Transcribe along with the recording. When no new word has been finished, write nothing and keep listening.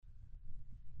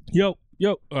Yo.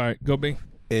 All right, go B.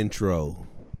 Intro.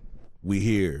 We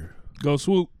here. Go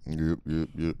Swoop. Yep.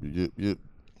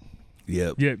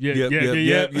 Yep.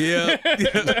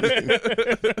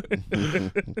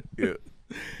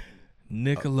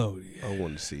 Nickelodeon. I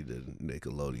want to see the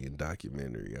Nickelodeon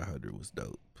documentary. I heard it was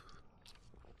dope.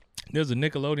 There's a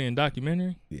Nickelodeon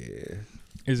documentary? Yeah.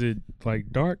 Is it like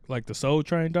dark, like the Soul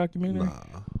Train documentary?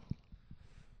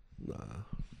 Nah.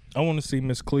 I want to see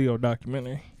Miss Cleo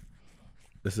documentary.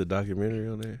 It's a documentary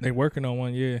on there? They working on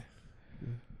one, yeah.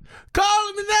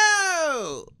 Call me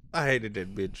now! I hated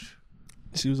that bitch.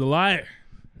 She was a liar.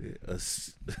 Yeah, a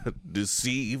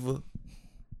deceiver.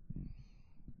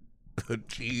 A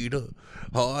cheater.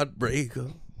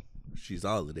 Heartbreaker. She's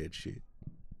all of that shit.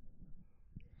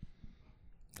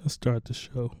 Let's start the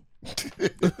show.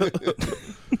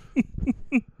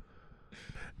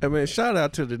 Hey man, shout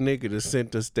out to the nigga that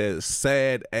sent us that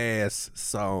sad ass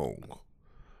song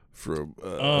from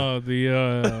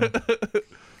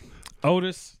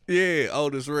Otis. Yeah,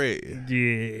 Otis Red.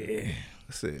 Yeah.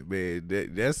 I said, man,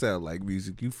 that sounds like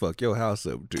music you fuck your house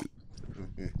up to.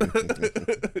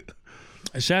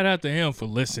 Shout out to him for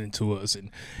listening to us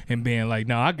and being like,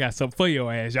 no, I got something for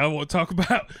your ass. Y'all want to talk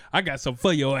about? I got something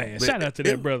for your ass. Shout out to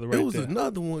that brother right there. There was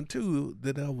another one too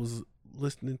that I was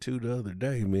listening to the other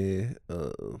day, man.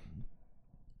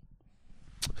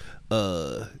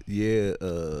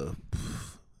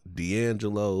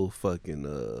 D'Angelo fucking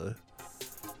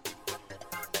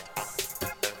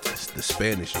it's the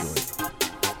Spanish joint.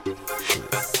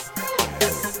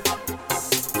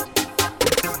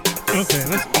 Okay,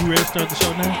 you ready to start the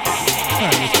show now? All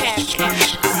right,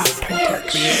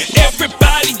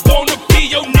 everybody wanna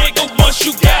be your nigga once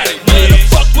you got it. Where the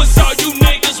fuck was all you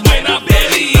niggas when I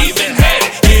barely even had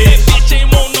it? Yeah, bitch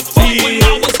ain't wanna fuck when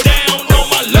I was down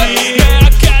on my luck. Now I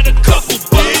got a couple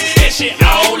bucks and shit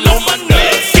all on my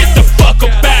nuts. Get the fuck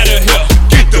up out of here.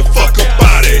 Get the fuck up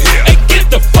out of here. Hey,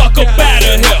 get the fuck up out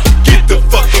of here. Get the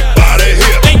fuck up out of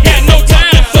here. Ain't got no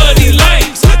time for these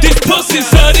lames. These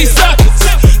pussies are these suckers.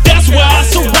 That's why I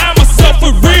surround myself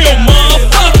with real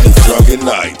motherfuckers. Drunken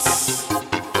nights.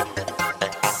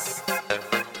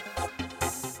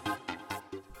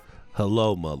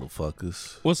 Hello,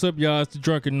 motherfuckers. What's up, y'all? It's the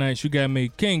Drunken Nights. You got me,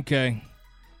 King K.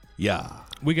 Yeah.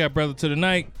 We got Brother to the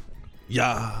Night.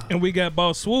 Yeah. And we got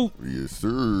Boss Swoop. Yes,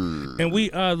 sir. And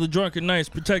we are the Drunken Knights,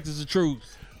 protectors of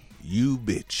truth. You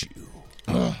bitch you.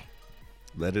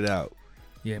 Let it out.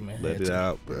 Yeah, man. Let it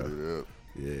out, bro.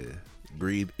 Yeah.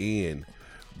 Breathe in.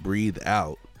 Breathe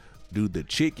out. Do the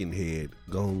chicken head.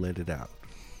 Go and let it out.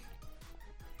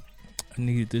 I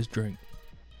needed this drink.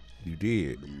 You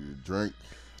did. You drink.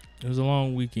 It was a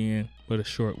long weekend, but a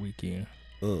short weekend.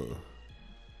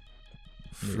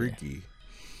 Freaky.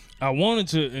 I wanted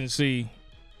to,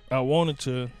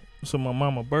 so my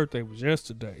mama's birthday was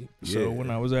yesterday. So Yeah.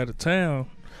 when I was out of town,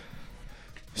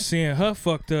 seeing her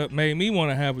fucked up made me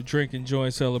want to have a drink and join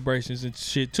celebrations and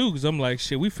shit too. Because I'm like,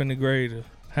 shit, we finna get ready to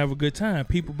have a good time.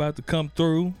 People about to come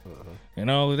through and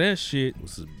all of that shit.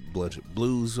 What's this bunch of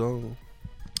blues on?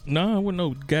 No, I wasn't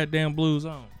no goddamn blues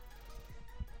on.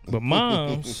 But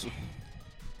mom's,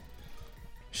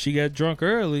 she got drunk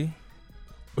early,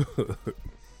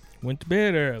 went to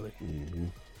bed early.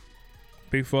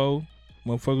 Before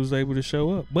motherfuckers was able to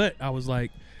show up. But I was like,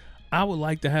 I would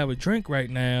like to have a drink right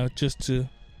now just to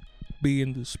be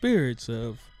in the spirits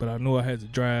of, but I knew I had to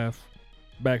drive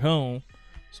back home,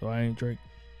 so I ain't drink.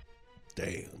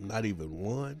 Damn, not even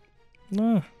one?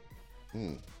 Nah.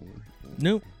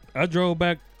 Nope. I drove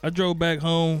back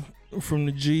home from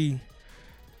the G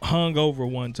hungover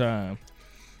one time.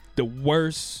 The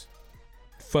worst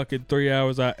fucking 3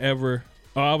 hours I ever.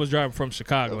 Oh, I was driving from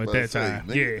Chicago at that time.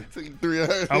 Yeah. It took you 3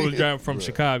 hours. I was driving from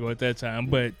Chicago at that time,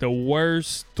 but the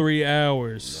worst 3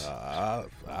 hours.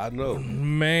 I know.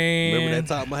 Man. Remember that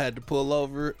time I had to pull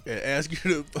over and ask you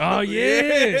to. Oh,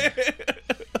 yeah.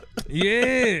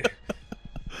 Yeah.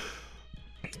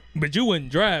 But you wasn't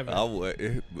driving.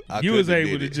 You was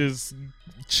able to just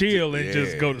chill and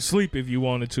just go to sleep if you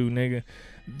wanted to, nigga.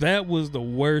 That was the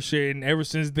worst shit. And ever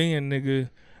since then, nigga,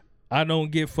 I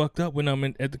don't get fucked up when I'm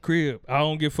at the crib. I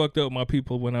don't get fucked up with my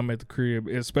people when I'm at the crib,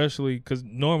 especially because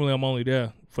normally I'm only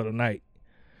there for the night.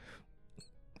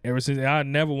 Ever since, I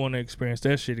never want to experience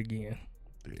that shit again.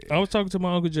 Yeah. I was talking to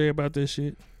my Uncle Jay about that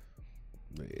shit.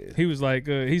 Man. He was like,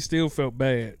 he still felt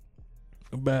bad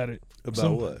about it.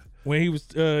 About what? When he was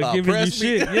giving you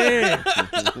shit. Yeah.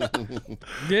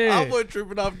 Yeah. I wasn't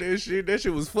tripping off that shit. That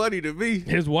shit was funny to me.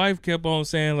 His wife kept on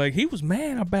saying, like, he was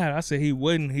mad about it. I said he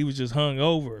wasn't. He was just hung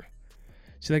over.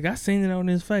 She's like, I seen it on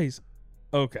his face.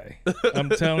 Okay, I'm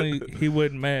telling you, he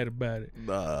wasn't mad about it.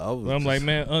 Nah, I'm like,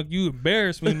 man, Unc, you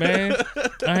embarrassed me, man.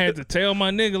 I had to tell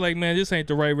my nigga, like, man, this ain't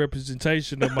the right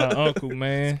representation of my uncle,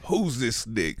 man. who's this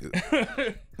nigga?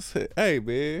 I said, hey,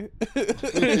 man.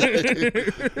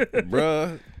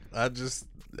 Bruh,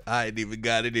 I ain't even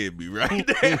got it in me right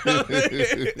now.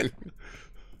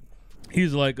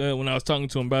 He's like, when I was talking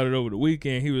to him about it over the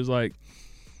weekend, he's like,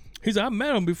 I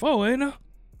met him before, ain't I?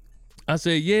 I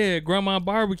said, yeah, Grandma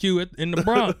Barbecue in the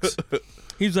Bronx.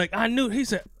 He's like, I knew. He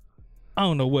said, I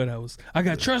don't know what I was. I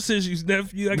got trust issues,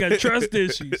 nephew. I got trust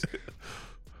issues.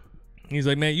 He's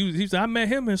like, man, he said, I met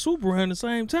him and Swoop around the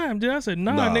same time. Dude, I said,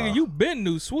 nah, nigga, you been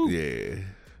knew Swoop. Yeah.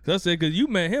 So I said, because you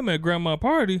met him at Grandma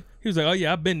party. He was like, oh,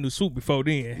 yeah, I been knew Swoop before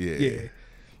then. Yeah.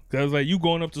 Cause I was like, you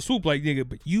going up to Swoop like, nigga,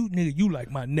 but you like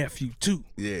my nephew too.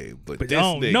 Yeah, but I this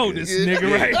don't nigga, know this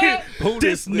nigga right here. Who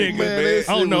this nigga, man.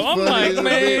 I don't know. I'm funny like,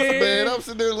 man. I'm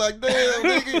sitting there like, damn,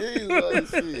 nigga. He's like,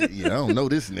 shit. Yeah, I don't know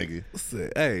this nigga. I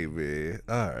said, hey, man,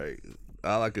 all right.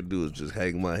 All I could do is just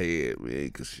hang my head, man,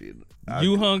 because shit.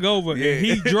 You hung over and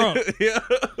he drunk. Yeah.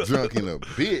 Drunk in a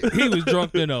bit. He was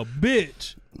drunk in a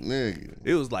bitch. Nigga.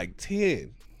 It was like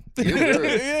 10.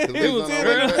 It was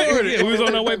early. We was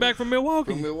on our way back from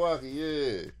Milwaukee. From Milwaukee,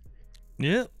 yeah.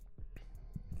 Yep.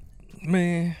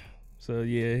 Man. So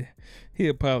yeah, he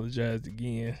apologized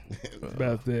again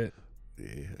about that.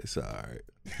 Yeah, it's all right.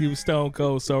 He was stone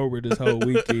cold sober this whole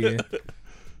weekend.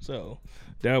 So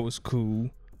that was cool.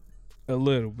 A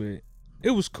little bit.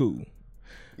 It was cool.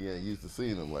 Yeah, used to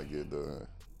seeing him like that though. Huh?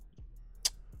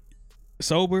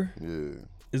 Sober? Yeah.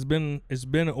 It's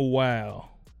been a while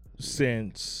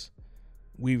since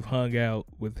we've hung out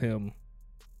with him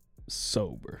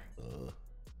sober.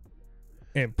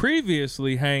 And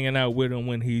previously hanging out with him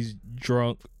when he's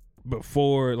drunk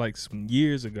before, like some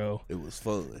years ago. It was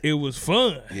fun. It was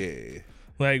fun. Yeah.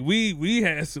 Like we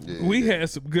had some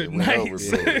good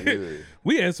nights.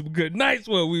 We had some good nights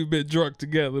while we've been drunk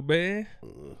together, man.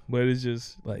 But it's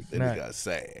just like then it got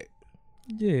sad.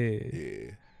 Yeah.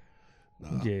 Yeah.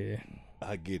 Nah, yeah.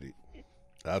 I get it.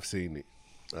 I've seen it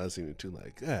too.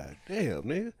 Like, God damn,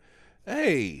 nigga.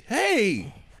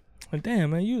 Hey. Like,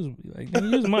 damn, man, you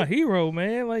was my hero,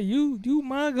 man. Like you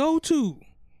my go-to.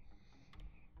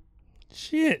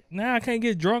 Shit. Now I can't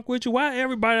get drunk with you. Why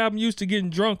everybody I'm used to getting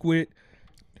drunk with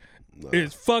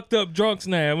is fucked up drunks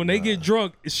now? When they get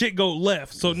drunk, shit go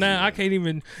left. So now I can't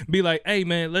even be like, hey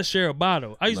man, let's share a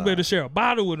bottle. I used to be able to share a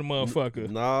bottle with a motherfucker.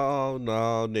 No,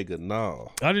 nigga,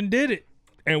 no. I done did it.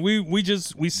 And we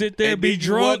sit there and be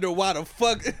drunk. Wonder why the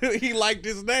fuck he like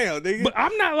this now, nigga. But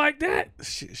I'm not like that.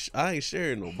 Shit, I ain't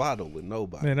sharing no bottle with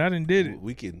nobody. Man, I done did it.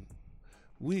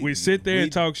 We sit there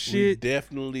and talk shit.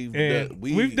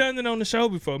 We've done it on the show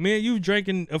before. Me and you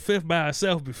drinking a fifth by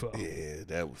ourselves before. Yeah,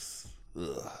 that was.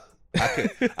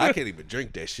 I can't even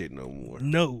drink that shit no more.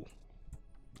 No.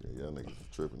 Yeah, y'all niggas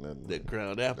tripping that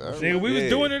Crown Apple. Nigga, we was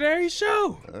doing it every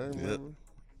show. I remember.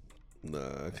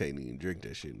 Nah, I can't even drink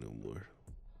that shit no more.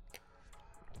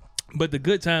 But the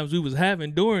good times we was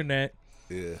having during that,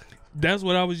 that's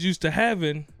what I was used to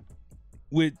having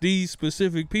with these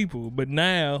specific people. But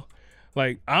now,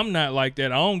 like, I'm not like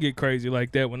that. I don't get crazy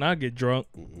like that when I get drunk.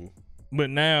 Mm-hmm. But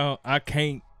now I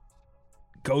can't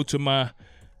go to my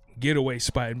getaway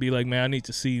spot and be like, man, I need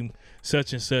to see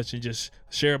such and such and just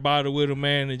share a bottle with him,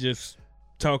 man, and just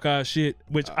talk our shit.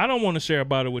 Which I don't want to share a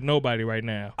bottle with nobody right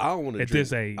now. I don't want to at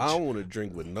this age. I don't want to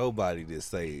drink with nobody that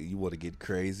say you want to get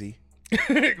crazy.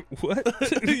 What?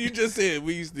 You just said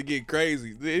we used to get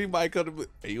crazy. Anybody come to me,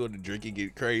 hey, you want to drink and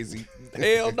get crazy?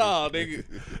 Hell no, nigga.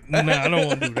 Nah, I don't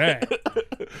want to do that.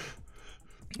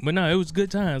 But no, it was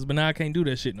good times. But now I can't do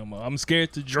that shit no more. I'm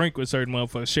scared to drink with certain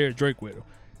motherfuckers, share a drink with them.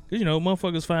 Cause you know,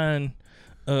 motherfuckers find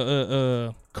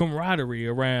camaraderie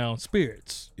around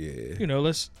spirits. Yeah. You know,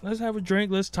 let's have a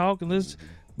drink, let's talk, and let's.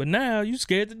 But now you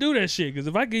scared to do that shit. Cause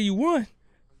if I give you one,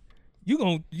 you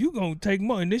gonna take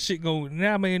more, and this shit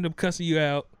now I may end up cussing you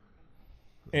out,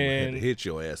 and hit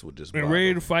your ass with this. And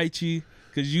ready to fight you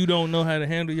because you don't know how to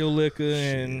handle your liquor.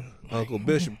 And Uncle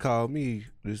Bishop called me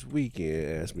this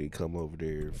weekend, asked me to come over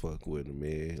there and fuck with him,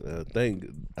 man.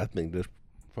 I think that's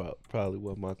probably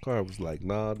what my car was like.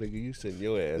 Nah, nigga, you send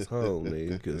your ass home,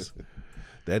 nigga, because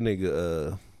that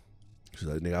nigga, she's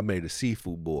like, nigga, I made a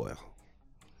seafood boil.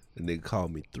 The nigga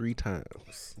called me 3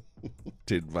 times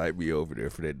to invite me over there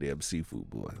for that damn seafood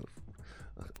boil.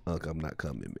 Uncle, I'm not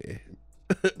coming, man.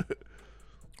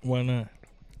 Why not?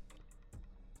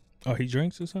 Oh, he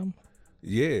drinks or something?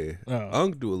 Yeah. Oh.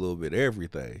 Unc do a little bit of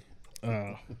everything.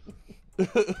 Oh.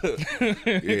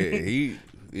 He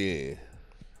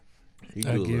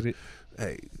I get it.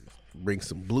 Hey, bring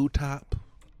some blue top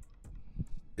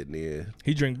And then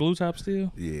he drink Blue Top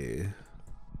still. Yeah.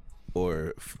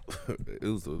 Or it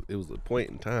was a point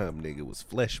in time, nigga. It was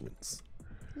Fleshman's.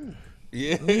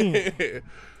 Yeah.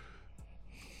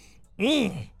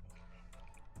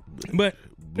 But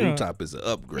Blue Top is an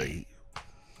upgrade.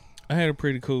 I had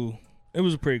it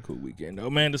was a pretty cool weekend though,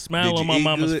 man. The smile on my eat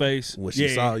mama's good face when she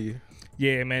saw you.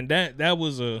 Yeah, man. That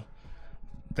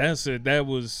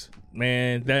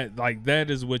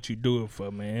is what you do it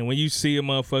for, man. When you see a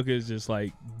motherfucker just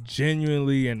like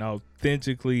genuinely and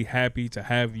authentically happy to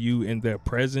have you in their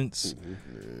presence,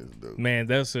 man,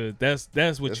 that's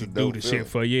what you do the shit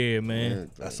for. Yeah,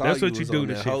 man. That's what you do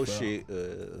the shit for. Shit,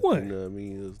 what? You know what I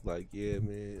mean? It was like, yeah,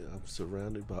 man, I'm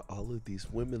surrounded by all of these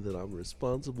women that I'm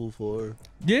responsible for.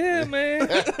 Yeah, man.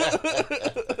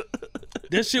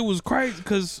 That shit was crazy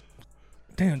because,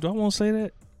 damn, do I want to say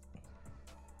that?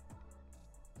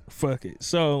 Fuck it.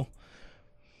 So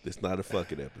it's not a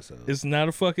fucking episode. It's not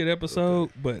a fucking episode,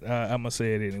 okay. But I'm gonna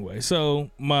say it anyway. So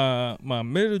my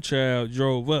middle child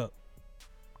drove up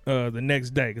the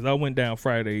next day because I went down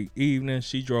Friday evening.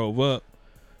 She drove up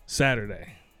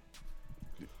Saturday.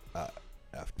 Go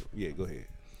ahead.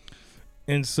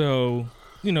 And so,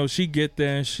 you know, she get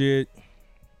there and shit.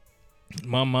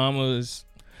 My mama is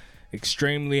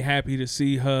extremely happy to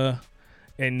see her.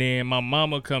 And then my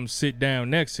mama comes sit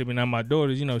down next to me. Now my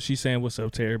daughter, you know, she's saying what's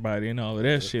up to everybody and all of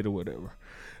that shit or whatever.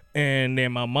 And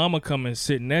then my mama come and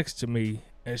sit next to me,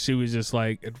 and she was just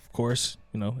like, of course,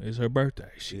 you know, it's her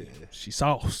birthday. She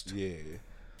sauced. Yeah.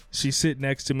 She sit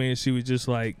next to me and she was just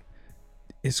like,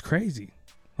 it's crazy.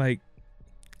 Like,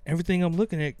 everything I'm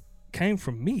looking at came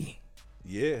from me.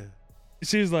 Yeah.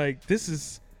 She was like, this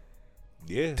is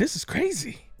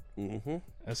crazy. Mm-hmm.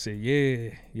 I said, yeah,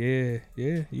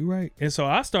 you're right. And so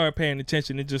I started paying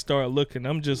attention and just started looking.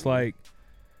 I'm just like,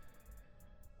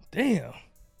 damn.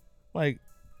 Like,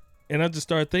 and I just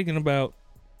started thinking about,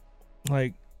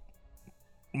 like,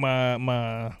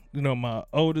 my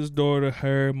oldest daughter,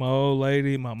 her, my old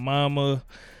lady, my mama.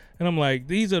 And I'm like,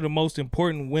 these are the most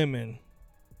important women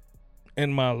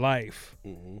in my life.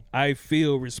 Mm-hmm. I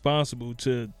feel responsible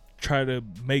to try to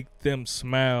make them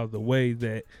smile the way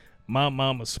that my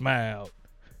mama smiled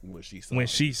when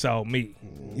she saw me.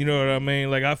 Mm-hmm. You know what I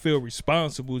mean? Like, I feel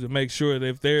responsible to make sure that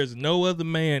if there's no other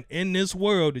man in this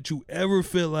world that you ever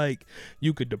feel like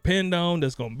you could depend on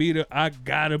that's gonna be there, I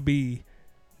gotta be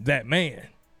that man.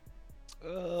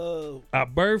 I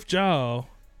birthed y'all.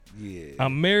 Yeah.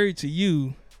 I'm married to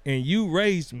you, and you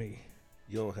raised me.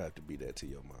 You don't have to be that to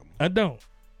your mama. I don't.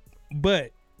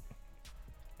 But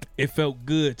it felt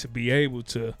good to be able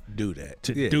to do that.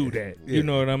 Yeah. You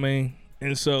know what I mean?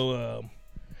 And so,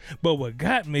 but what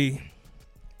got me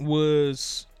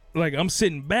was, like, I'm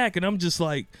sitting back and I'm just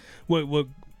like, what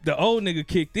the old nigga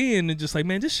kicked in and just like,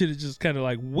 man, this shit is just kind of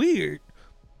like weird.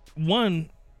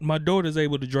 One, my daughter's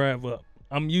able to drive up.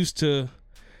 I'm used to,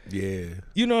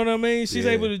 you know what I mean? She's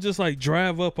able to just like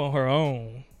drive up on her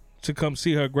own to come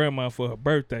see her grandma for her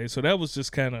birthday. So that was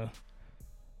just kind of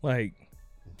like,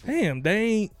 damn, they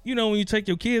ain't, you know, when you take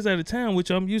your kids out of town, which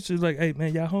I'm used to, like, hey,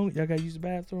 man, y'all home? Y'all got to use the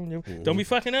bathroom? Mm-hmm. Don't be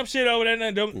fucking up shit over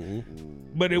there.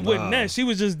 Don't. But it wasn't that. She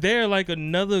was just there like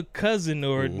another cousin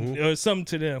or something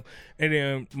to them. And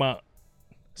then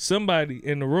somebody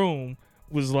in the room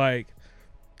was like,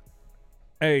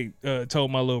 hey,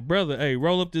 told my little brother, hey,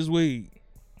 roll up this weed.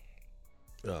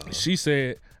 She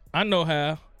said, I know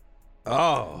how.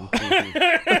 Oh.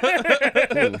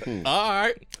 All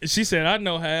right. She said, I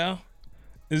know how.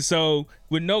 And so,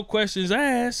 with no questions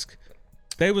asked,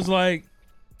 they was like,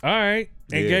 all right,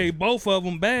 and gave both of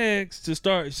them bags to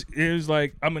start. It was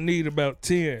like, I'm going to need about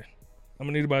 10. I'm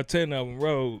going to need about 10 of them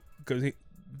rolled because they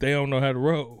don't know how to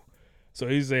roll. So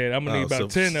he said, I'm going to need about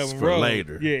 10 of them for rolled.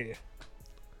 Later. Yeah.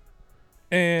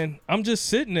 And I'm just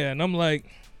sitting there, and I'm like,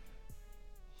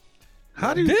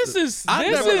 how do you?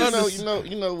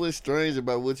 You know what's strange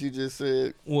about what you just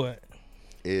said? What?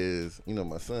 Is, you know,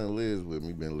 my son lives with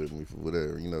me, been living with me for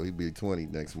whatever. You know, he'll be 20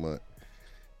 next month.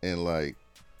 And, like,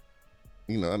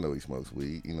 you know, I know he smokes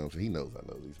weed. You know what I'm saying? He knows I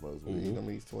know he smokes weed. You know, I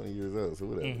mean, he's 20 years old, so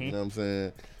whatever. You know what I'm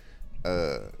saying?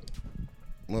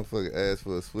 Motherfucker asked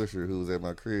for a Swisher who was at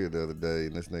my crib the other day,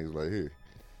 and this nigga's like, here.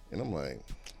 And I'm like,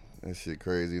 that shit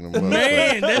crazy. And I'm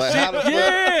man, that like, shit,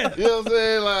 yeah. You know what I'm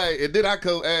saying? Like, and then I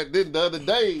then the other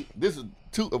day, this is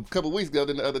a couple weeks ago,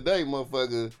 then the other day,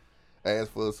 motherfucker asked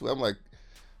for a Swisher.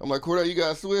 I'm like, Cordell, you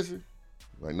got a Swisher?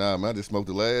 Like, nah, man, I just smoked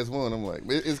the last one. I'm like,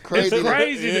 it's crazy. It's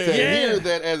crazy to hear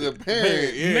that as a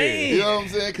parent. Man. You know what I'm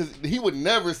saying? Because he would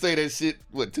never say that shit,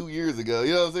 2 years ago?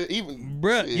 You know what I'm saying? Even,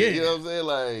 bruh, shit, you know what I'm saying?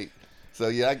 Like, so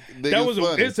yeah,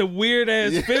 it's a weird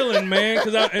ass feeling, man.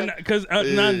 Because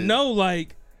I know,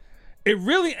 like, it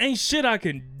really ain't shit I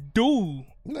can do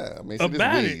Nah, I mean,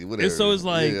 about weed, it. whatever. And so it's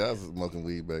like, yeah, I was smoking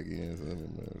weed back in. So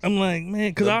I'm like, man,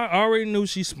 because I already knew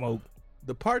she smoked.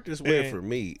 The part that's weird for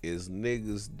me is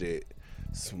niggas that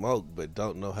smoke but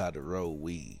don't know how to roll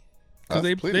weed. Because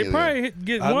they probably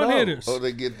get one hitters. Oh,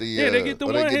 they get the they get the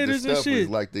one hitters and shit.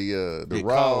 Like the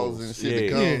raws and shit, the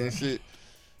cones and shit.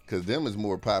 Because them is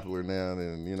more popular now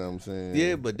than, you know what I'm saying?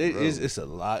 Yeah, but it's a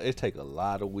lot. It take a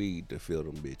lot of weed to fill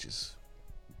them bitches.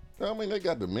 I mean, they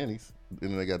got the minis,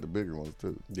 and then they got the bigger ones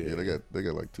too. Yeah, they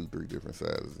got like 2-3 different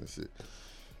sizes and shit.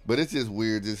 But it's just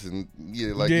weird, like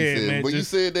you said. Man, when you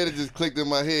said that, it just clicked in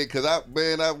my head. Cause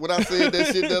when I said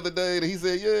that shit the other day, and he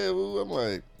said, "Yeah," well, I'm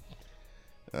like,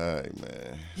 all right,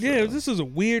 man. Yeah, this is a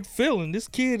weird feeling. This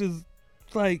kid is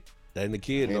like, ain't the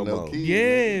kid no more.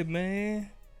 Yeah,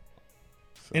 man.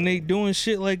 So, and they doing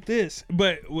shit like this.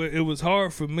 But it was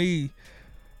hard for me.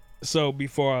 So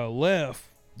before I left,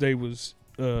 they was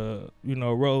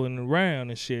rolling around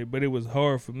and shit. But it was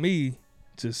hard for me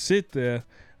to sit there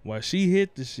while she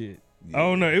hit the shit. Yeah. I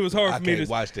don't know. It was hard for me to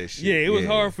watch that shit. Yeah, it was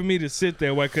hard for me to sit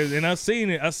there and I seen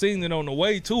it on the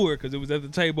way to her because it was at the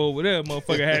table over there.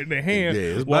 Motherfucker had it in their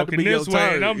hand walking this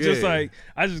way, and I'm just like,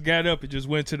 I just got up and just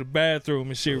went to the bathroom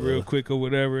and shit real quick or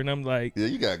whatever, and I'm like, yeah,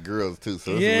 you got girls too,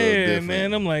 so it's a little different.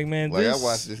 Man. I'm like, man, like this I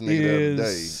watched this nigga the other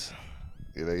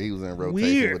day. Yeah, he was in rotation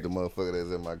weird. with the motherfucker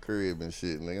that's in my crib and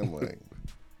shit, nigga. I'm like.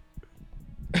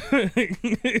 Your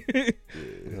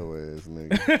ass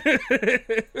nigga.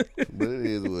 But it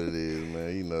is what it is,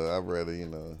 man. You know, I'd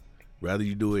rather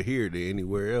you do it here than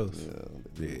anywhere else.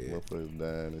 Yeah. Motherfuckers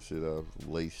dying and shit off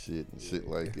lace shit and shit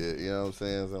like that. You know what I'm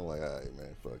saying? So I'm like, all right,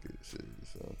 man, fuck it, shit.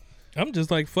 So I'm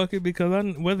just like, fuck it, because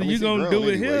you gonna do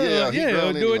it here,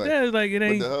 or do it there. Like it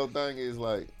ain't. But the whole thing is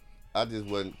like, I just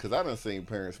wasn't, because I done seen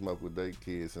parents smoke with their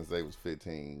kids since they was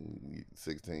 15,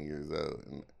 16 years old,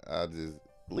 and I just.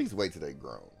 At least wait till they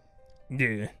grown.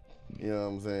 Yeah. You know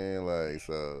what I'm saying? Like,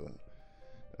 so,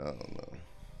 I don't know.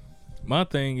 My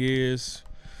thing is,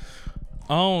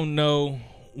 I don't know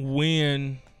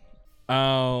when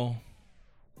I'll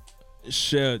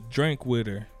share a drink with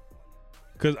her.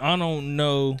 Because I don't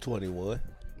know. 21.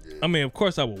 Yeah. I mean, of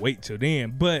course I would wait till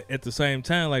then. But at the same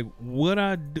time, like, what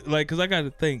I do, like, because I got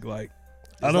to think, like,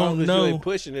 I don't know. You ain't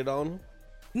pushing it on them.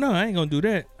 No, I ain't going to do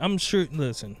that. I'm sure,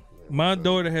 listen. My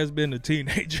daughter has been a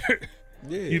teenager.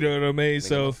 Yeah. You know what I mean?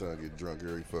 So my son get drunk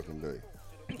every fucking day.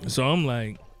 So I'm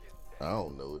like, I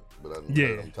don't know it, but I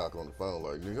heard him talk on the phone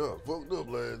like, nigga, I fucked up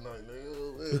last night,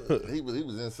 nigga. He was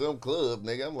in some club,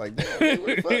 nigga. I'm like, damn, nigga,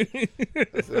 what the fuck?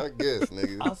 I said, I guess,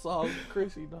 nigga. I saw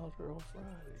Chrissy daughter on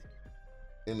Friday.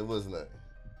 And it was nothing.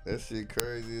 That shit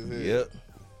crazy as hell. Yep.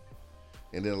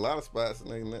 And then a lot of spots,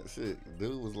 nigga, that shit.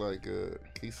 Dude was like,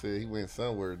 he said he went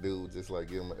somewhere, dude was just like,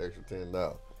 give him an extra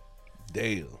 $10.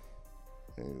 Damn.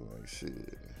 And like,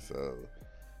 shit. So,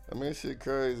 I mean, shit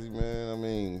crazy, man. I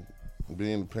mean,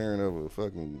 being the parent of a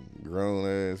fucking grown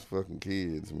ass fucking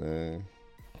kids, man.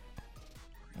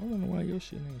 I don't know why your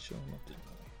shit ain't showing up today.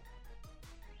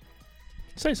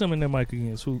 Say something in that mic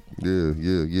again, Swoop.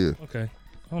 Yeah. Okay.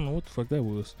 I don't know what the fuck that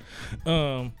was.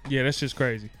 Yeah, that's just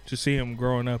crazy to see him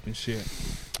growing up and shit.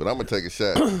 But I'm gonna take a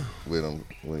shot with him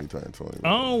when he turns 20.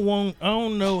 I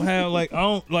don't know how,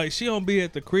 like, she don't be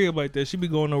at the crib like that. She be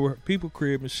going over people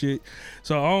crib and shit.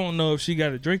 So I don't know if she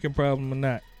got a drinking problem or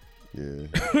not. Yeah.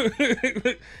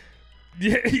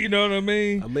 Yeah, you know what I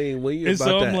mean? I mean, when you're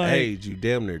about that age, you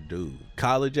damn near do.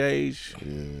 College age,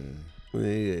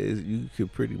 you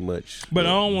could pretty much. But I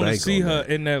don't want to see her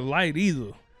in that light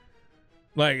either.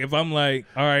 Like, if I'm like,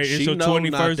 all right, it's your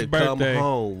 21st not to birthday. Come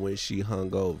home when she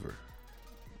hungover.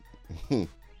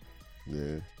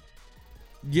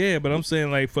 Yeah, but I'm saying,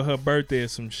 like, for her birthday or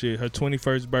some shit, her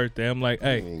 21st birthday, I'm like,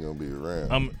 hey, she ain't gonna be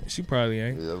around. She probably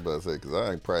ain't. Yeah, I was about to say, because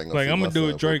I ain't probably gonna. Like, see I'm gonna do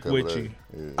a drink with days. you.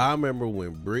 Yeah. I remember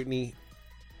when Brittany,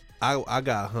 I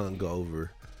got hungover.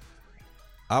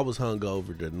 I was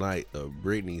hungover the night of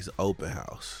Brittany's open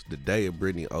house, the day of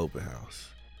Brittany's open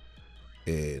house,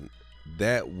 and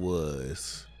that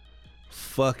was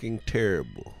fucking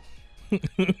terrible.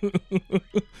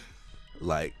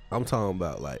 Like, I'm talking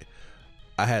about, like,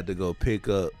 I had to go pick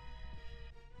up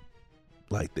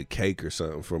like the cake or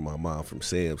something for my mom from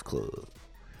Sam's Club.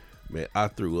 Man, I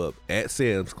threw up at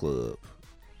Sam's Club,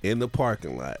 in the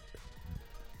parking lot,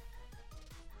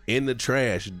 in the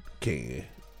trash can,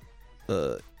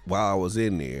 while I was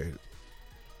in there,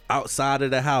 outside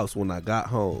of the house when I got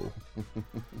home.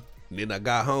 Then I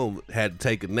got home, had to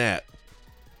take a nap.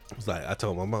 I was like, I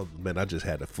told my mom, man, I just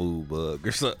had a food bug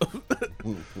or something.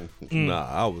 Nah,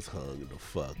 I was hung the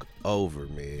fuck over,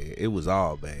 man. It was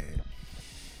all bad.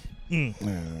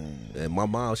 And my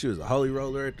mom, she was a holy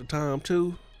roller at the time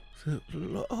too.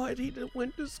 Lord, he done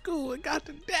went to school and got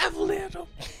the devil in him.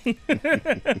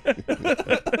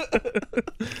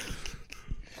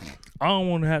 I don't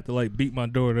want to have to like beat my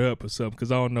daughter up or something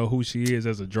because I don't know who she is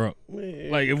as a drunk.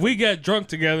 Man. Like if we got drunk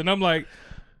together and I'm like,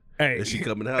 hey, And she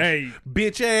coming out. Hey,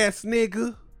 bitch ass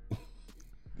nigga.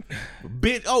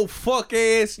 Bitch, oh fuck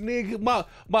ass nigga. My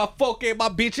fuck ass, my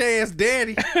bitch ass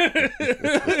daddy.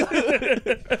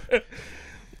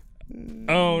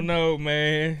 oh no,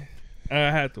 man. I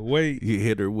had to wait. He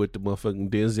hit her with the motherfucking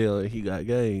Denzel and he got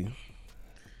game.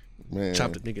 Man,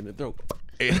 Chopped the nigga in the throat.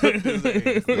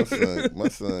 my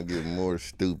son get more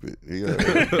stupid.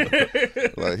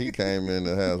 Like he came in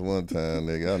the house one time,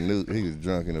 nigga. I knew he was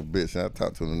drunk in a bitch. And I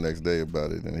talked to him the next day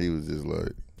about it, and he was just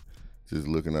like, just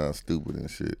looking all stupid and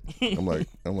shit. I'm like,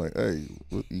 hey,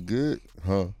 what, you good?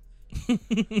 Huh?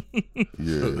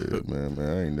 Yeah, man,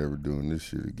 I ain't never doing this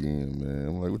shit again, man.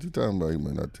 I'm like, what you talking about? He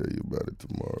might not tell you about it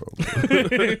tomorrow.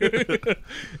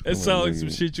 That sounds like some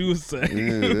shit you was saying.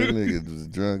 Yeah, that nigga was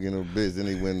drunk in a bitch. Then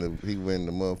he went in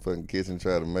the motherfucking kitchen,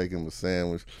 tried to make him a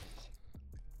sandwich.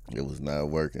 It was not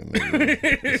working,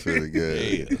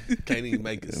 nigga. Can't even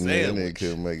make a That sandwich. nigga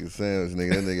couldn't make a sandwich,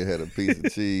 nigga. That nigga had a piece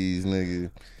of cheese,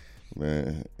 nigga.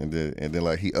 Man, and then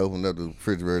like he opened up the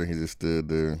refrigerator, he just stood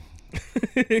there.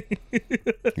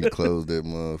 He closed that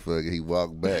motherfucker. He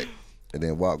walked back and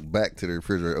then walked back to the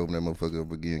refrigerator, opened that motherfucker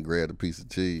up again, grabbed a piece of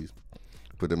cheese,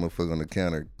 put that motherfucker on the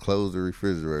counter, closed the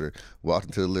refrigerator, walked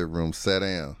into the living room, sat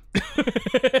down,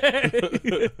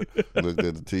 looked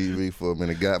at the TV for a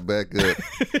minute, got back up,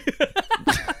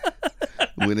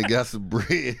 when he got some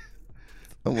bread.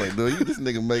 I'm like, dude, this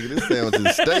nigga making this sandwich in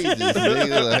stages,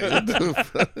 nigga. Like, what the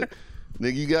fuck?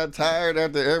 Nigga, you got tired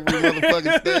after every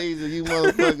motherfucking stage and you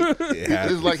motherfucking...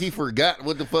 It's like he forgot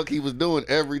what the fuck he was doing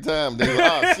every time. They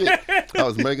like, oh, shit, I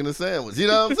was making a sandwich. You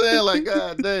know what I'm saying? Like,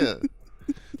 goddamn.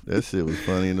 That shit was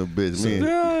funny in the bitch, man.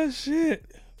 Oh, shit.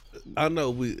 I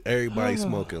know everybody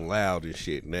smoking loud and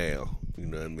shit now. You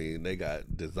know what I mean? They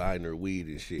got designer weed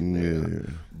and shit now.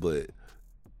 Yeah. But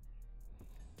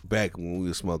back when we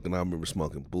were smoking, I remember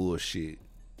smoking bullshit,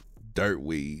 dirt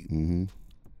weed. Mm-hmm.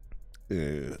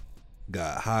 And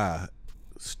got high,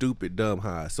 stupid, dumb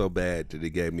high, so bad that it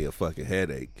gave me a fucking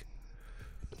headache.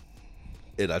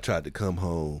 And I tried to come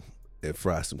home and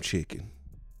fry some chicken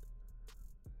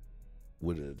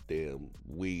with a damn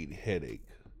weed headache.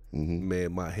 Mm-hmm.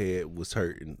 Man, my head was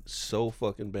hurting so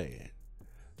fucking bad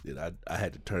that I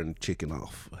had to turn the chicken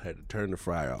off. I had to turn the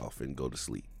fryer off and go to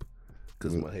sleep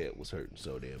because my head was hurting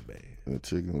so damn bad. The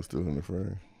chicken was still in the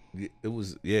fryer. It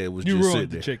was you You just ruined sitting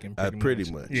the there. chicken Pretty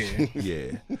much. Yeah.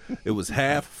 Yeah. It was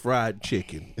half fried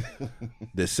chicken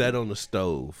that sat on the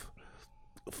stove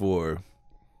for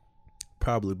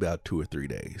probably about 2 or 3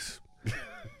 days.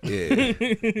 Yeah.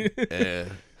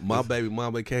 And my baby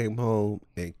mama came home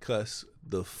and cussed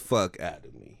the fuck out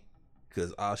of me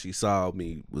because all she saw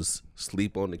me was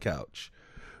sleep on the couch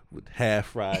with half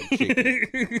fried chicken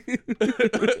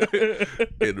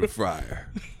in the fryer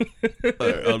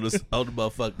on the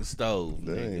motherfucking stove.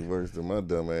 That ain't worse than my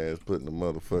dumb ass putting the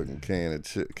motherfucking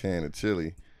can of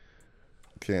chili.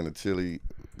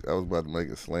 I was about to make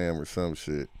a slam or some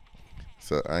shit,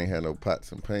 so I ain't had no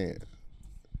pots and pans.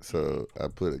 So I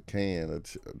put a can of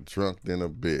Drunken a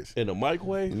bitch In the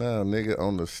microwave? Nah, nigga,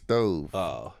 on the stove.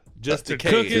 Oh, just to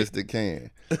cook it? Just the can.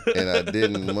 And I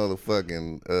didn't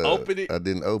motherfucking Open it? I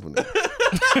didn't open it.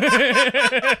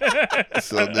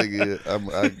 So nigga,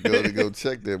 I go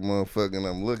check that motherfucker and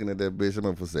I'm looking at that bitch. I'm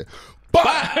gonna say,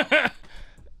 bah!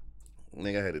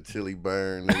 Nigga, I had a chili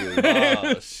burn.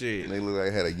 Nigga. Oh shit! They look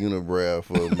like I had a unibrow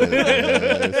for a minute.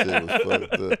 Man. That shit was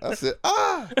fucked up. I said,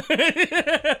 ah!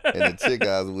 And the chick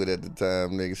I was with at the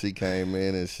time, nigga, she came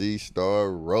in and she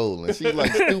started rolling. She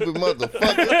like, stupid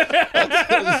motherfucker. I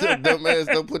told her, your dumb ass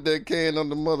don't put that can on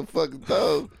the motherfucking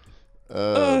stove.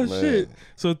 Oh, man. shit.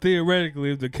 So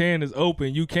theoretically, if the can is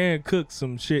open, you can cook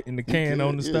some shit in the can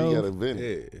on the stove. You gotta vent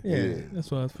it. Yeah, that's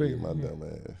what I was Yeah, figuring. my dumb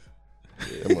ass.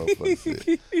 That motherfucker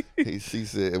said. She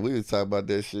said, and we was talking about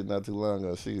that shit not too long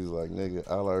ago. She was like, nigga,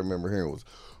 all I remember hearing was,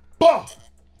 bah!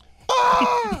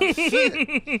 Ah! Shit!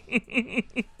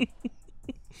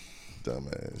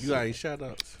 Dumbass. You got any shout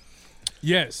outs?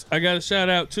 Yes, I got a shout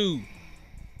out to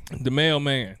the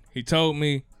mailman. He told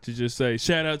me to just say,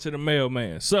 shout out to the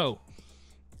mailman. So,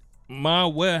 my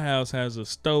warehouse has a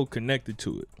stove connected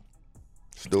to it.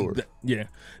 Store.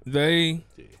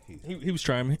 He was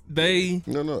trying me.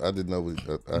 No, I didn't know.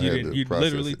 I had to you process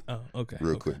literally. it Oh, okay.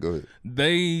 real okay. quick. Go ahead.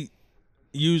 They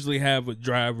usually have a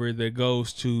driver that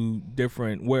goes to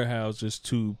different warehouses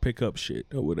to pick up shit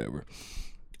or whatever.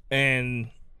 And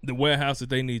the warehouse that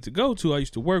they need to go to, I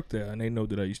used to work there, and they know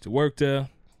that I used to work there.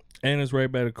 and it's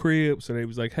right by the crib. So they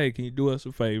was like, "Hey, can you do us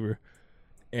a favor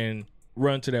and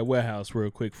run to that warehouse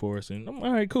real quick for us?" And I'm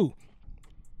all right, cool.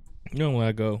 You know, when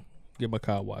I go get my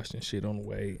car washed and shit on the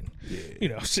way, and, you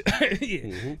know,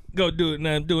 go do it.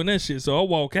 Now I'm doing that shit. So I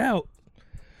walk out,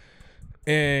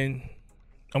 and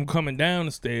I'm coming down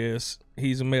the stairs.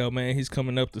 He's a mailman. He's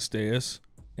coming up the stairs,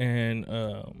 and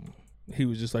he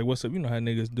was just like, "What's up?" You know how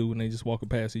niggas do when they just walking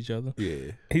past each other.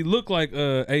 Yeah. He looked like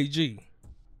AG.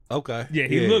 Okay. Yeah,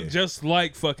 he looked just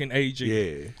like fucking AG.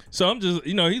 Yeah. So I'm just,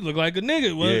 you know, he looked like a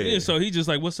nigga. Well, Yeah. So he just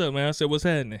like, "What's up, man?" I said, "What's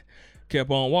happening?" Kept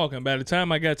on walking. By the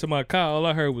time I got to my car, all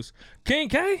I heard was King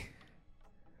K.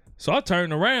 So I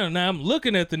turned around. Now I'm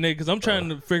looking at the nigga because I'm trying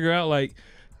to figure out, like,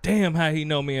 damn, how he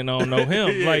know me and I don't know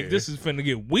him. Yeah. Like, this is finna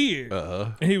get weird.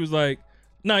 Uh-huh. And he was like,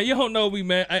 "Nah, you don't know me,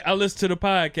 man. I listen to the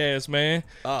podcast, man.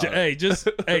 Hey, just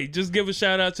give a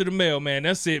shout out to the mailman.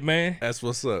 That's it, man." That's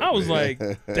what's up. I was man.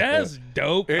 like, "That's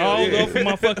dope." Hell All yeah. go for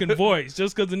my fucking voice,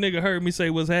 just because the nigga heard me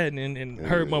say what's happening and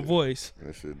heard my voice.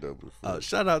 That shit dope as fuck.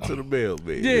 Shout out to the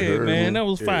mailman. Yeah, heard man, him? that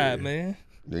was fire, Yeah. man.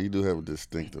 Yeah, you do have a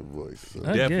distinctive voice. So.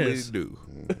 I Definitely guess. do.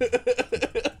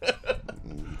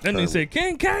 That nigga said,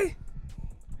 "King K."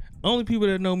 Only people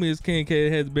that know me as King K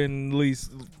has been at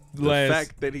least The last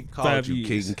fact that he called 5 you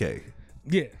years. King K.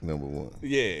 Yeah. Number one.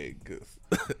 Yeah, cause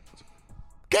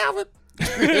Calvin.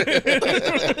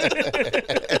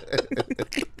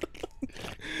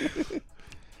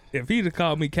 If he'd have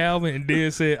called me Calvin and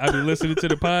then said I be listening to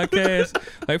the podcast,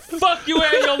 like, fuck you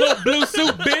and your little blue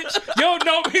suit, bitch. You don't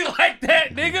know me like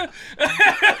that, nigga.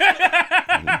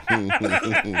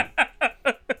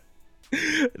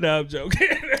 No, I'm joking.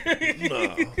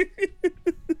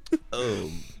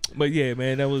 But yeah,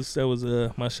 man, that was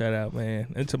my shout out,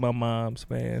 man, and to my moms,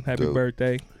 man. Happy Dope.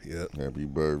 birthday. Yep. Happy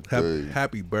birthday.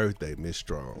 Happy birthday, Miss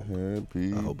Strong.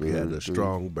 Happy I hope you had a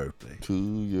strong birthday. to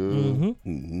you.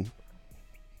 Mm-hmm.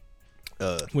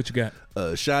 What you got?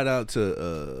 Shout out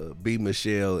to B.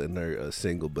 Michelle and her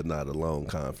single but not alone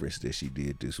conference that she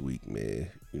did this week, man.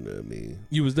 You know what I mean?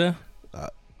 You was there?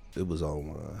 It was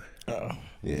online. Oh.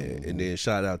 Yeah, and then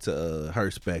shout out to her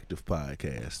Perspective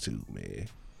podcast too, man.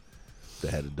 They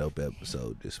had a dope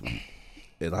episode this week,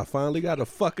 and I finally got a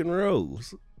fucking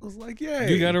rose. I was like, "Yeah,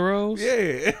 You got a rose?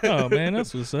 Yeah. Oh man,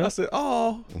 that's what's I up. said,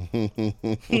 "Oh, yeah."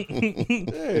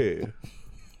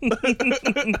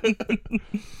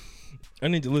 I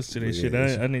need to listen to this shit.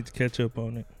 I need to catch up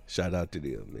on it. Shout out to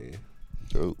them, man.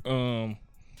 Dope.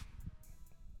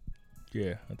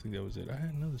 Yeah, I think that was it. I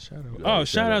had another shout out. Yeah, Oh,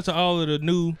 shout out to all of the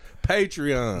new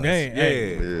Patreons. Man,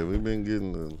 hey. Yeah, we've been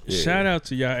getting the. Yeah. shout out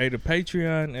to y'all. Hey, the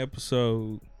Patreon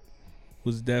episode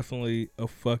was definitely a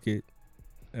fuck it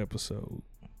episode.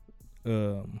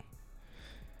 Yeah,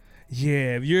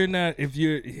 if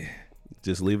you're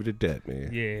Just leave it at that, man.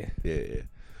 yeah.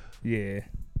 Yeah.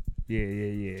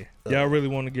 Y'all really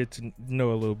want to get to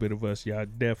know a little bit of us, y'all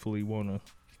definitely want to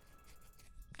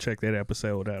check that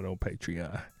episode out on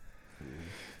Patreon.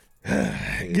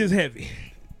 It gets heavy.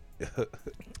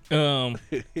 But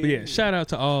yeah, shout out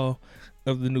to all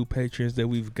of the new patrons that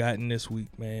we've gotten this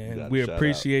week, man. We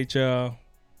appreciate y'all.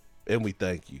 And we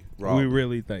thank you. We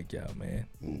really thank y'all, man.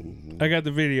 Mm-hmm. I got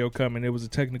the video coming. It was a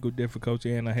technical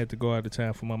difficulty and I had to go out of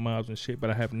town for my moms and shit,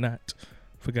 but I have not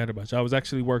forgot about you. I was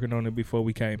actually working on it before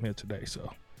we came here today,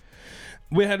 so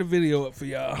we had a video up for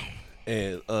y'all.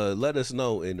 And let us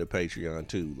know in the Patreon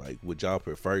too. Like, would y'all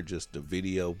prefer just the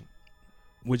video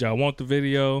Would y'all want the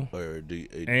video or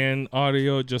and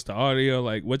audio, just the audio?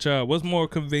 Like, what's more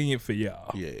convenient for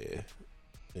y'all? Yeah.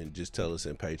 And just tell us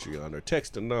in Patreon or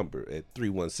text the number at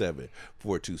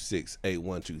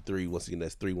 317-426-8123. Once again,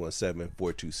 that's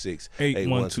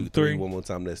 317-426-8123. One more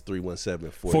time, that's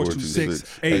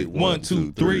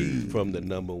 317-426-8123 from the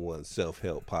 #1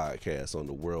 self-help podcast on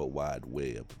the World Wide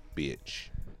Web, bitch.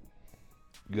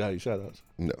 You got any shout-outs?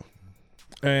 No.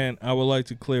 And I would like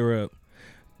to clear up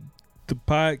the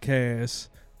podcast.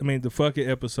 I mean, the fucking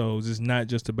episodes is not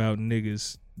just about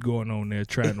niggas going on there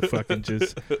trying to fucking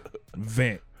just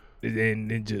vent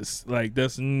and just like,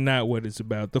 that's not what it's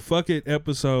about. The fucking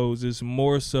episodes is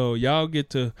more so y'all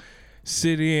get to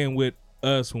sit in with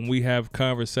us when we have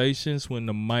conversations when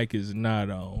the mic is not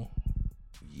on.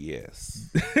 Yes.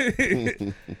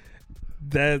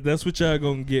 That's what y'all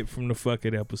gonna get from the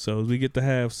fucking episodes. We get to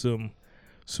have some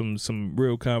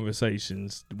real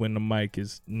conversations when the mic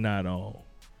is not on.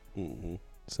 Mm-hmm.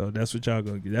 So that's what y'all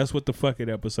gonna get. That's what the fucking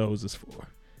episodes is for.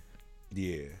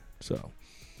 Yeah. So,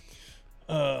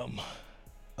 Oh,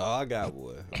 I got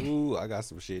one. Ooh, I got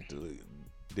some shit to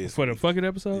this for the week. fucking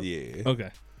episode? Yeah. Okay.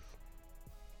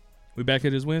 We back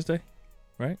here this Wednesday,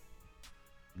 right?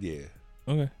 Yeah.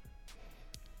 Okay.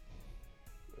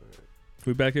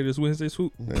 We back here this Wednesday,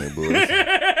 Swoop? Man, boy,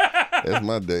 that's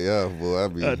my day off,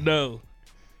 boy. I know.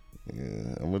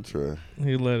 Yeah, I'm gonna try.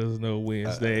 He'll let us know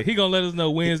Wednesday. He gonna let us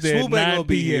know Wednesday at 9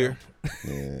 p.m.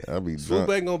 Yeah, I'll be drunk. Swoop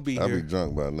ain't gonna be I'll here. be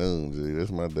drunk by noon, G. That's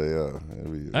my day off.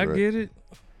 I get it.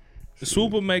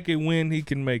 Swoop will make it when he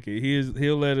can make it.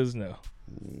 He'll let us know.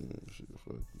 Shit,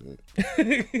 fuck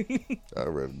that. I'd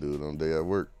rather do it on the day I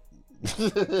work.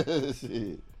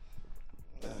 Shit.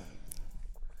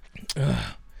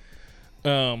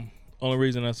 Only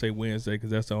reason I say Wednesday because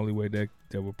that's the only way that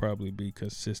will probably be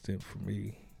consistent for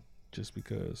me. Just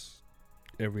because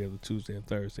every other Tuesday and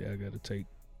Thursday I got to take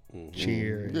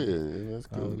cheer. And that's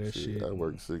all cool. of that shit. I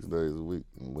work 6 days a week,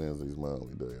 and Wednesday's my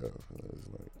only day off. It's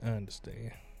like, I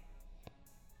understand.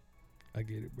 I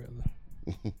get it, brother.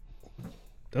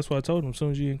 That's why I told him as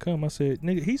soon as you didn't come, I said,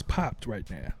 nigga, he's popped right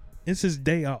now. It's his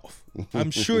day off. I'm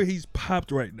sure he's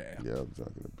popped right now. yeah, I'm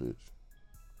drunk in a bitch.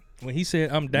 When he said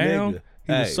I'm down, Nigga,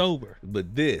 he was sober.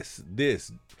 But this,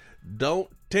 don't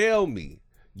tell me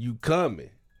you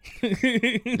coming. Yeah,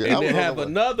 And then have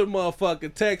another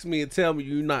motherfucker text me and tell me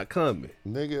you not coming.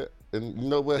 Nigga, and you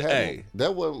know what happened? Hey.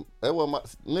 That wasn't my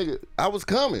nigga. I was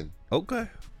coming. Okay.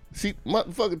 She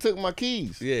motherfucker took my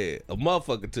keys. Yeah, a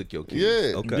motherfucker took your keys.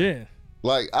 Yeah. Okay. Yeah.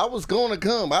 Like I was gonna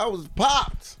come. I was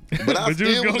popped. But I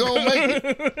still was gonna make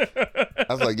it.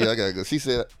 I was like, yeah, I gotta go. She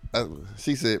said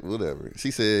whatever.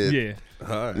 She said, Yeah.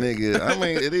 All right. nigga, I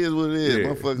mean, it is what it is. Yeah.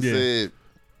 Motherfucker Yeah. said,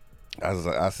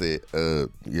 I said,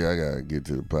 yeah, I gotta get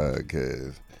to the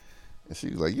podcast. And she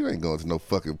was like, you ain't going to no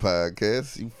fucking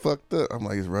podcast. You fucked up. I'm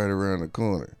like, it's right around the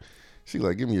corner. She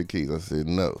like, give me your keys. I said,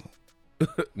 no.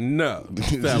 No.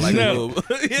 Sound like No. a little.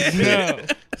 No.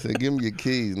 I said, give me your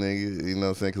keys, nigga. You know what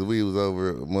I'm saying? Because we was over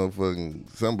at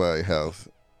motherfucking somebody's house.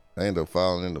 I ended up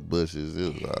falling in the bushes.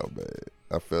 It was all bad.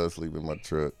 I fell asleep in my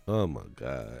truck. Oh my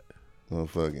God.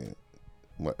 Motherfucking,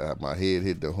 my head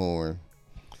hit the horn.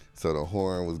 So the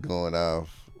horn was going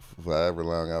off for however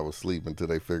long I was sleeping until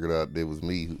they figured out it was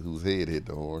me whose head hit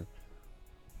the horn.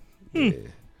 Yeah.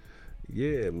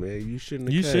 Yeah, man. You shouldn't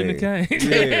have You shouldn't have came.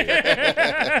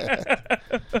 Yeah.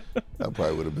 I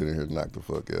probably would have been in here knocked the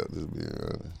fuck out, just being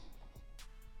honest.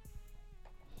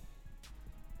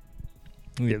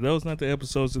 Yeah, those not the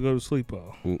episodes to go to sleep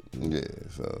on. Yeah,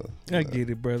 so. I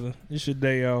get it, brother. It's your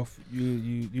day off.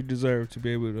 You deserve to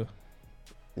be able to.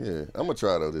 Yeah, I'm going to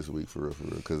try though this week for real.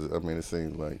 Because, I mean, it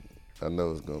seems like I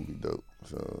know it's going to be dope.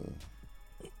 So.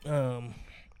 And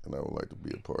I would like to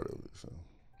be a part of it, so.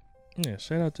 Yeah,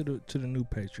 shout out to the new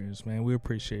patrons, man. We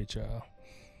appreciate y'all.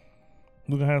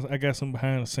 I got some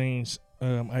behind the scenes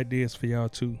ideas for y'all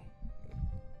too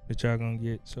that y'all gonna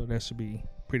get, so that should be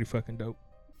pretty fucking dope.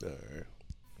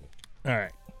 All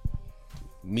right.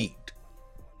 Meat.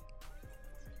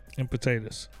 And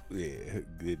potatoes. Yeah.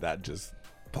 Did not just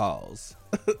pause.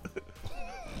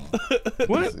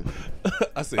 What?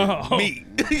 I said meat.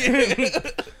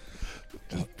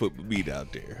 Just put meat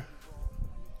out there.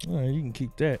 All right, you can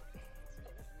keep that.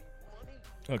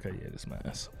 Okay, yeah, this mine.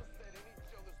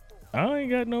 I ain't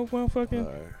got no motherfucking.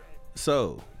 All right.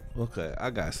 So, okay, I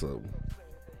got something.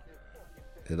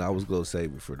 And I was going to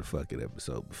save it for the fucking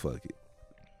episode, but fuck it.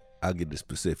 I'll get the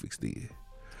specifics then.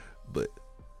 But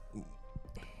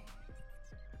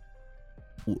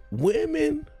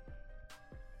women,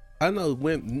 I know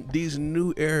women, these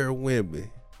new era women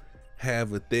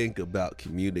have a thing about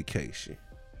communication.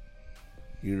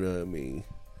 You know what I mean?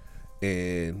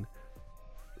 And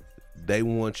they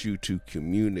want you to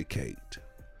communicate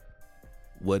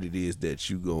what it is that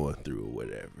you going through or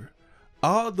whatever.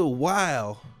 All the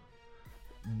while,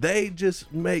 they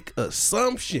just make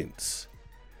assumptions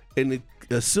and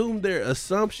assume their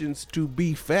assumptions to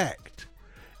be fact.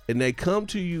 And they come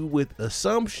to you with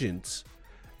assumptions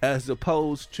as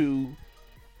opposed to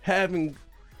having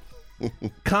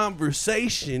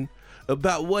conversation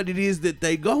about what it is that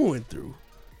they going through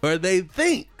or they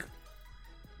think.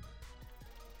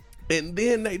 And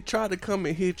then they try to come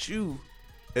and hit you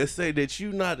and say that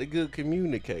you're not a good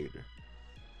communicator.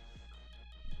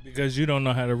 Because you don't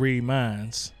know how to read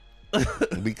minds.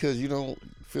 Because you don't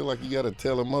feel like you got to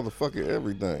tell a motherfucker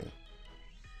everything.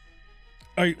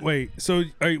 All right, wait. So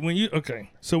when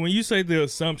you say the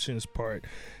assumptions part,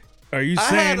 are you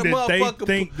saying that they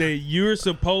think that you're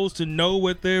supposed to know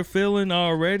what they're feeling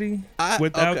already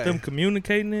without them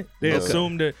communicating it? They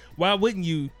assume that. Why wouldn't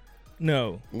you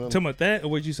know? Talking about that, or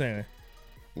what you saying?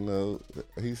 No,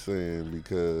 he's saying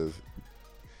because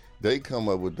they come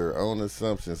up with their own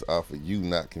assumptions off of you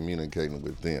not communicating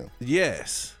with them.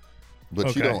 Yes.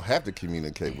 But you don't have to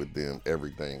communicate with them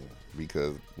everything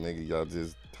because, nigga, y'all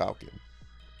just talking.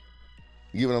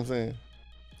 You get what I'm saying?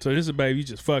 So this is a baby you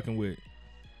just fucking with.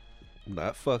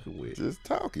 not fucking with. Just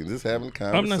talking, just having a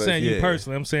conversation. I'm not saying you Yeah.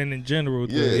 personally. I'm saying in general.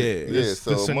 Yeah.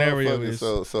 So the scenario is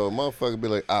so a motherfucker be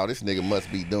like, oh, this nigga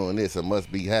must be doing this or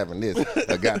must be having this.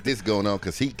 I got this going on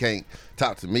because he can't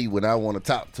talk to me when I want to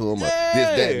talk to him or this,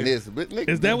 that, and this. But nigga,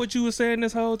 Is that what you were saying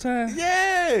this whole time?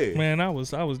 Yeah. Man, I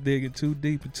was digging too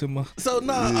deep into my. So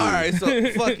no, all right.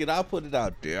 So fuck it. I'll put it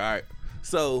out there. All right.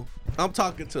 So I'm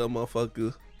talking to a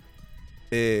motherfucker,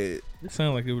 and It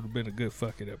sounded like it would have been a good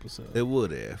fucking episode. it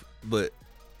would have, but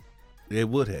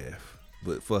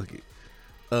fuck it.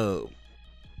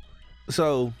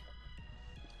 So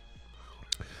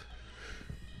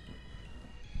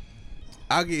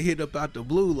I get hit up out the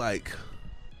blue like,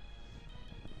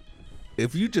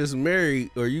 if you just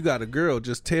married or you got a girl,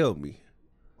 just tell me.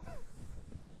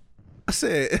 I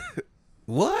said,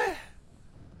 what?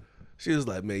 She was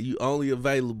like, man, you only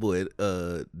available at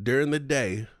during the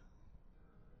day.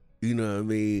 You know what I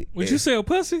mean? Would you sell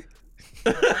pussy?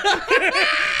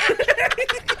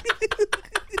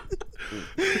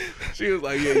 She was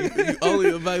like, yeah, you only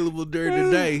available during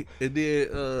the day. And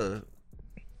then,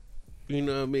 you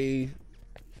know what I mean?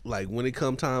 Like, when it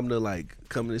come time to, like,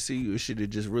 coming to see you, it should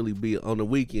just really be on the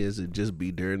weekends and just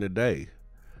be during the day.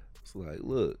 It's like,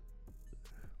 look,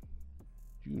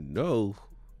 you know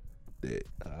that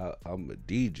I'm a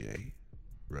DJ,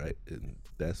 right? And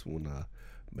that's when I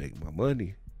make my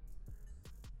money.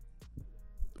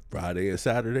 Friday and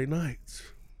Saturday nights.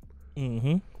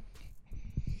 Mm-hmm.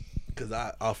 Because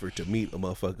I offered to meet a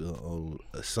motherfucker on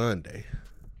a Sunday.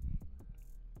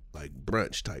 Like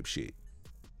brunch type shit.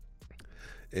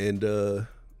 And, yeah. Oh,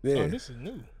 this is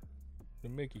new. The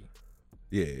Mickey.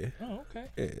 Yeah. Oh, okay.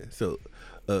 Yeah. So,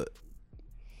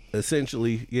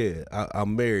 essentially, yeah,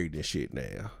 I'm married and shit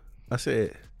now. I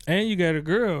said. And you got a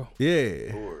girl.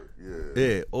 Yeah.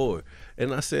 Or.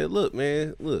 And I said, look,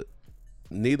 man, look.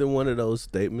 Neither one of those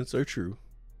statements are true.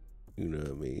 You know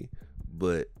what I mean?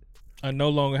 But I no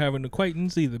longer have an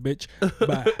acquaintance either, bitch.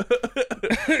 Bye.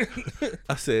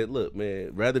 I said, look, man,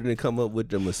 rather than come up with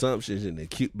them assumptions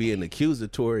and being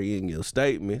accusatory in your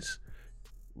statements,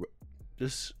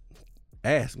 just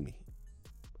ask me.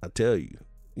 I tell you.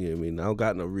 You know what I mean? I don't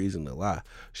got no reason to lie.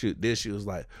 She was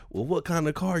like, well, what kind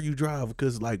of car you drive?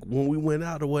 Because, like, when we went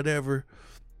out or whatever,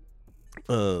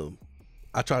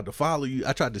 I tried to follow you.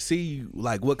 I tried to see you,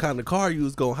 like, what kind of car you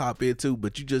was going to hop into,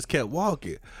 but you just kept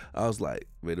walking. I was like,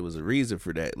 man, there was a reason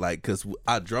for that. Like, because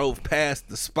I drove past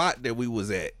the spot that we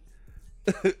was at.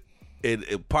 and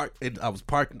I parked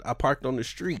on the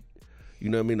street. You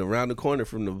know what I mean? Around the corner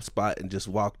from the spot and just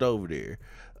walked over there.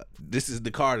 This is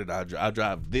the car that I drive. I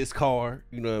drive this car.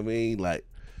 You know what I mean? Like,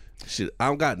 shit, I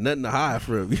don't got nothing to hide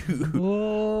from you.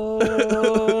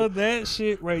 Oh, that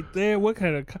shit right there. What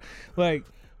kind of, like,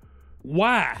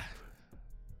 why?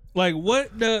 Like,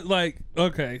 what the, like,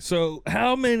 okay, so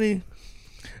how many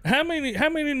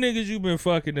niggas you been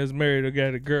fucking that's married or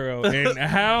got a girl, and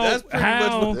how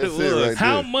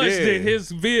much did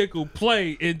his vehicle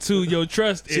play into your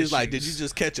trust issues? She's like, did you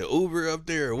just catch an Uber up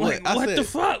there or what? Like, what the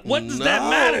fuck? What does that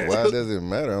matter? Why does it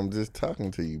matter? I'm just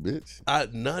talking to you, bitch.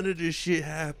 None of this shit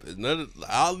happened.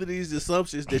 All of these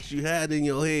assumptions that you had in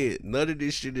your head, none of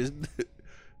this shit is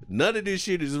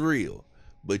real.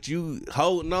 But you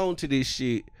holding on to this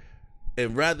shit,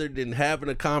 and rather than having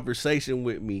a conversation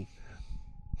with me,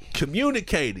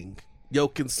 communicating your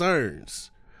concerns,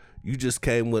 you just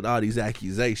came with all these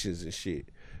accusations and shit.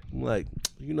 I'm like,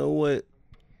 you know what?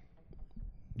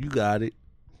 You got it.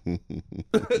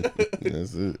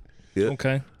 That's it. Yeah.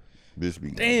 Okay. Bitch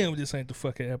be Damn, this ain't the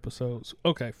fucking episodes.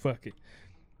 Okay, fuck it.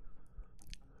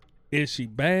 Is she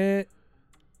bad?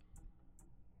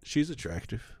 She's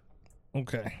attractive.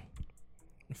 Okay.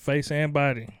 Face and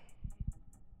body.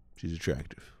 She's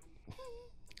attractive.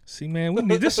 See, man, we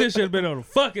need this shit should have been on a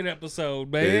fucking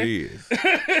episode, man. It is.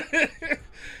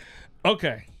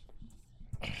 Okay.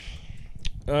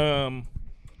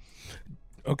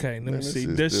 Okay, let me see.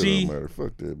 Does she? Don't matter.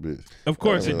 Fuck that bitch. Of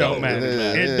course, it don't matter.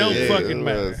 It don't fucking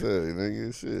matter.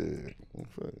 Nigga, shit.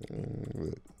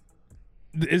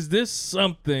 Is this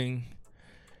something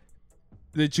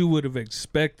that you would have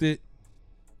expected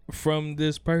from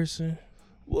this person?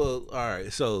 Well, all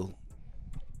right. So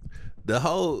the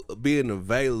whole being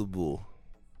available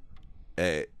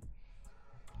at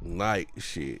night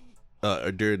shit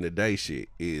or during the day shit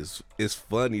is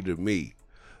funny to me,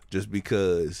 just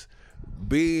because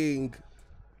when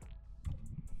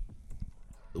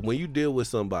you deal with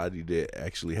somebody that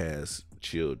actually has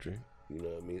children, you know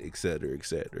what I mean, et cetera,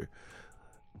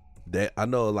 that I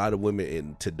know a lot of women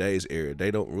in today's era, they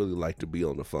don't really like to be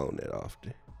on the phone that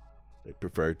often. They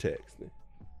prefer texting.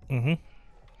 Mm-hmm.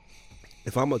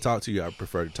 If I'm gonna talk to you, I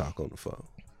prefer to talk on the phone.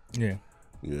 Yeah.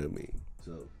 You know what I mean?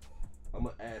 So I'm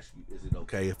gonna ask you, is it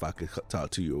okay if I could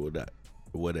talk to you or not,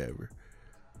 or whatever?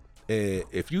 And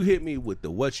if you hit me with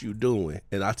the what you doing,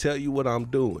 and I tell you what I'm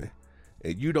doing,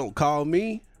 and you don't call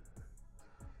me,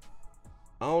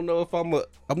 I don't know if I'm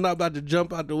not about to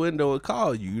jump out the window and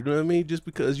call you. You know what I mean? Just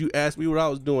because you asked me what I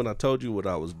was doing, I told you what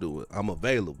I was doing. I'm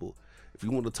available. If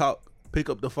you want to talk, pick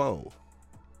up the phone.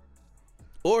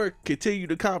 Or continue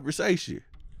the conversation.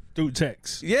 Through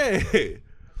text. Yeah.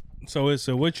 So it's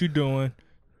what you doing,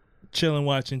 chilling,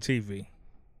 watching TV.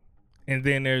 And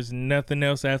then there's nothing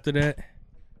else after that?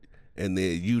 And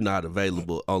then you not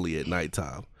available only at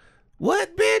nighttime.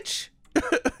 What, bitch?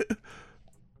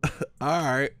 All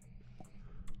right.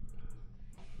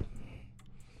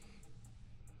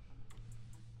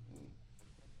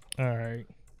 All right.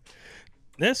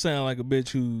 That sounds like a bitch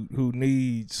who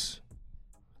needs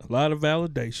a lot of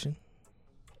validation.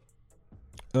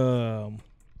 Women,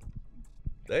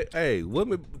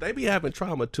 they be having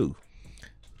trauma too.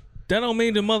 That don't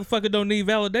mean the motherfucker don't need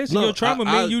validation. No, your trauma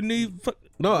mean you need.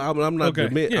 No, I'm not.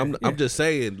 Okay. I'm just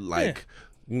saying, like,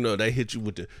 you know, they hit you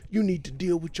with the. You need to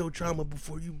deal with your trauma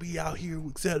before you be out here,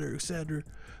 et cetera, et cetera.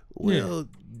 Well,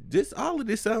 all of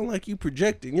this sound like you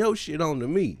projecting your shit onto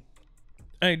me.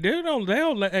 Hey, they don't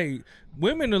like. Hey,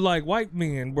 women are like white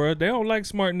men, bro. They don't like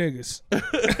smart niggas.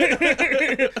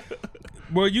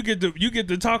 Bro, you get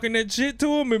to talking that shit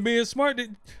to them and being smart.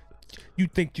 You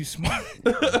think you smart.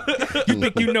 You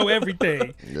think you know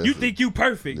everything. You think you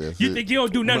perfect. You think you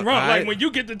don't do nothing wrong. Like when you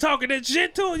get to talking that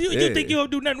shit to them, you think you don't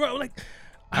do nothing wrong. Like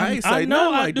I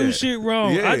know I do shit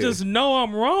wrong. I just know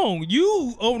I'm wrong.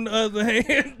 You, on the other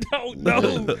hand, don't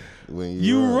know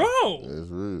you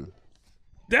wrong.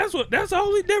 That's real. That's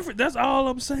only different. That's all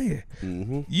I'm saying.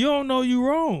 Mm-hmm. You don't know you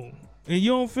wrong, and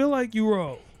you don't feel like you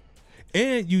wrong,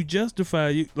 and you justify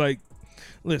you. Like,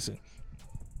 listen,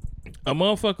 a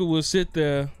motherfucker will sit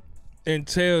there and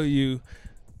tell you,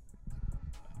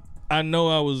 "I know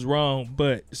I was wrong,"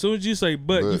 but as soon as you say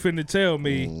 "but," you finna tell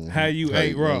me how you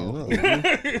ain't wrong.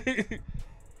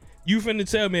 You finna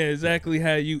tell me exactly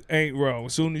how you ain't wrong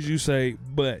as soon as you say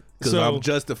 "but." Because I'm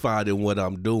justified in what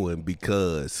I'm doing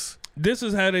because. This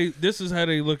is how they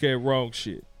look at wrong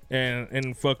shit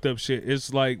and fucked up shit.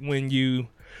 It's like when you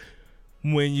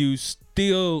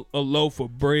steal a loaf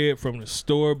of bread from the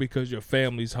store because your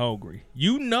family's hungry.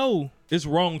 You know it's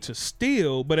wrong to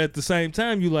steal, but at the same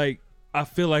time you like, I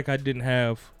feel like I didn't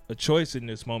have a choice in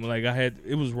this moment. Like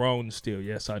it was wrong to steal.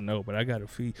 Yes, I know, but I gotta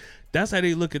feed. That's how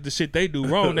they look at the shit they do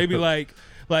wrong. They be like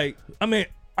I mean,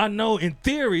 I know in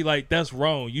theory like that's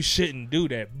wrong. You shouldn't do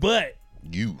that, but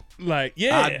you like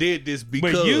I did this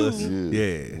because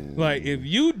like if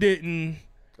you didn't,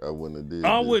 I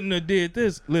wouldn't have did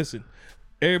this. Listen,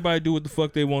 everybody do what the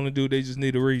fuck they want to do. They just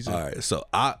need a reason. All right, so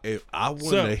I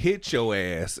wouldn't have hit your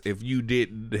ass if you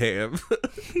didn't have.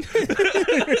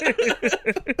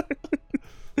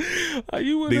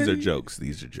 These are jokes.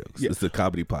 Yeah. It's a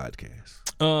comedy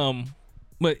podcast.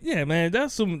 But yeah, man,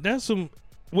 that's some.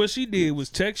 What she did was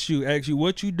text you, ask you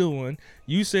what you doing.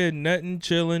 You said nothing,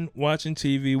 chilling, watching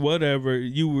TV, whatever.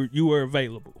 You were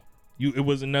available. It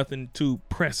wasn't nothing too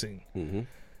pressing. Mm-hmm.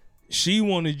 She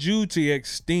wanted you to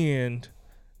extend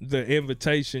the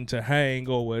invitation to hang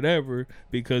or whatever,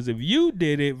 because if you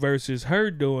did it versus her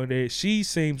doing it, she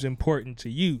seems important to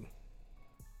you.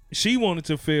 She wanted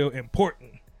to feel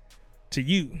important to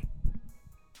you.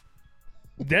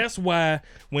 That's why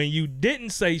when you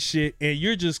didn't say shit and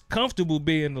you're just comfortable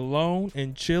being alone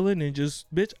and chilling and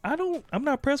just, bitch, I'm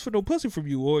not pressed for no pussy from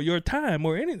you or your time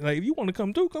or anything. Like, if you want to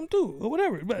come through or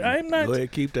whatever. But I'm not. Go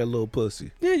ahead, keep that little pussy.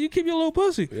 Yeah, you keep your little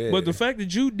pussy. Yeah. But the fact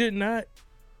that you did not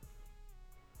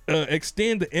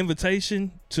extend the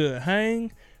invitation to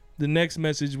hang, the next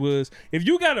message was, if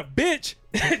you got a bitch,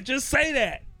 just say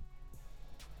that.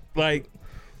 Like,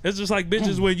 it's just like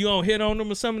bitches when you don't hit on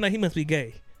them or something, like, he must be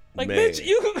gay. Like, man. Bitch,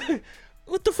 you,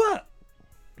 what the fuck?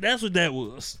 That's what that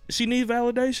was. She needs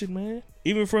validation, man.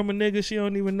 Even from a nigga she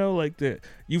don't even know like that.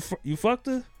 You fucked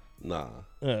her? Nah.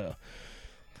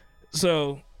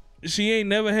 So, she ain't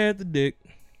never had the dick.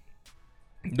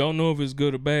 Don't know if it's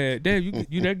good or bad. Damn,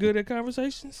 you that good at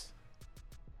conversations?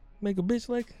 Make a bitch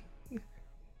like? I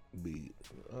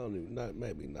don't even,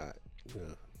 maybe not.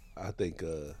 Yeah. I think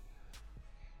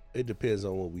it depends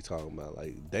on what we talking about.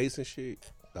 Like, dates and shit.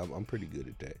 I'm pretty good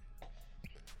at that.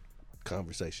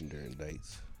 Conversation during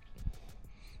dates.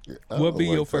 Yeah, what be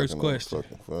your first question?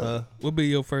 What be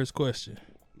your first question?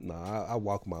 Nah, I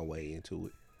walk my way into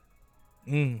it.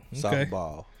 Okay.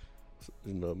 Softball.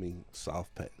 You know what I mean?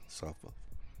 Softball.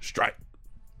 Strike.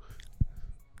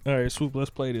 All right, Swoop, let's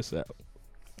play this out.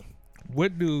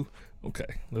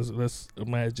 Let's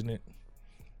imagine it.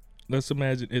 let's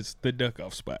imagine it's the duck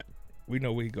off spot. We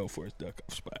know where he go for his duck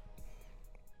off spot.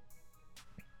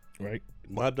 Right?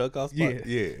 My duck off spot?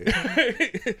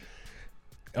 Yeah.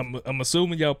 I'm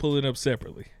assuming y'all pulling up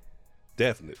separately.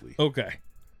 Definitely. Okay.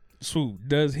 Swoop,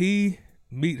 does he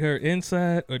meet her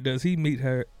inside or does he meet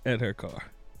her at her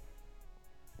car?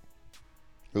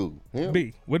 Who? Him?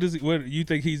 B. What you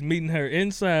think he's meeting her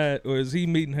inside or is he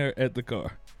meeting her at the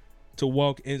car to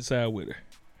walk inside with her?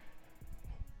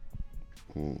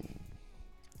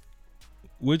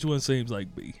 Which one seems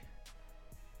like B?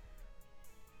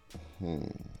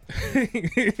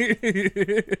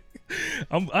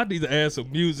 I need to add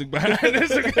some music behind this.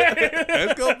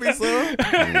 That's gonna be some.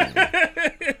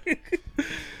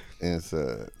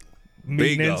 Inside.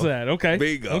 Meeting Bingo. inside. Okay.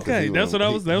 Bingo. Okay. That's what I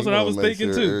was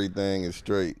thinking too. Everything is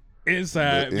straight.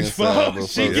 Inside Inside before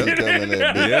she he get come in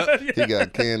that bitch. Yep. He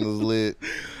got candles lit.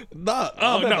 Nah,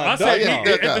 I said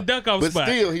at the duck off But spot.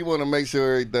 still, he want to make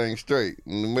sure everything's straight.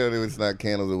 Whether it's not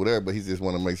candles or whatever, but he just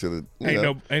want to make sure that Ain't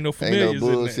no familiars ain't no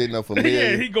bullshit, in there. no familiar.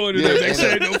 Yeah, he going to there, make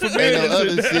sure ain't no familiars Ain't no in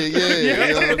other there. shit. Yeah,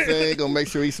 you know what I'm saying? Gonna make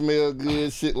sure he smell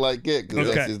good, shit like that, because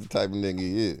Okay. that's just the type of nigga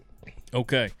he is.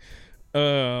 Okay.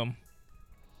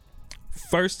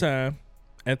 First time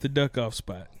at the duck off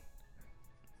spot.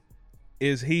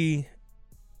 Is he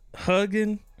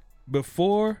hugging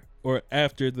before or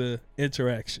after the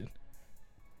interaction?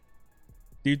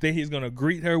 Do you think he's going to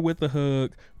greet her with a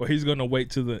hug or he's going to wait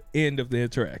to the end of the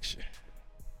interaction?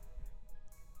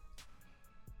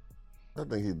 I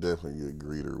think he definitely get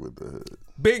greeter with the hood.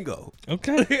 Bingo.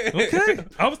 Okay. Okay.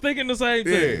 I was thinking the same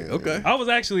thing. Yeah, okay. I was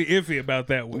actually iffy about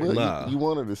that one. Well, Nah. you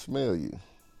want her to smell you.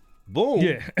 Boom.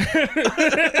 Yeah.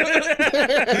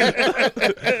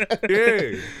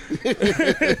 Yeah.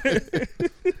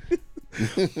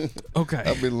 Okay.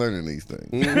 I've been learning these things.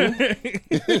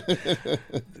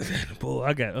 Boy,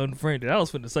 I got unfriended. I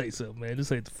was finna say something, man.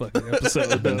 This ain't the fucking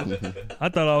episode, though. I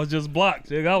thought I was just blocked,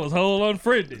 nigga. I was whole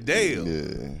unfriended. Damn.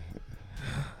 Yeah.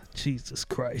 Jesus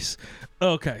Christ.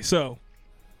 Okay, so.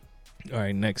 All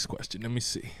right, next question. Let me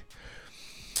see.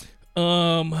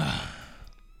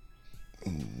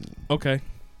 Okay.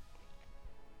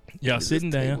 Y'all sitting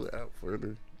down. Out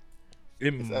further.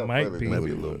 It It's out might further be. than Might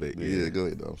be a we little look. bit, Yeah, yeah. go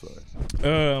ahead. though, I'm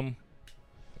sorry.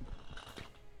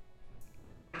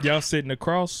 Y'all sitting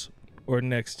across or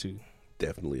next to?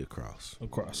 Definitely across.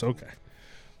 Across, okay.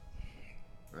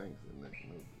 I ain't sitting next to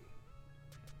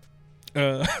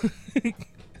nobody.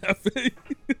 I feel you.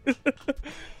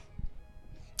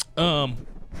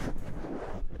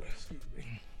 Excuse me.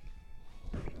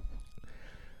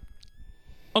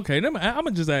 Okay, I'm gonna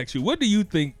just ask you, what do you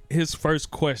think his first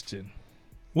question?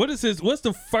 What's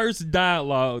the first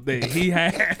dialogue that he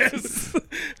has?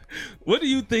 What do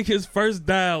you think his first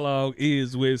dialogue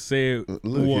is with said Look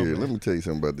woman? here, let me tell you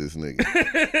something about this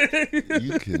nigga.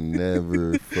 You can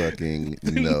never fucking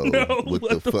know what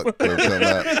the fuck gonna come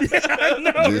out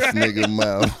this nigga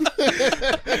mouth.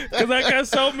 Because I got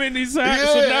so many scenarios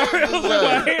it's in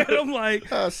my head. I'm like,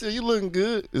 Oh shit, you looking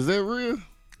good. Is that real?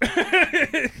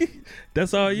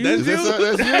 that's all you? That's That's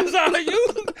you? That's all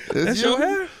you? That's you? your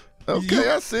hair? Okay,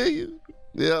 I see you.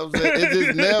 You know what I'm saying? It's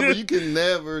just never, you can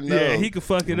never know. Yeah, he could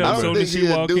fuck it I up don't soon think as she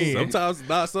he'll walk do in. Sometimes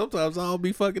I don't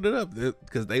be fucking it up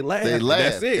because they laugh. They laugh.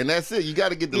 That's it. And that's it. You got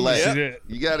to get the laugh. Yeah.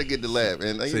 You got to get the laugh.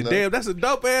 And Say, you know, damn, that's a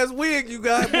dope ass wig you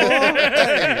got, boy.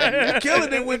 Hey, you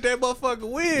killing it with that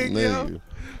motherfucking wig, yo. nigga,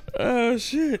 Oh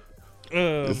shit.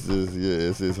 it's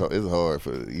just, it's hard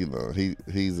for, you know,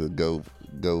 he's a go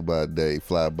by day,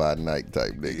 fly by night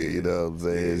type nigga. You know what I'm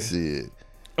saying? Shit.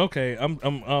 Okay, I'm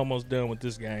almost done with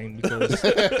this game because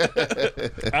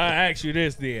I ask you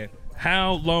this then.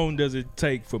 How long does it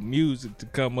take for music to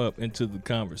come up into the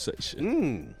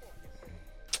conversation?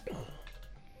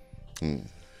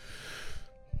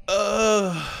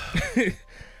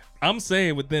 I'm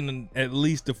saying within at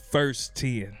least the first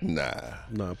 10. Nah,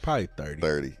 No, probably 30.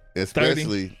 30.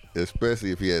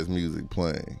 Especially if he has music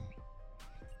playing.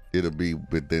 It'll be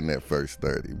within that first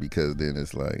 30 because then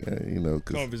it's like, you know, Oh,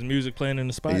 cause if his music playing in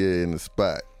the spot? yeah, in the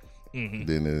spot. Mm-hmm.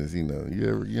 Then it's, you know,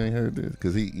 you ain't heard this?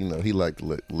 Because he, you know, he like to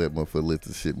let motherfuckers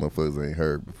listen to shit motherfuckers ain't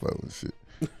heard before and shit.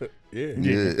 Yeah.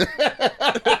 Yeah.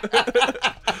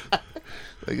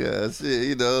 Like, shit,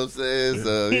 you know what I'm saying?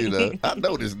 So, you know, I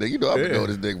know this nigga. You know, I've been knowing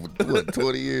this nigga for, what,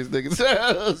 20 years, nigga?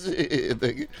 Shit,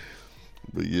 nigga.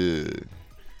 But yeah.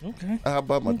 Okay. How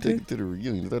about my ticket to the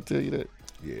reunion? Did I tell you that?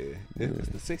 Yeah. It's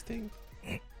the 16th?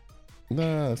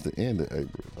 Nah, it's the end of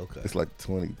April. Okay. It's like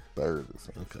 23rd or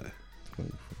something.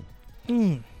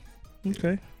 Okay.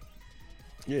 Okay.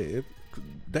 Yeah,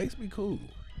 dates be cool.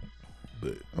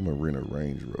 But I'm going to rent a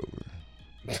Range Rover.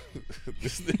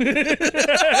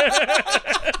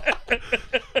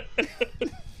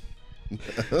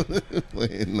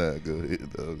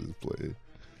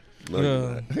 No,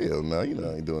 you're not. Hell no, you know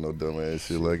I ain't doing no dumb ass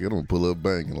shit like it. I'm gonna pull up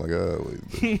banking like I always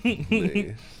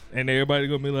do. And everybody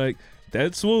gonna be like,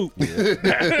 that swoop.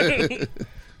 Yeah.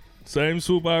 Same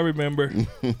swoop I remember.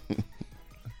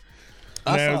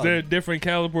 Now, is there a different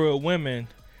caliber of women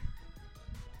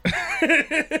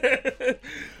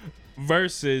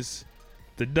versus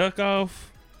the duck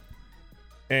off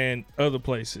and other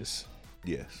places?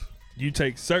 Yes. You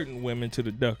take certain women to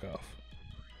the duck off.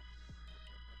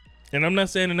 And I'm not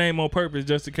saying the name on purpose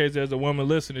just in case there's a woman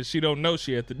listening. She don't know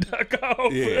she at the duck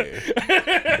off. Yeah.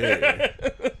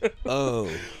 Oh.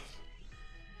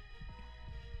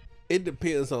 It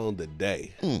depends on the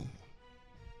day.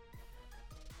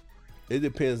 It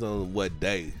depends on what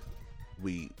day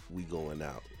we going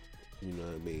out. You know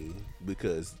what I mean?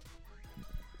 Because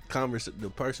the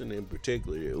person in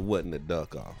particular, it wasn't a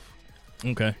duck off.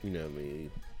 Okay. You know what I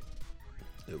mean?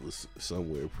 It was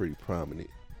somewhere pretty prominent.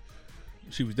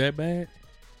 She was that bad?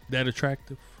 That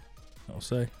attractive? I'll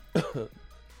say.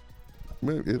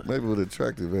 Maybe what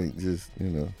attractive ain't just, you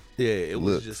know. Yeah, it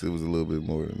looks. was just. It was a little bit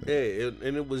more than that. Yeah,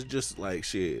 and it was just like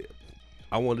shit.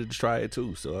 I wanted to try it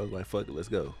too, so I was like, "Fuck it, let's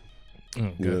go."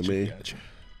 You know what I mean? Gotcha.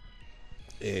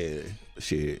 And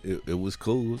shit, it was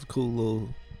cool. It was a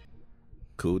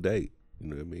cool date. You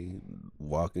know what I mean?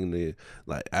 Walking there,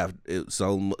 like after it,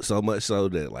 so much so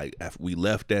that like after we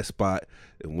left that spot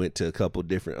and went to a couple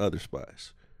different other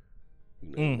spots.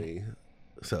 You know what I mean?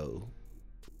 So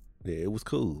yeah, it was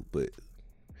cool, but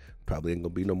probably ain't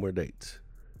gonna be no more dates.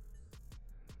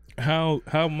 How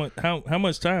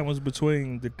much time was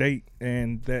between the date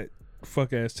and that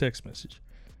fuck ass text message?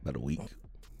 About a week.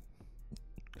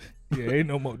 Yeah, ain't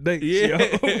no more dates. Yeah.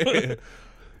 Yo.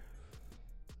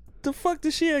 The fuck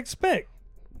did she expect?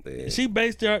 Man. She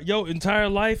based your entire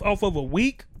life off of a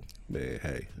week? Man,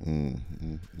 hey. You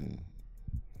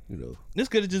know. This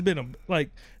could have just been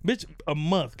a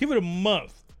month. Give it a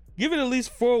month. Give it at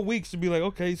least 4 weeks to be like,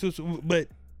 okay, but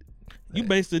you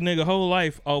based the nigga whole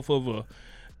life off of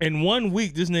in 1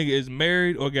 week this nigga is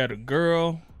married or got a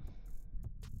girl.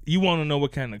 You want to know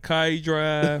what kind of car he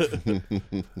drive.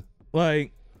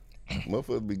 Like,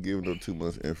 motherfuckers be giving up too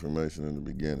much information in the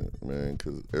beginning, man,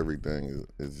 because everything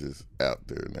is just out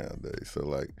there nowadays. So,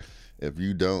 like, if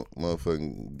you don't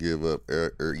motherfucking give up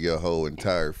your whole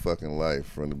entire fucking life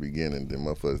from the beginning, then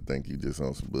motherfuckers think you just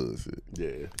on some bullshit.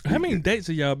 Yeah. How many dates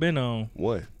have y'all been on?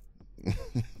 One.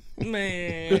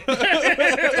 Man.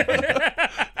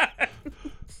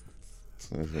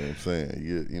 That's what I'm saying.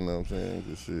 You know what I'm saying?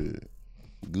 Just shit.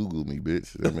 Google me,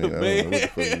 bitch. I mean, I don't know what the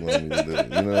fuck you want me to do.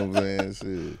 You know what I'm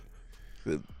saying?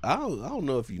 Shit. I don't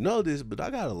know if you know this, but I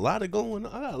got a lot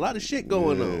of shit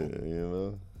going on. You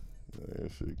know?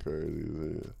 That shit crazy as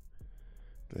hell.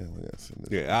 Damn, I got to send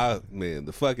this. Yeah,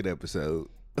 the fucking episode.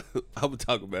 I would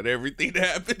talk about everything that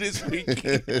happened this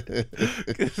weekend.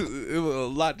 Cause it was a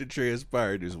lot to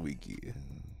transpire this weekend.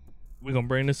 We gonna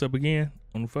bring this up again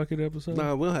on the fuck it episode?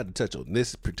 Nah, we don't have to touch on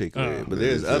this particular, but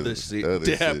there's other shit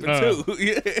to happen too.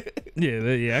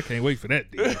 Yeah, I can't wait for that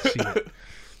shit.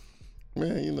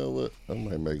 Man, you know what? I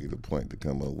might make it a point to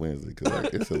come on Wednesday because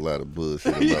it's a lot of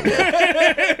bullshit about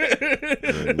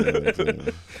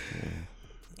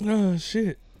my Oh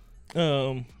shit.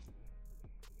 I'm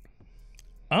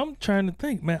trying to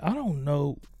think, man. I don't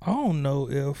know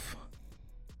if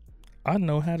I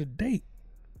know how to date.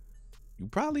 You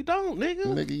probably don't, nigga.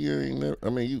 Nigga, you ain't never. I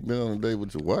mean, you've been on a date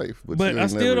with your wife, but I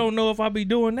still don't know if I be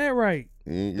doing that right.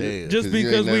 Yeah, just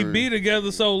because we be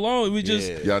together so long, we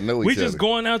just y'all know each other. Just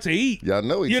going out to eat. Y'all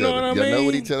know each other. You know what I mean? Y'all know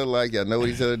what each other like. Y'all know what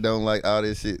each other don't like. All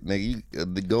this shit, nigga.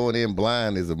 The going in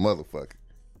blind is a motherfucker.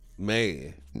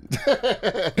 Man,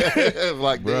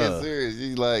 like dead serious.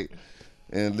 You like,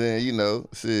 and then you know,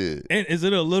 shit. And is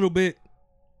it a little bit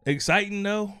exciting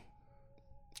though?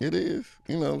 It is.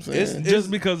 You know what I'm saying? It's just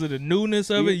because of the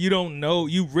newness of it, you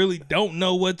really don't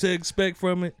know what to expect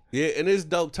from it. Yeah, and it's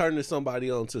dope turning somebody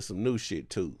on to some new shit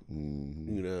too.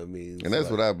 Mm-hmm. You know what I mean? And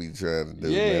that's what I be trying to do,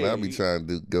 man. I be trying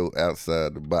to go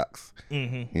outside the box.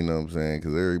 Mm-hmm. You know what I'm saying?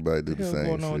 Because everybody do the same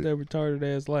shit. What's going on with that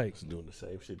retarded ass life? It's doing the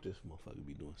same shit this motherfucker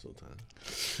be doing sometimes.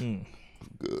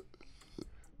 Good.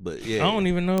 But yeah. I don't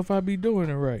even know if I be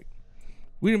doing it right.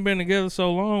 We done been together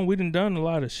so long, we done a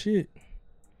lot of shit.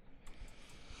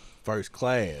 First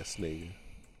class, nigga.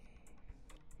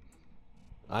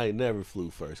 I ain't never flew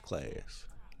first class.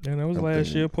 And that was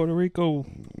last year, Puerto Rico.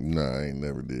 Nah, I ain't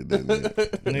never did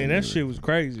that. Man, that shit was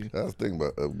crazy. I was thinking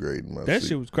about upgrading my That seat.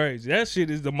 shit was crazy. That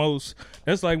shit is the most.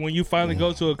 That's like when you finally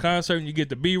go to a concert and you get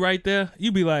to be right there.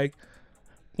 You be like,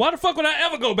 why the fuck would I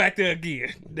ever go back there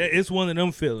again? It's one of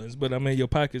them feelings. But I mean, your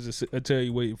pockets will tell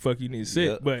you where the fuck you need to sit.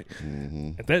 Yep. But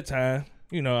at that time,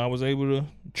 I was able to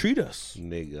treat us.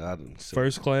 Nigga, I done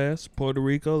First class, Puerto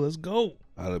Rico, let's go.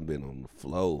 I done been on the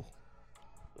floor.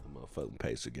 Motherfucking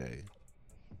Pacer game.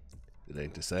 It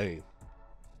ain't the same.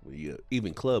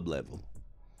 Even club level.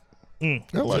 I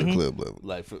like club level.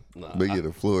 But yeah,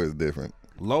 the floor is different.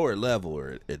 Lower level,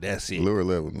 or that's it. Lower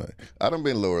level, nice. I done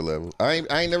been lower level. I ain't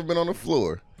never been on the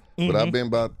floor, but I've been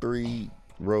about 3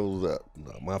 rows up.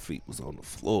 No, my feet was on the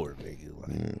floor, nigga.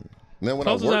 Now when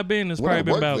closest I've been is probably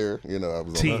been about there, I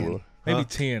was 10, on the floor. maybe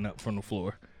 10 up from the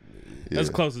floor. Yeah. That's as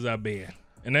close as I've been.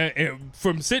 And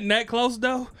from sitting that close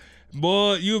though,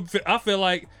 boy, I feel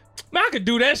like. Man, I could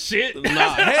do that shit. Nah,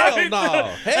 hell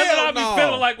no. That's what I be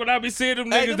feeling like when I be seeing them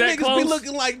niggas that niggas close. Be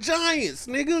looking like giants,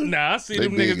 nigga. Nah, I see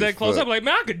them niggas that close. I'm like,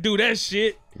 man, I could do that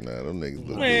shit. Nah, them niggas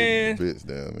look like bitch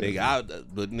down there.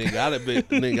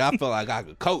 Nigga, I felt like I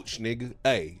could coach, nigga.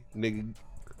 Hey, nigga.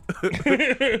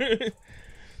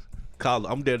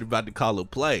 I'm dead about to call a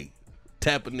play.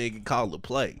 Tap a nigga, call a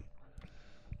play.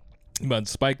 You about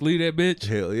to Spike Lee that bitch?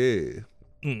 Hell yeah.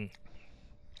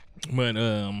 But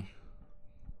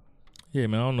yeah,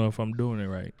 man, I don't know if I'm doing it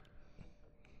right.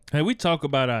 Hey, we talk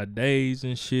about our days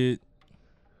and shit,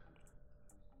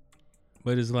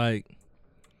 but it's like,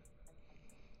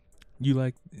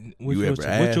 what's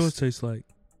yours taste like?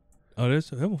 Oh, this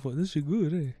shit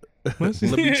good, eh? Let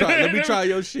me try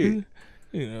your shit.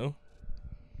 You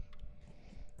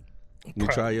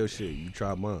try your shit. You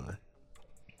try mine.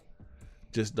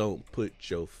 Just don't put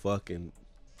your fucking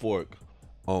fork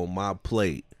on my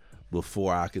plate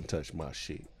before I can touch my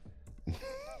shit.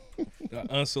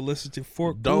 Unsolicited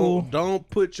fork. Don't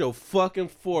put your fucking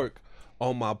fork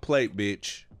on my plate,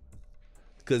 bitch.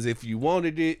 Because if you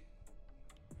wanted it,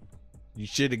 you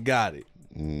should have got it.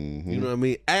 Mm-hmm. You know what I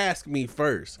mean? Ask me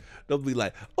first. Don't be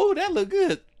like, oh, that look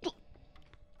good,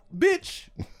 bitch.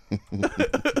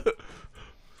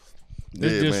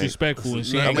 It's disrespectful, and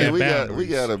she ain't got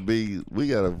boundaries. we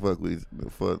gotta fuck with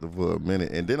for a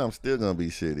minute, and then I'm still gonna be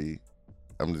shitty.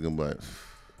 I'm just gonna be like,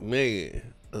 man.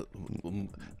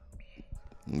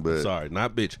 But sorry,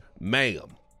 not bitch, ma'am.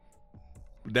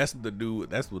 That's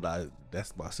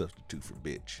my substitute for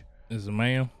bitch. Is a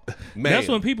ma'am. That's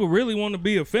when people really want to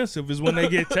be offensive, is when they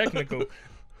get technical.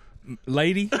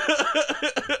 Lady,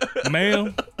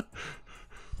 ma'am.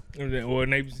 Or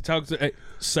they talk to, hey,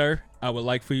 sir, I would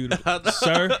like for you to,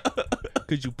 sir,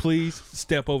 could you please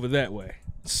step over that way?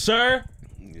 Sir.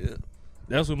 Yeah.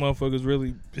 That's when motherfuckers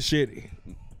really shitty.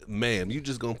 Ma'am, you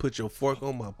just gonna put your fork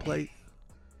on my plate?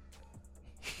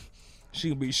 She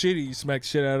gonna be shitty, you smack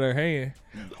shit out of her hand.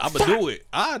 I'ma do it.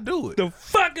 I do it. The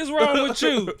fuck is wrong with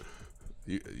you?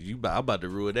 I'm about to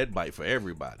ruin that bite for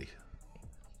everybody.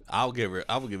 I'll give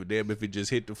a damn if it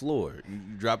just hit the floor. You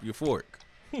drop your fork.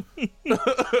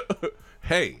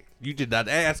 Hey, you did not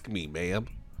ask me, ma'am.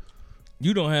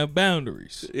 You don't have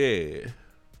boundaries. Yeah.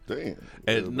 Damn.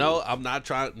 And no, I'm not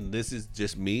trying. This is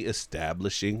just me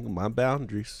establishing my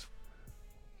boundaries.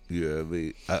 You know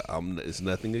what I mean? It's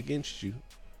nothing against you.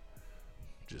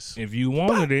 Just if you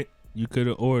wanted it, you could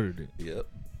have ordered it. Yep.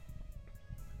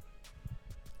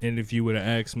 And if you would have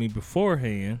asked me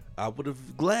beforehand, I would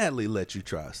have gladly let you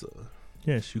try some.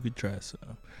 Yes, you could try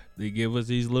some. They give us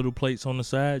these little plates on the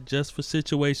side just for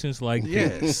situations like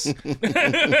this.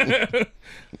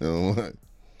 What?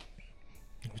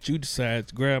 But you decide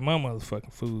to grab my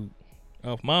motherfucking food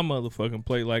off my motherfucking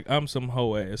plate like I'm some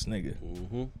hoe ass nigga.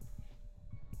 Mm-hmm.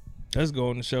 That's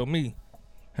going to show me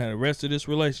how the rest of this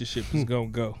relationship is gonna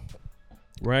go.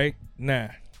 Right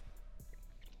now.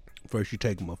 First you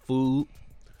take my food,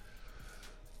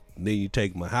 then you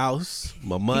take my house,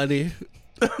 my money,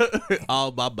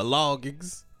 all my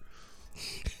belongings.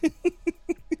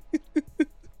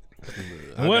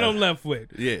 What I'm left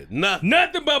with? Yeah, nothing.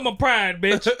 Nothing but my pride,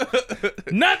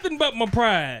 bitch. Nothing but my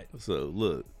pride. So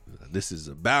look, this is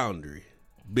a boundary.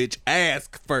 Bitch,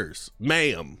 ask first,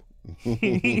 ma'am.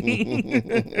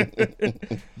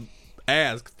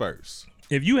 Ask first.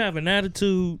 If you have an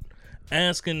attitude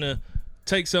asking to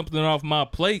take something off my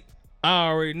plate, I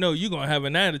already know you're going to have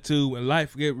an attitude when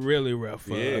life get really rough.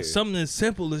 Yeah. Something as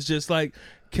simple as just like,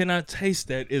 can I taste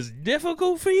that? Is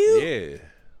difficult for you? Yeah.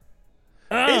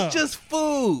 It's just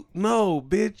food. No,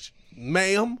 bitch.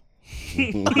 Ma'am.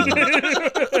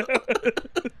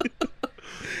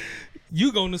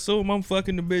 You gonna assume I'm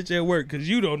fucking the bitch at work because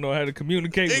you don't know how to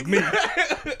communicate with me.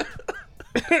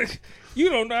 You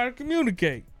don't know how to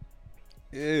communicate.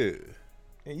 Yeah.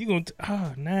 And you gonna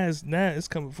now it's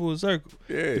coming full circle.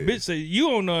 Yeah. The bitch say you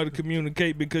don't know how to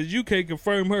communicate because you can't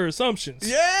confirm her assumptions.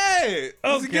 Yeah.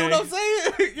 Okay. You get what I'm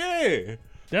saying? Yeah.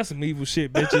 That's some evil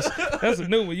shit, bitches. That's a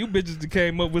new one. You bitches that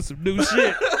came up with some new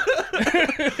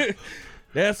shit.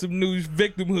 That's some new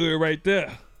victimhood right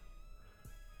there.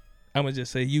 I'm going to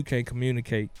just say you can't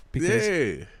communicate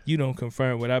because you don't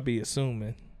confirm what I be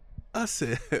assuming. I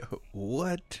said,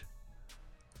 what?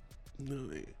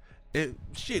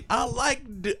 Shit, I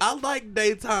like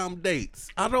daytime dates.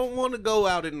 I don't want to go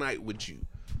out at night with you.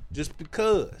 Just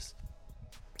because.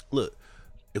 Look,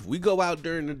 if we go out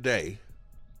during the day,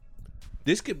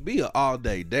 this could be an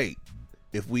all-day date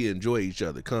if we enjoy each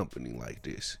other company like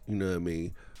this. You know what I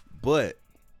mean? But,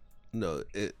 no,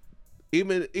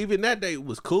 even that day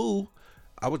was cool.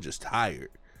 I was just tired.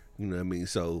 You know what I mean?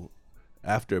 So,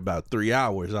 after about 3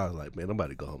 hours, I was like, man, I'm about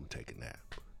to go home and take a nap.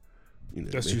 You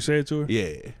know That's what you said to her?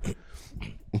 Yeah.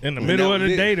 In the middle of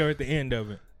the date or at the end of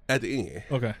it? At the end.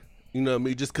 Okay. You know what I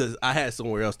mean? Just because I had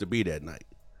somewhere else to be that night.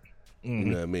 Mm-hmm. You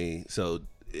know what I mean? So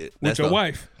with your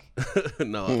wife?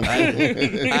 No, I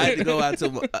had to go out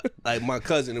to my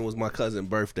cousin. It was my cousin's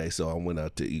birthday, so I went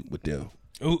out to eat with them.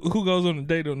 Who goes on a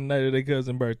date on the night of their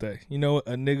cousin's birthday? You know,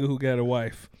 a nigga who got a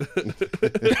wife.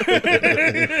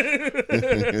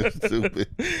 Stupid.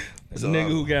 A nigga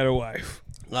who got a wife.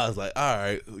 I was like, all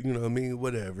right, you know what I mean,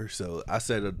 whatever. So I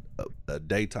set a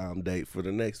daytime date for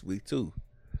the next week too.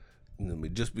 You know what I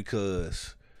mean? Just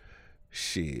because,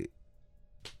 shit.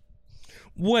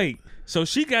 Wait, so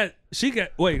she got.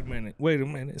 Wait a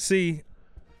minute. See,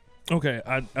 okay,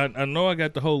 I know I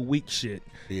got the whole week shit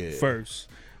first,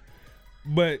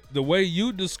 but the way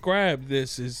you describe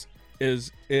this is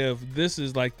if this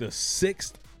is like the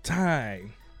 6th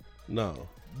time. No.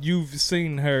 You've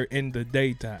seen her in the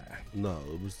daytime. No,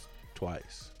 it was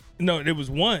twice. No, it was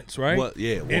once, right? What?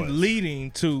 Yeah, once. And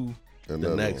leading to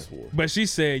the next one. But she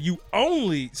said you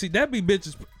only see that be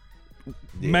bitches,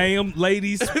 ma'am,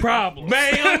 ladies' problem,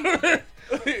 ma'am.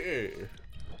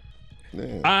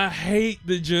 I hate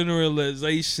the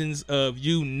generalizations of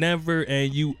you never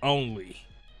and you only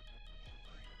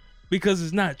because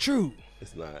it's not true.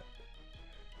 It's not.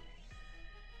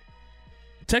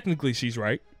 Technically, she's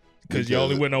right. Because you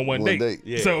only went on one date.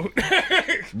 Yeah. So,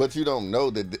 but you don't know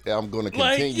that I'm going to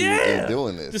continue in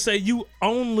doing this. To say you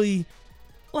only,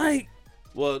 like.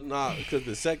 Well, nah, because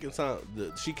the second time,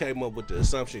 she came up with the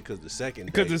assumption because the second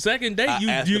date. Because the second date,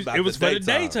 it was for the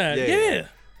daytime. Yeah.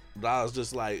 But I was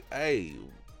just like, hey,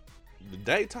 the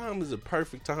daytime is a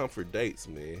perfect time for dates,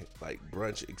 man. Like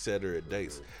brunch, etc.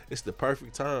 dates. It's the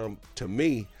perfect time to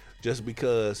me just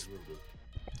because,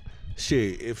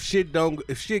 shit, if shit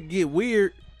get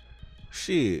weird,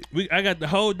 shit. I got the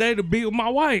whole day to be with my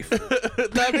wife.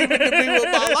 Not even to be with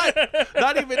my life.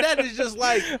 Not even that. It's just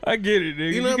like, I get it,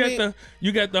 nigga.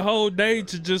 You got the whole day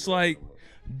to just like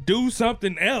do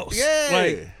something else. Yeah.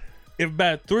 Like if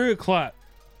by 3:00,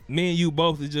 me and you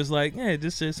both are just like, yeah,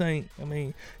 this just ain't. I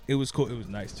mean, it was cool. It was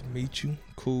nice to meet you.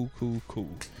 Cool.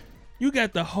 You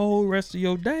got the whole rest of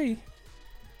your day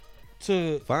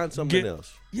to find something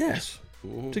else. Yes.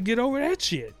 Mm-hmm. To get over that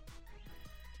shit.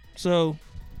 So.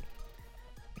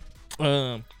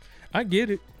 I get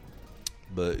it.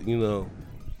 But, you know,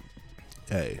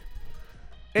 hey.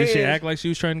 Did she act like she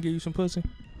was trying to give you some pussy?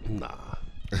 Nah.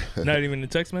 Not even the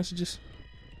text messages?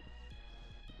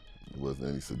 Wasn't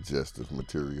any suggestive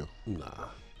material. Nah.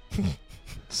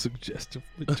 Suggestive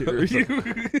material.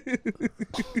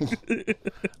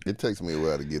 It takes me a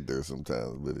while to get there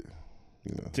sometimes, but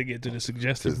to get to the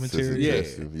suggestive material.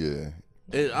 Yeah.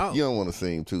 You don't want to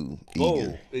seem too eager.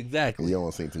 Oh, exactly. You don't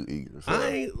want to seem too eager. So. I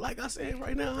ain't, like I said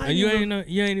right now. You ain't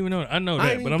even know. I know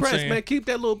that, but I'm saying, man, keep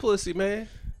that little pussy, man.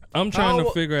 I'm trying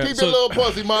to figure out. Keep that little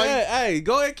pussy, man. Hey,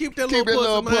 go ahead, keep that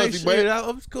little pussy, man.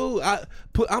 I'm cool.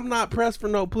 I'm not pressed for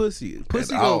no pussy.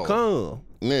 Pussy gonna come,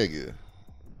 nigga.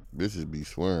 Bitches be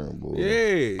swearing, boy.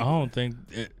 Yeah. I don't think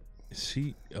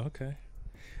she. Okay.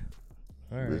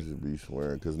 All right. Bitches be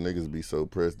swearing because niggas be so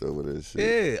pressed over that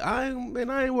shit. Yeah, I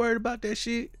ain't worried about that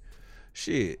shit.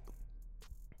 Shit.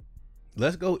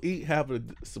 Let's go eat, have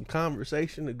some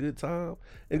conversation, a good time,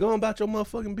 and go about your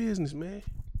motherfucking business, man.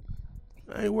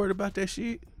 I ain't worried about that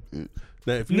shit.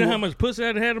 Now, if you know how much pussy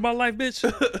I had in my life, bitch?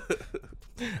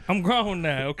 I'm grown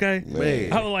now, okay?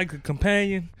 Man. I would like a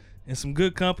companion and some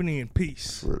good company and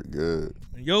peace. Pretty good.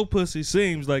 And your pussy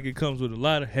seems like it comes with a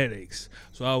lot of headaches.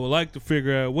 So I would like to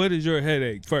figure out, what is your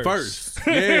headache first?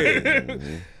 Yeah.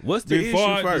 Mm-hmm. What's the issue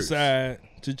first? Before I decide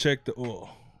to check the oil,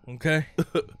 okay?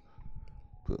 Put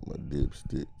my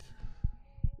dipstick.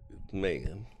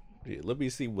 Man. Yeah, let me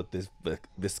see what this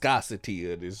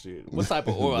viscosity of this shit. What type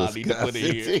of oil I need to put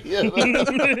in here?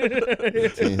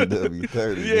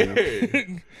 10W30.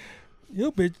 Yeah.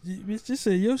 Yo, bitch just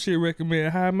said your shit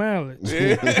recommend high mileage.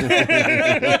 Yeah.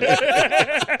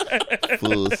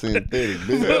 Full synthetic.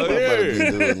 Bitch, I'm about to be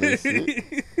doing this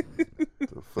shit.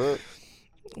 The fuck?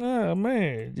 I'm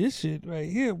man, this shit right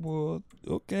here, boy.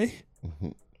 Okay.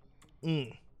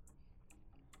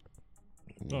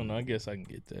 Oh no, I guess I can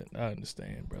get that. I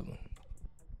understand, brother.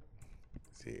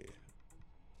 Yeah.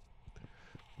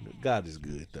 God is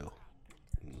good though.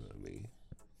 You know what I mean?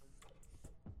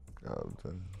 All the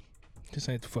time. This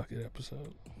ain't the fucking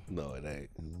episode. No, it ain't.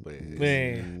 But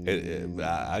Man.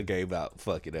 I gave out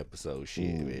fucking episode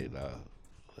shit, man.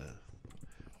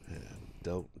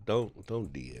 Don't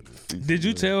DM me. Did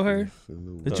you tell her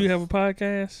that you have a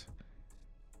podcast?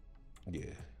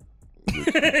 Yeah.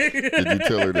 Did you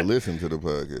tell her to listen to the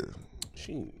podcast?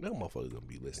 No motherfucker gonna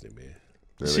be listening, man.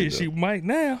 She might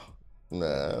now.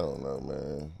 Nah, I don't know,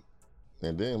 man.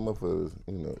 And then motherfuckers,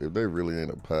 if they really ain't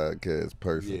a podcast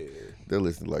person, they'll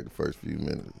listen to like the first few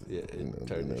minutes. Yeah,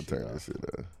 turn that shit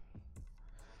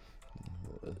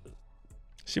off.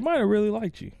 She might have really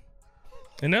liked you,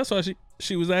 and that's why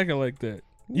she was acting like that.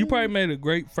 You probably made a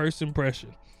great first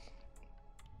impression.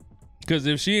 Because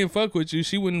if she didn't fuck with you,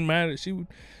 she wouldn't matter. She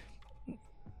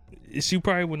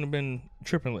probably wouldn't have been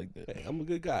tripping like that. Hey, I'm a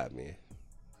good guy, man.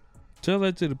 Tell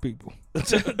that to the people.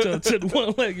 Tell to the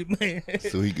one-legged man.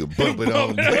 So he can bump it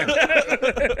on down.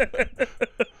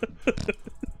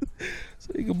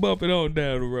 So he can bump it on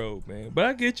down the road, man. But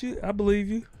I get you. I believe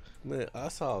you. Man, I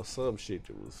saw some shit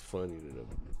that was funny to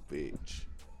the bitch.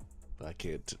 I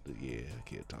can't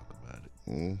talk about it.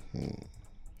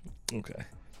 Mm-hmm. Okay.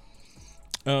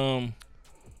 Oh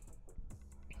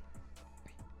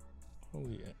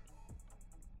yeah.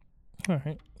 All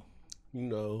right.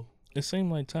 It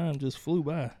seemed like time just flew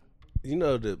by.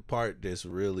 The part that's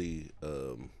really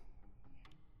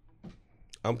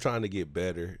I'm trying to get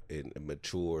better and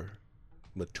mature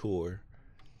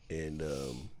and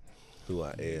who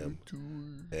I am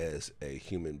as a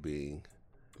human being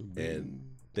and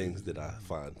things that I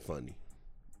find funny.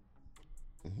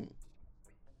 Mm-hmm.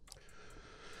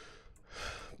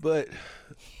 But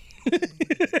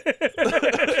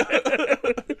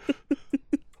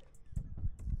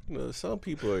some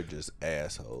people are just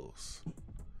assholes.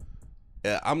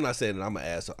 I'm not saying that I'm an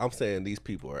asshole. I'm saying these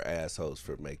people are assholes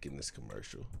for making this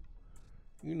commercial.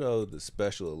 The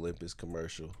Special Olympics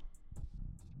commercial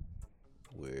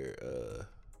where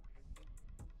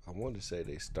I want to say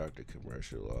they start the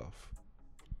commercial off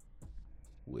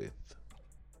with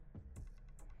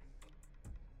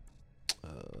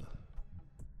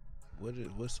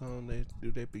what song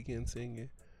they begin singing?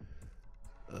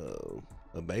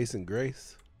 Amazing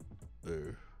Grace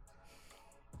or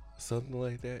something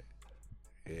like that,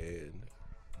 and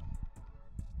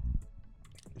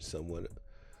someone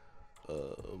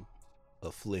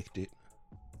afflicted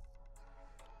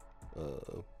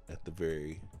at the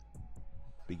very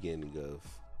beginning of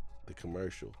the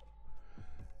commercial,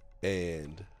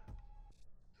 and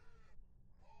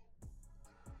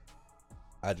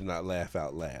I did not laugh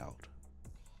out loud.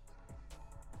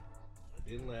 I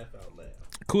didn't laugh out loud.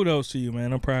 Kudos to you,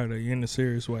 man. I'm proud of you in a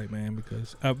serious way, man,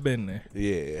 because I've been there.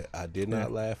 Yeah, I did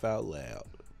not laugh out loud,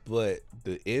 but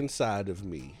the inside of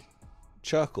me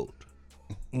chuckled.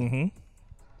 Mm-hmm.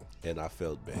 And I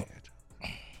felt bad.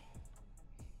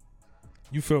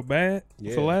 You felt bad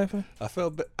for laughing? I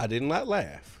felt bad. I did not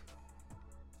laugh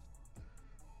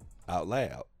out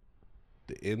loud.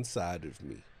 The inside of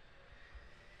me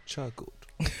chuckled.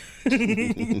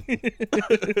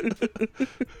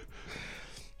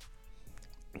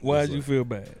 Why'd you feel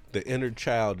bad? The inner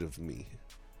child of me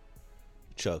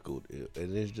chuckled,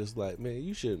 and it's just like, man,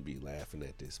 you shouldn't be laughing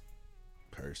at this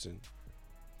person.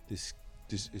 This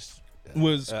is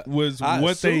was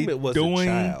what they it was doing?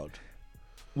 A child.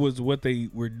 Was what they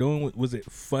were doing? Was it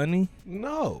funny?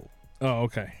 No. Oh,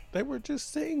 okay. They were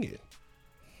just singing.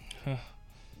 Stupid.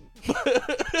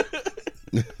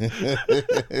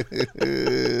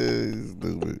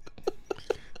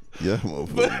 Yeah,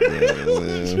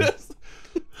 motherfucker, man.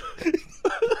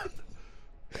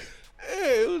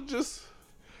 It was just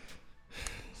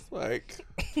like,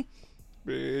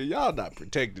 man, y'all not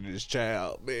protecting this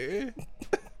child, man.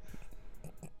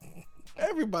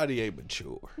 Everybody ain't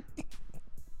mature.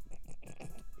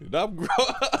 And I'm grown.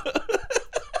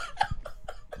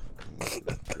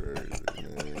 Crazy,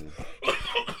 man.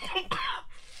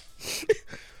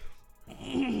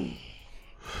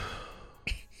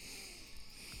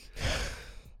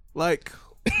 Like,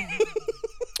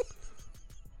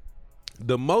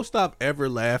 the most I've ever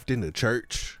laughed in the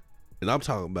church, and I'm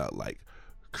talking about like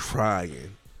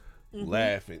crying,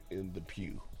 laughing in the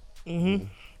pew. Mm-hmm.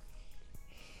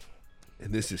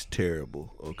 And this is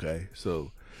terrible, okay?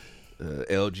 So,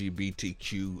 LGBTQIA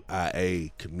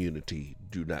community,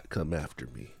 do not come after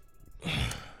me.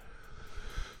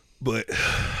 But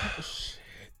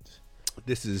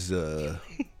this is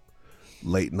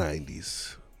late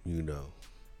 90s, you know.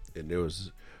 And there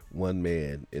was one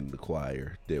man in the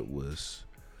choir that was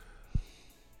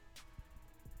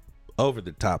over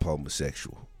the top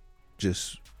homosexual.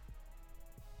 Just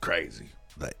crazy.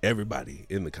 Like everybody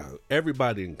in the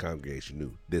congregation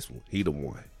knew this one. He the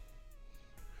one.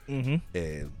 Mm-hmm.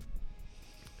 And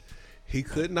he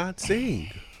could not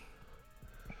sing.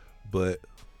 But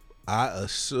I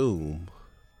assume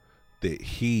that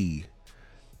he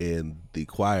and the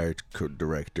choir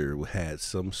director had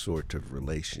some sort of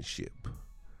relationship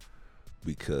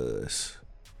because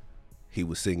he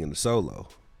was singing the solo.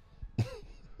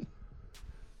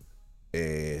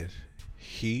 And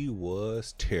he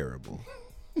was terrible.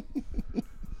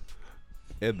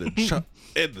 And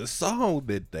the song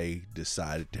that they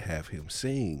decided to have him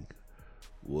sing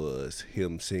was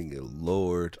him singing,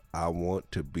 "Lord, I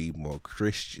want to be more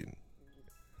Christian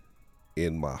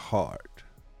in my heart."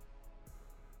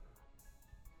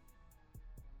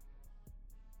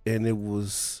 And it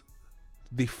was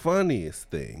the funniest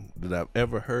thing that I've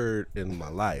ever heard in my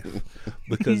life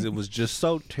because it was just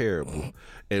so terrible.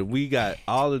 And we got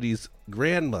all of these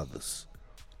grandmothers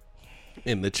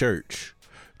in the church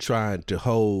trying to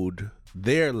hold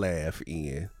their laugh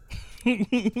in.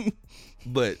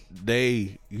 But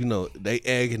they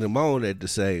egging him on at the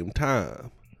same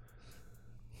time.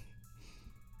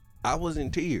 I was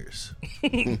in tears.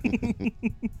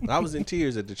 I was in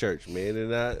tears at the church, man.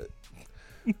 And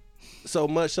so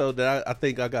much so that I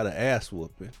think I got an ass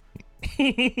whooping.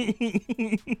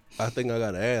 I think I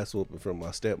got an ass whooping from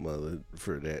my stepmother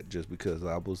for that, just because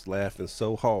I was laughing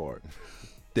so hard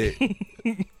that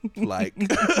like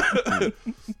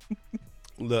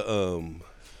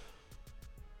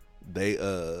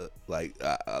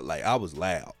I was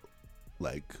loud.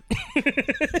 Like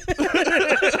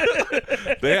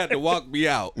they had to walk me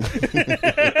out.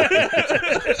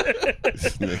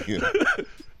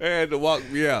 They had to walk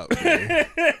me out, man.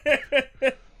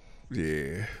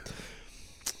 Yeah.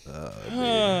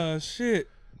 Oh shit.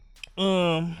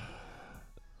 I've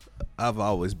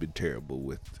always been terrible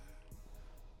with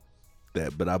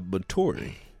that, but I'm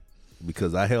maturing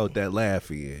because I held that laugh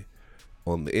in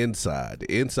on the inside.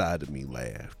 The inside of me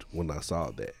laughed when I saw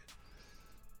that.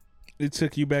 It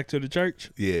took you back to the church?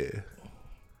 Yeah.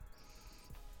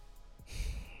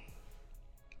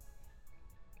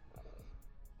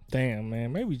 Damn,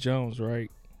 man. Maybe Jones right.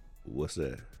 What's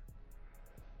that?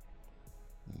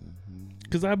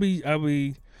 Cause I be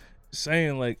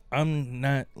saying like I'm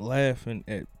not laughing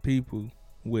at people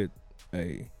with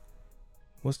a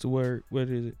what's the word? What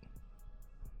is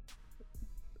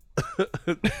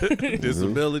it?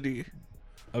 Disability.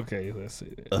 Okay, let's say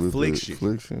that.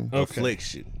 Affliction. Okay.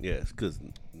 Affliction. Yes, because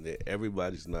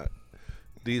everybody's not.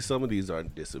 Some of these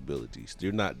aren't disabilities.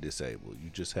 They're not disabled. You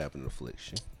just have an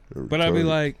affliction. But I be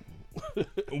like,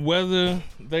 whether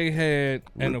they had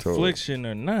an affliction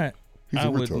or not, I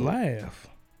would laugh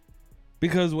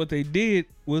because what they did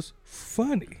was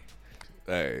funny.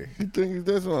 Hey, you think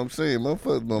that's what I'm saying?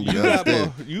 Motherfuckers don't be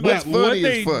understand. But what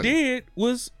they did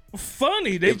was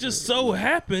funny. They just so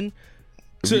happened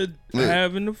to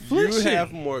have an affliction. You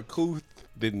have more couth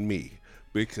than me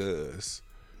because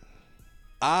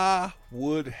I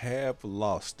would have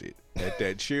lost it at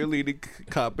that cheerleading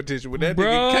competition when that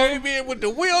nigga came in with the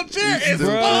wheelchair and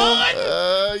spun.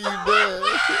 You done.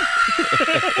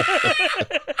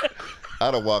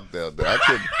 I'd have walked out there. I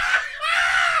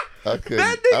couldn't.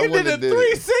 That nigga did a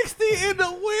 360 in the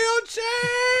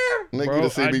wheelchair. Nigga, you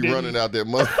see me running out there,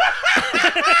 mother.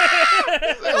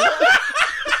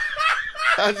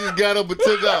 I just got up and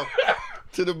took off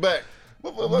to the back.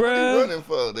 What are you running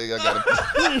for?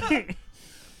 Nigga,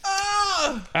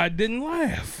 I didn't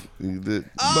laugh. You did.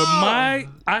 But I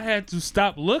had to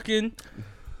stop looking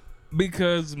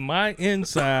because my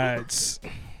insides.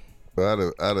 My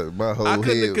whole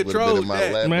head would have been in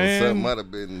my lap or something. Might have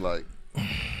been like.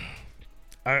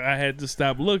 I had to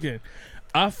stop looking.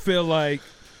 I feel like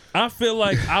I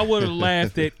would have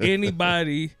laughed at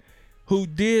anybody who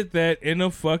did that in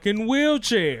a fucking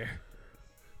wheelchair.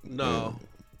 No.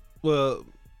 Well,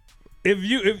 if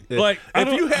you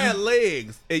had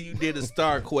legs and you did a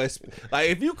Star Quest, like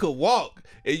if you could walk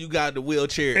and you got in the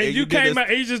wheelchair and you came out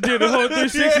and you just did the whole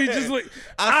 360, just like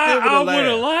I would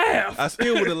have laughed. I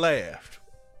still would have laughed.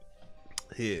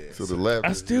 Yeah. So the laugh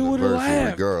I still would have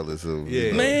laughed regardless of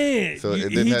man. So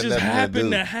he just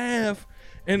happened to have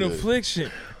an affliction,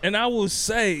 and I will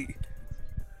say,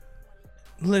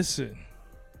 listen,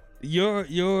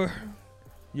 your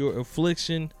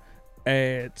affliction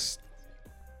adds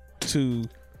to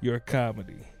your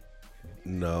comedy.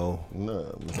 No,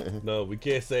 man. no, we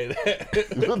can't say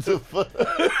that. What the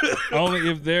fuck? Only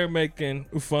if they're making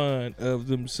fun of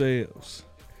themselves.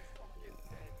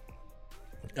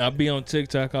 I be on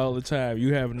TikTok all the time.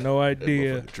 You have no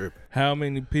idea how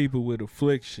many people with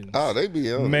afflictions They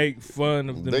be on make fun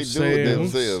of themselves. They do it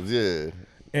themselves, yeah.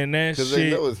 And that shit, they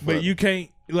know it's funny. but you can't,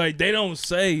 like, they don't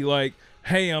say, like,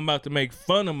 hey, I'm about to make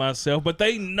fun of myself, but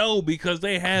they know because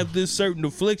they have this certain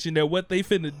affliction that what they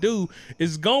finna do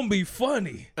is gonna be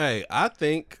funny. Hey, I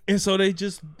think. And so they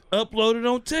just upload it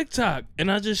on TikTok.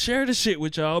 And I just share the shit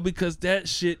with y'all because that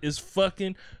shit is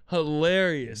fucking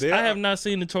hilarious. I have not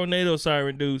seen the tornado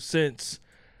siren dude since.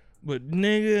 But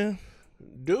nigga.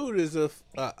 Dude is there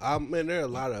are a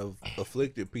lot of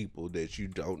afflicted people that you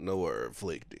don't know are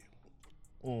afflicted.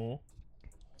 Mm.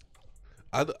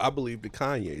 I believe that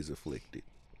Kanye's afflicted.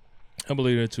 I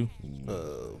believe that too.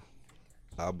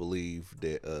 I believe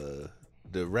that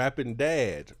the rapping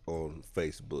dad on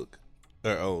Facebook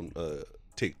or on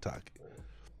TikTok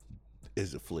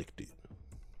is afflicted.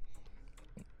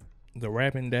 The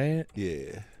rapping dad?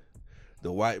 Yeah.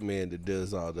 The white man that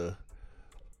does all the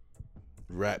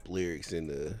rap lyrics in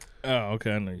the... Oh,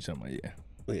 okay. I know you're talking about, yeah.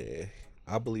 Yeah.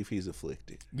 I believe he's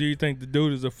afflicted. Do you think the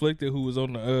dude is afflicted who was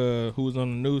on the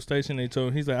news station? They told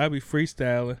him, he's like, I be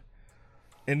freestyling.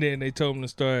 And then they told him to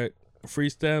start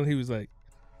freestyling. He was like,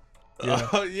 yeah.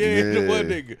 Oh, yeah, the one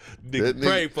nigga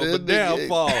prayed for my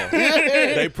downfall.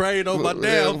 They prayed on my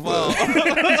downfall.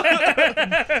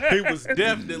 He was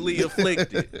definitely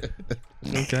afflicted.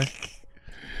 Okay.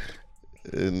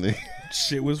 And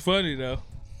Shit was funny, though.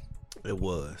 It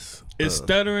was. Is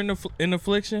stuttering an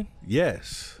affliction?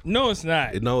 Yes. No, it's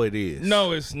not. No, it is.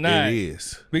 No, it's not. It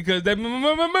is. Because that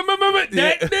nigga,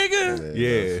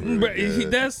 Yeah. bro, he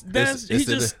just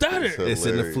stuttered. It's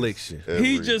an affliction.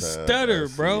 He just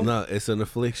stuttered, bro. No, it's an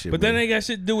affliction. But that ain't got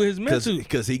shit to do with his mental.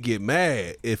 Because he get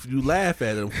mad if you laugh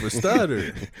at him for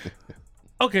stuttering.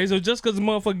 Okay, so just because the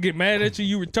motherfucker get mad at you,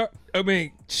 you retard. I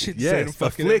mean, shit. Yes, say the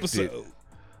fucking afflicted. episode.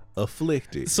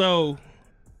 Afflicted. So,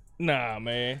 nah,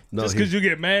 man. No, just because you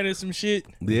get mad at some shit,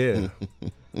 Yeah.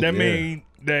 that mean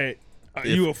that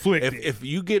you afflicted. If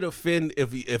you get offended,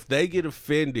 if they get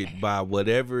offended by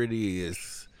whatever it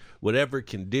is, whatever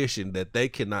condition that they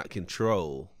cannot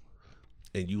control,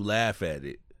 and you laugh at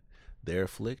it, they're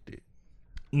afflicted.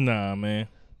 Nah, man.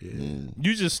 Yeah.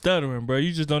 You just stuttering, bro.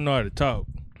 You just don't know how to talk.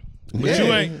 But Yeah.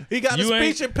 you ain't. He got a you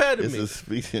speech impediment. it's a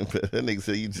speech impediment. That nigga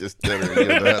said you just stuttering. You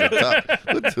don't know how to talk.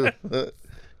 What the fuck?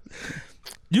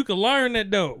 You can learn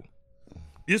that though.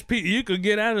 You could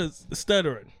get out of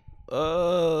stuttering.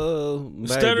 Maybe.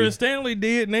 Stuttering Stanley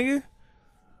did, nigga.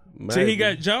 Maybe. See, he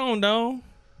got joned on.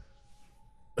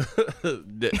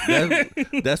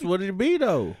 That's what it be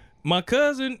though. My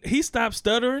cousin, he stopped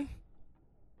stuttering.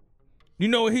 You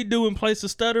know what he do in place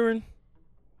of stuttering?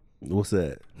 What's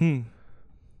that?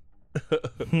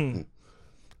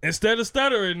 Instead of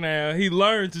stuttering now, he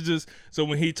learned to just, so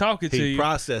when he talking to you, He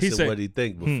processing he say, what he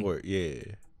think before. Yeah.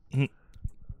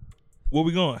 where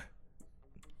we going?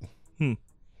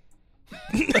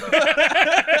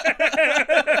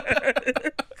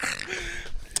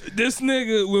 This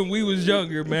nigga, when we was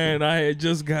younger, man, I had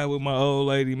just got with my old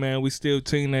lady, man. We still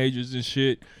teenagers and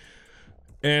shit.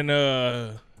 And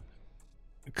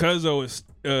Cuzzo is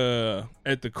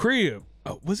at the crib.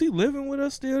 Was he living with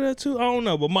us still there too? I don't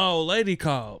know, but my old lady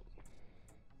called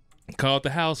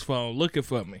the house phone looking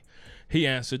for me. He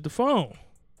answered the phone.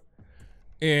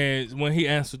 And when he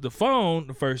answered the phone,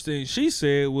 the first thing she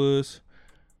said was,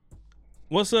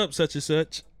 "What's up, such and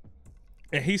such?"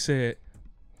 And he said,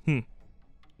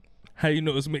 "How you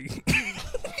know it's me?"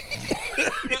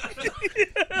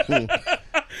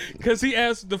 Because he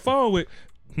answered the phone with,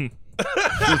 And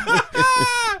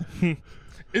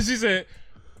she said,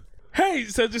 "Hey,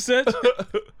 such and such."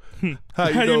 How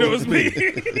you know it's me?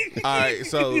 All right,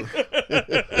 so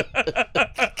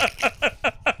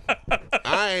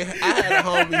I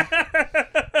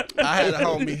had a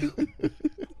homie.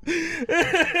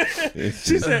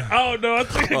 She said, "Oh no, I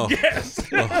think I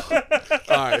guessed."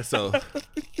 All right, so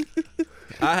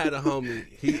I had a homie.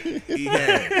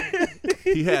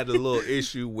 He had a little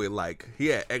issue with, like, he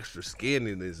had extra skin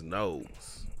in his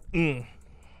nose.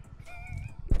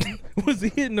 Was he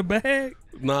hitting the bag?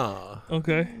 Nah.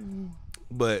 Okay.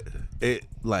 But it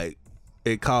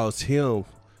caused him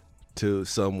to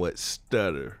somewhat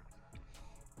stutter,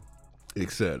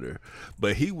 etc.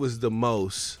 But he was the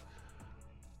most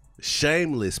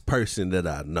shameless person that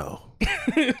I know.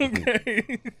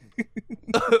 Okay.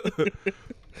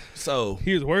 So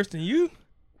He was worse than you?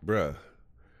 bruh,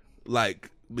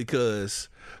 because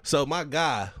my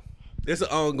guy, it's an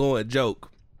ongoing joke.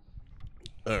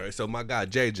 All right, so my guy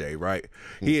JJ, right?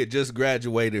 He had just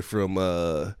graduated from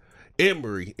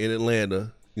Emory in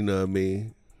Atlanta. You know what I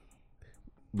mean?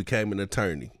 Became an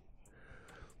attorney.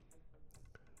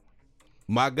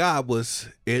 My guy was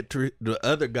the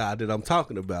other guy that I'm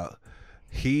talking about.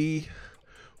 He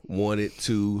wanted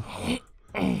to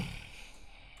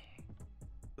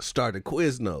start a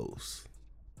Quiznos.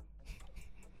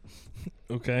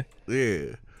 Okay.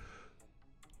 Yeah.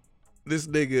 This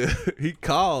nigga, he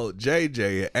called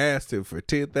JJ and asked him for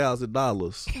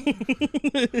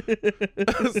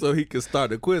 $10,000 so he could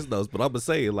start a Quiznos. But I'm gonna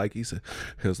say it like he said.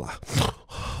 He was like,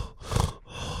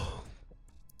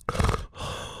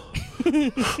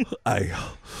 I,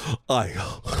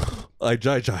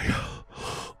 JJ,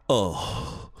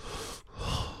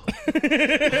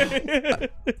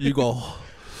 you go.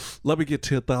 Let me get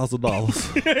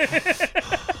 $10,000.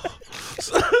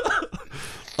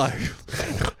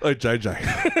 Hey JJ,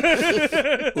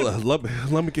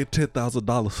 let me get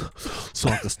 $10,000 so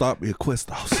I can start me a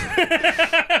Quiznos.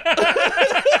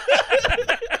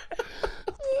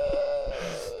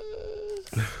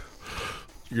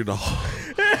 you know,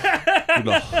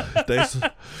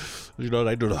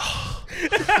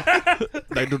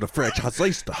 they do the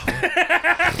franchise stuff.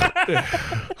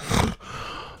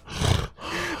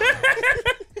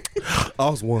 I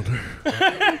was wondering.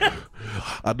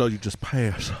 I know you just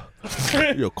passed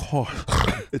your car.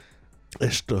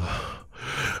 It's the.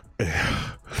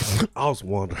 I was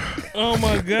wondering. Oh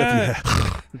my God.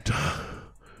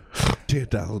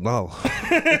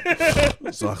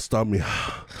 $10,000. So I start me a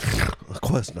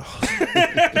Quiznos.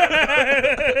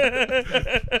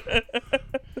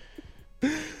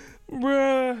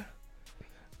 Bruh.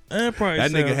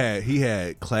 That nigga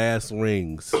had class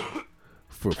rings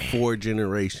for 4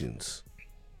 generations.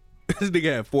 This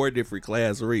nigga had 4 different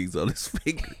class rings on his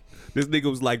finger. This nigga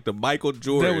was like the Michael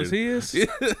Jordan. That was his?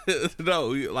 No,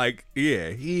 like,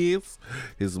 yeah,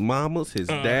 his mama's, his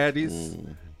daddy's,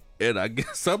 and I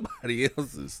guess somebody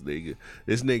else's nigga.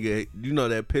 This nigga, you know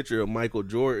that picture of Michael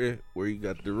Jordan where he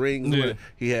got the rings? Yeah.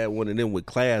 He had one of them with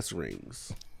class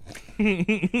rings.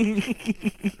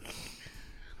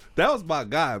 That was my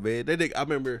guy, man. That nigga, I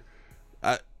remember,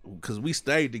 because we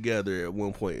stayed together at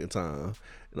one point in time.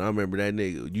 And I remember that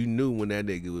nigga, you knew when that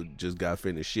nigga just got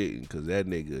finished shitting, because that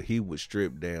nigga, he was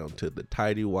stripped down to the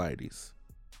tighty whities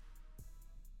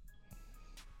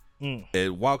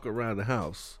and walk around the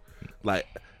house. Like,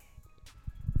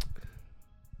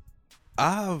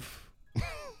 I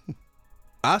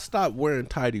stopped wearing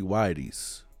tighty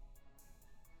whities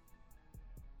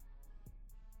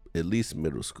at least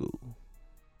middle school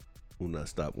when I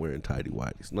stopped wearing tighty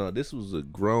whities. No, this was a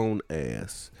grown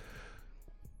ass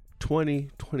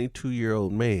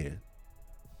 22-year-old man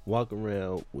walking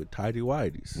around with tighty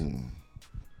whities.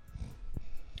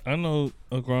 I know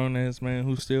a grown ass man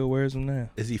who still wears them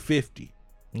now. Is he 50?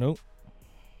 Nope.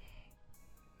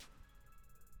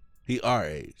 He our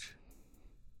age.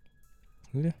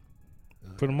 Yeah.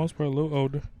 For the most part, a little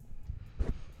older.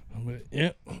 But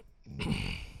yeah.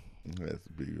 It has to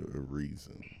be a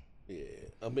reason. Yeah,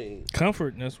 I mean,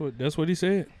 comfort. That's what he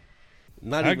said.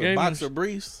 Not even boxer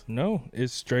briefs. No,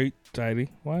 it's straight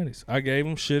tighty whities. I gave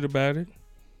him shit about it.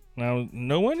 Now,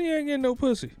 no wonder he ain't getting no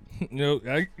pussy.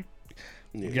 I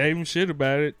gave him shit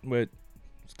about it, but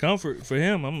it's comfort for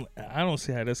him. I don't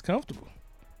see how that's comfortable.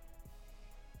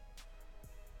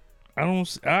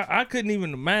 I couldn't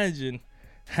even imagine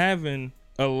having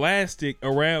elastic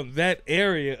around that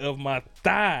area of my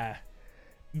thigh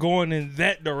going in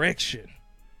that direction.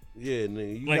 Yeah,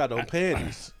 nigga, you got on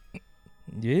panties.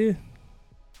 Yeah.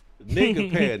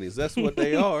 Nigga panties, that's what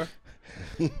they are.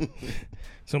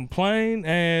 Some plain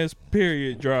ass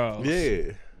period draws.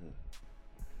 Yeah.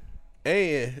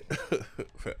 And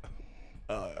I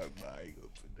ain't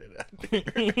gonna put that out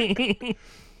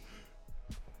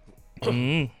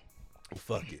there.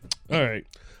 Fuck it. All right.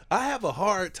 I have a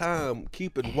hard time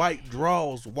keeping white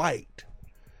draws white.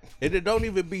 And it don't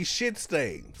even be shit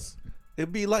stains. It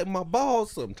be like my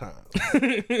balls sometimes.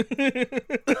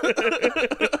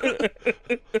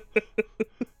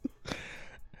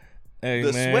 Hey,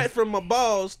 the man. sweat from my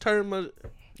balls turn my.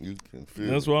 You can feel.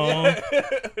 That's why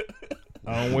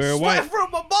I don't wear white. Sweat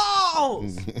from my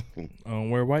balls. I don't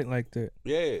wear white like that.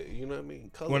 Yeah, you know what I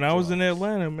mean. Color when I was in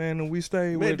Atlanta, man, and we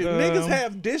stayed with. Do niggas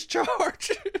have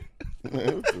discharge?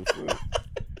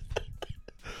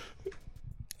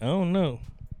 I don't know.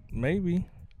 Maybe.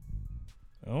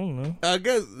 I don't know. I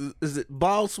guess, is it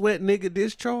ball sweat nigga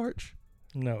discharge?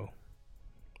 No.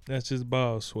 That's just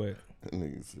ball sweat. That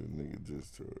nigga said nigga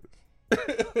discharge.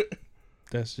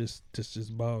 That's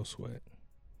just ball sweat.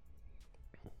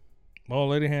 My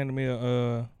old lady handed me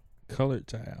a colored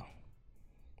towel.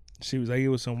 She was like, it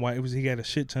was some white. He got a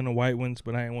shit ton of white ones,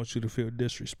 but I didn't want you to feel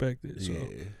disrespected. So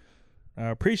I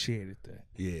appreciated that.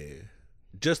 Yeah.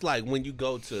 Just like when you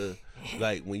go to,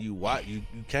 like when you watch, you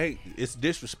can't. It's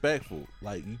disrespectful.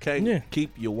 Like you can't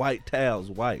keep your white towels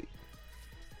white.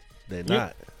 They're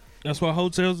not. That's why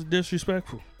hotels are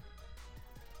disrespectful.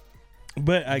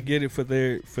 But I get it for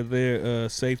their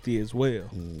safety as well.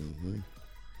 Mm-hmm.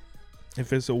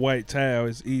 If it's a white towel,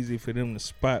 it's easy for them to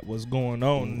spot what's going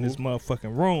on in this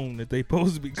motherfucking room that they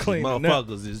supposed to be cleaning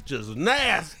motherfuckers is just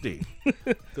nasty.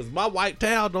 Because my white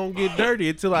towel don't get dirty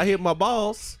until I hit my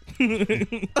balls.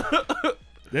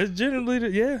 That's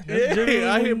generally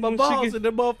I hit my balls and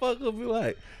the motherfucker be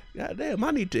like, God damn,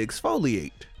 I need to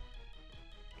exfoliate.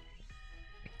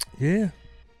 Yeah.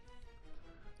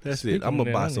 That's it. I'm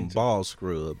gonna buy some ball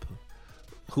scrub.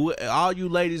 All you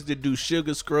ladies that do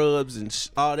sugar scrubs and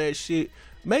all that shit,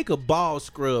 make a ball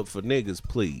scrub for niggas,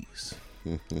 please.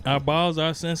 Our balls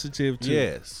are sensitive too.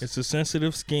 Yes. It's a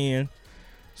sensitive skin.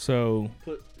 So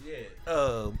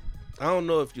I don't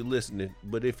know if you're listening,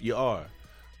 but if you are,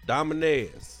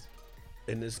 Dominez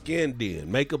and the Skin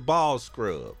Den, make a ball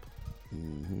scrub.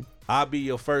 Mm-hmm. I'll be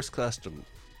your first customer.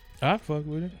 I fuck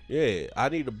with it. Yeah, I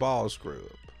need a ball scrub.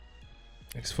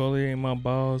 Exfoliate my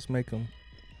balls, make them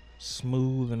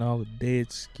smooth and all the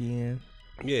dead skin.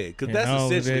 Yeah, because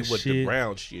that's essentially what the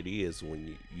brown shit is when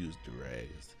you use the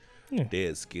rags. Yeah.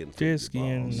 Dead skin. Dead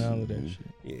skin balls. And all of that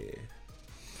shit.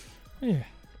 Yeah.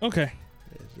 Okay.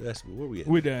 That's where we at.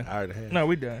 We done. Hour and a half. No,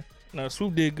 we done. No,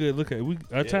 Swoop did good. Look at it.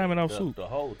 Our timing off Swoop. The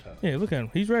whole time. Yeah, look at him.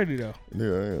 He's ready though. Yeah,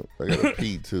 I am. I got to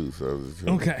pee too, so I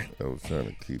was trying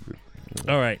to keep it.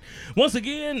 All right. Once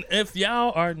again, if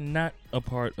y'all are not a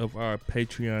part of our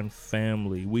Patreon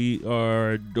family, we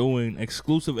are doing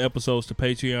exclusive episodes to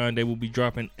Patreon. They will be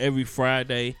dropping every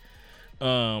Friday.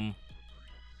 Man,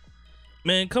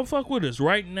 come fuck with us.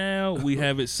 Right now, we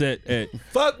have it set at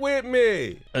fuck with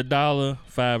me. $1,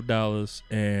 $5,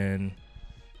 and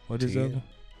what is it?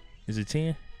 Is it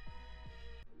 10?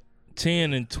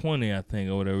 10 and 20, I think,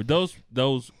 or whatever.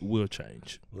 Those will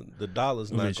change. The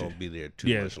dollar's not gonna be there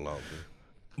too much longer.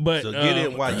 But so get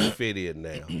in while you fit in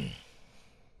now.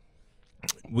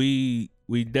 We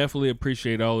definitely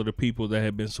appreciate all of the people that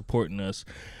have been supporting us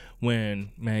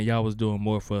when, man, y'all was doing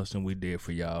more for us than we did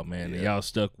for y'all, man. And y'all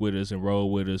stuck with us and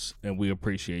rolled with us, and we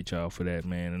appreciate y'all for that,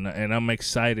 man. And I'm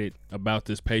excited about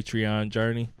this Patreon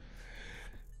journey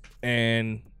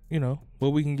and, you know,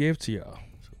 what we can give to y'all.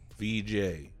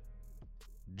 VJ,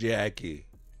 Jackie.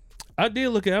 I did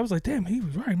look at it. I was like, damn, he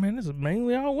was right, man. This is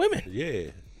mainly all women. Yeah.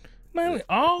 Mainly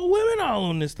all women all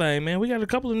on this thing, man. We got a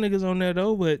couple of niggas on there,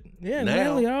 though, but,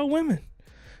 mainly all women.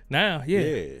 Now,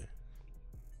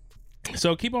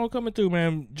 So keep on coming through,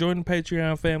 man. Join the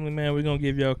Patreon family, man. We're going to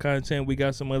give y'all content. We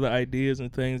got some other ideas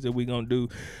and things that we're going to do.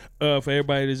 For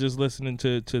everybody that's just listening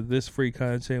to this free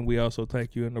content, we also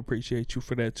thank you and appreciate you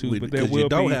for that, too. But there will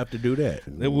don't have to do that.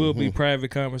 There will be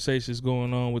private conversations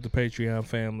going on with the Patreon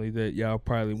family that y'all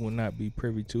probably will not be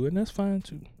privy to, and that's fine,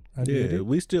 too.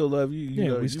 We still love you. You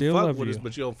know, we still love with you. us,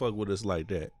 but you don't fuck with us like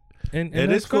that. And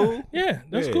it's cool. Yeah,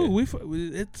 that's cool.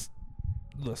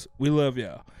 Listen, we love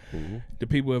y'all. Mm-hmm. The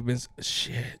people have been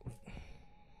shit.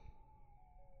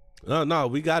 No,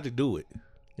 we got to do it.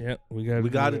 Yeah, we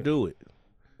got to do it.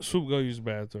 Swoop, go use the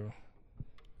bathroom.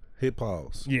 Hit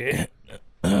pause. Yeah.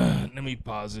 Let me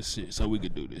pause this shit so we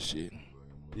could do this shit.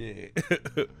 Yeah.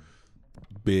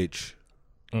 Bitch.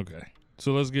 Okay.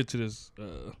 So let's get to this.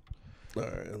 All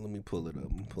right, let me pull it up.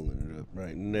 I'm pulling it up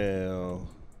right now.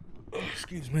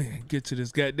 Excuse me. Get to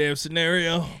this goddamn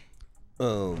scenario.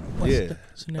 The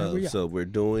scenario? So we're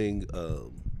doing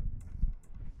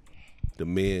the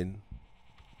men.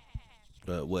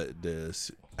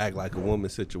 The act like a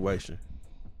woman situation.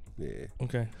 Yeah.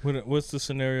 Okay. What's the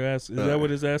scenario? Is that what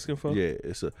it's asking for? Yeah.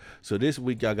 So this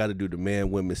week y'all got to do the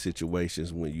man-women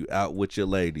situations when you out with your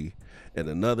lady and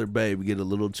another baby get a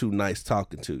little too nice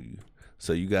talking to you.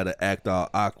 So you got to act all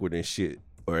awkward and shit,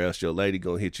 or else your lady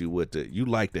gonna hit you with you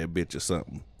like that bitch or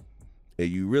something. And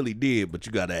you really did, but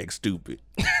you got to act stupid.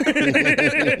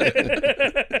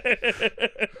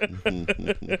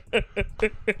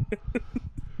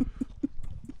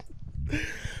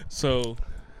 So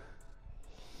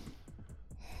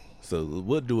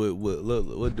we'll do it.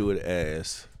 We'll do it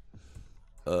as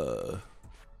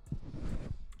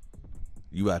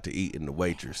you out to eat and the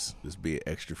waitress is being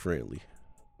extra friendly.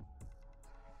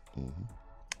 Mm-hmm.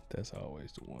 That's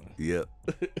always the one. Yep.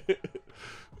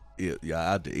 Y'all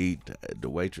out to eat. The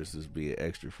waitress is being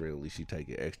extra friendly. She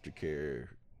taking extra care.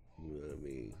 You know what I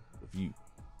mean? Of you,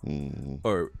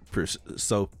 or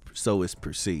so it's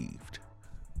perceived.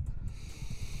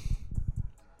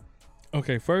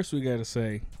 Okay, first we gotta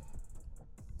say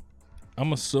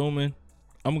I'm assuming.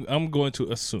 I'm going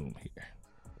to assume here,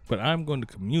 but I'm going to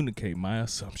communicate my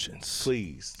assumptions.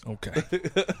 Please. Okay.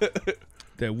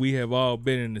 That we have all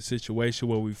been in a situation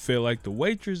where we feel like the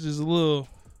waitress is a little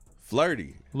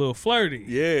flirty.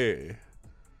 Yeah.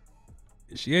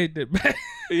 She ain't that bad.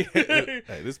 Yeah.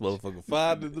 Hey, this motherfucker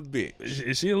fine in the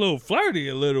bitch. She a little flirty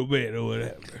a little bit or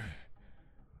whatever.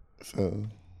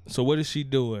 So what is she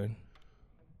doing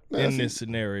in this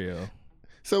scenario?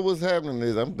 So what's happening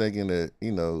is I'm thinking that,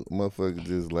 motherfuckers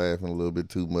just laughing a little bit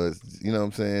too much. You know what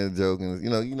I'm saying? Joking.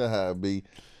 You know how it be.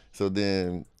 So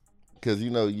then, because,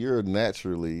 you're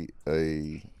naturally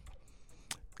a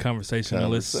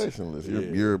conversationalist.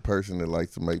 You're a person that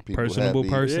likes to make people personable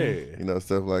happy. Person. Yeah.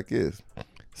 Stuff like this.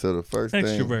 So the first thing.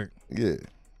 Extrovert. Yeah.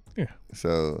 Yeah.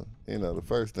 So, the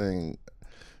first thing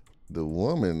the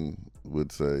woman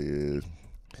would say is,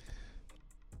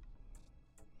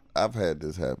 I've had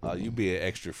this happen. Oh, you being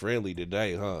extra friendly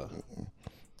today, huh?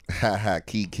 Ha,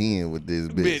 keep in with this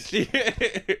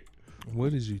bitch.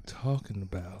 What is you talking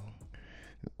about?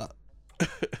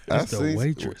 That's the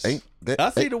waitress.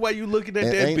 I see the way you looking at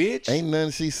that bitch. Ain't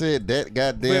nothing she said that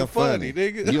goddamn funny.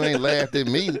 Nigga. You ain't laughed at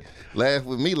me, laughed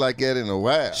with me like that in a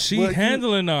while. She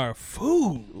handling our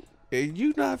food. And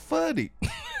you not funny.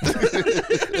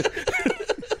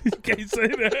 You can't say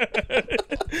that.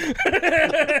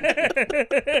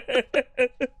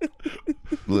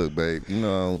 Look, babe,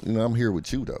 I'm here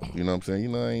with you though. You know what I'm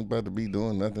saying? I ain't about to be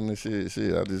doing nothing and shit.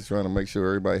 I'm just trying to make sure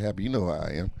everybody happy. You know how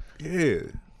I am. Yeah.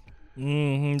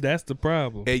 That's the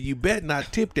problem. And you better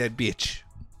not tip that bitch.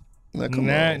 Now, come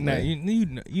on, man.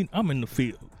 You, I'm in the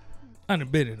field. I done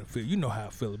been in the field. You know how I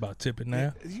feel about tipping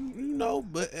now.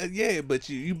 But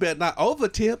you better not over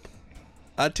tip.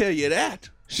 I tell you that.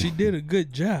 She did a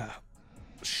good job.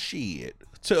 Shit.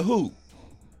 To who?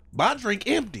 My drink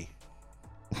empty.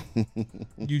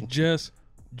 You just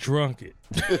drunk it.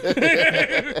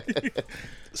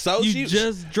 So you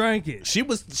just drank it. She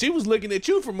was looking at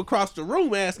you from across the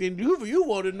room asking you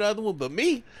want another one, but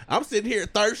me, I'm sitting here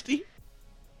thirsty.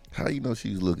 How you know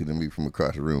she's looking at me from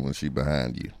across the room when she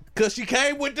behind you? Cause she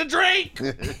came with the drink.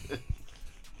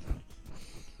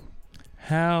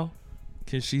 How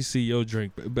can she see your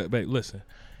drink? But listen,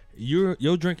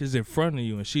 your drink is in front of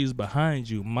you and she's behind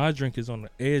you. My drink is on the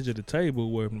edge of the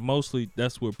table where mostly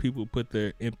that's where people put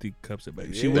their empty cups at.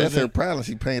 That's her problem.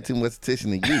 She paying too much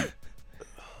attention to you.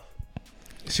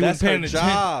 That's her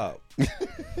job.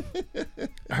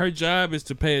 Her job is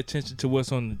to pay attention to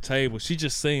what's on the table. She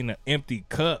just seen an empty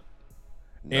cup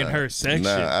in her section.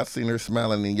 Nah, I seen her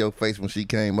smiling in your face when she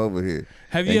came over here.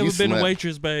 Have you ever been a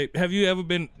waitress, babe? Have you ever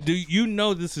been? Do you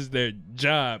know this is their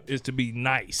job is to be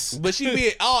nice? But she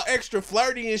be all extra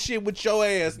flirty and shit with your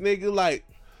ass, nigga. Like,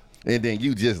 and then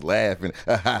you just laughing.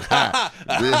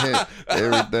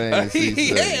 Everything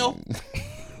she said.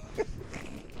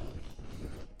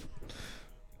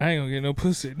 I ain't gonna get no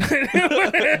pussy.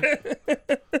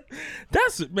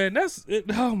 That's it, man. That's it.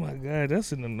 Oh my god,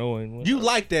 that's an annoying one. You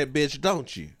like that bitch,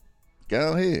 don't you?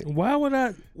 Go ahead. Why would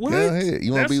I? What? Go ahead.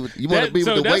 You want to be with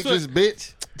the waitress,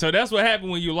 bitch? So that's what happened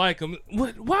when you like them.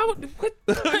 What? Why would? What?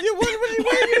 Where you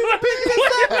pick this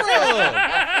up from?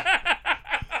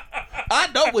 I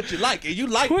know what you like, and you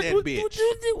like that bitch.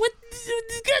 What is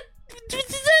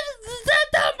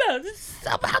that about? This is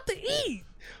about to eat.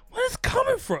 Where is it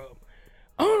coming from?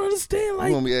 I don't understand. Like,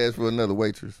 you want me to ask for another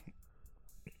waitress?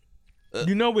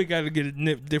 We got to get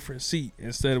a different seat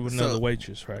instead of another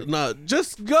waitress, right? No,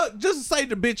 just say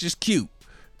the bitch is cute,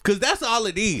 cause that's all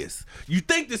it is. You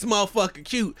think this motherfucker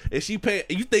cute, and you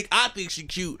think I think she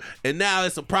cute, and now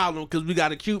it's a problem because we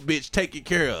got a cute bitch taking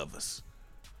care of us.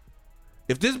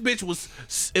 If this bitch was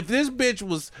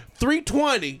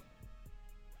 320,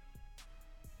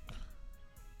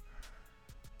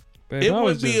 it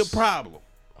would be a problem.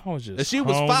 I was just if she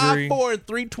was 5'4" and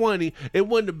 320, it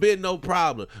wouldn't have been no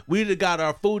problem. We'd have got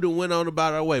our food and went on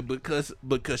about our way because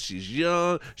she's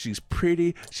young, she's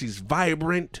pretty, she's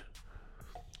vibrant.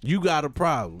 You got a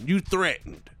problem. You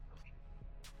threatened.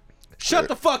 Shut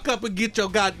the fuck up and get your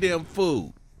goddamn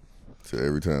food. So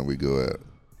every time we go out,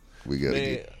 we gotta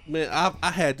get. Man,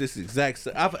 I had this exact.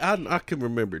 I can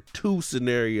remember 2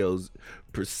 scenarios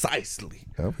precisely.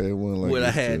 I've had one like where this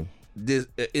I had too. This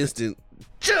instant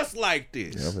just like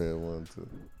this. Yeah, I've had one too.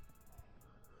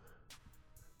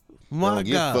 My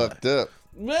God, fucked up,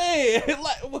 man!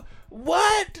 Like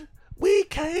what? We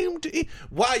came to eat.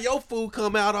 Why your food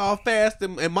come out all fast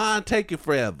and mine take it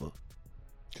forever?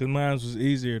 Cause mine was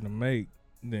easier to make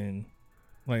than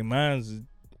mine's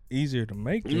easier to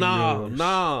make.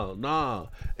 No.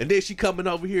 And then she coming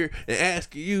over here and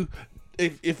asking you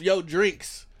if your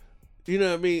drinks You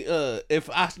know what I mean? If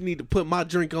I need to put my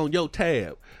drink on your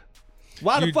tab,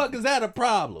 why the fuck is that a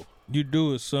problem? You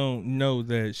do know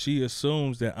that she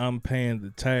assumes that I'm paying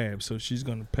the tab, so she's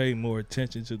gonna pay more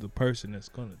attention to the person that's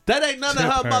gonna. That ain't none of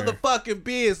her motherfucking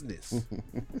business.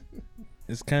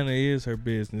 It kind of is her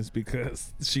business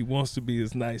because she wants to be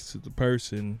as nice to the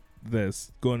person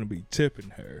that's going to be tipping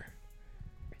her.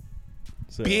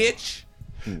 So. Bitch,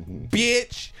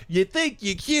 bitch, you think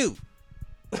you're cute?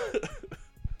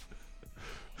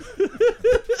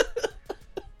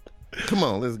 Come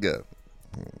on, let's go.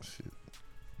 Oh shit,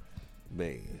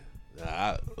 man.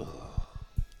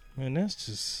 Man, that's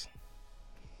just.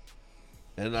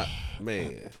 And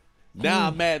now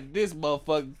I'm mad at this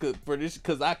motherfucker for this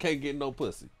because I can't get no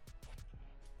pussy.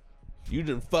 You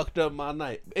done fucked up my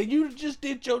night, and you just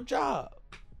did your job.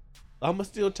 I'ma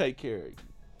still take care of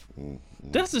you.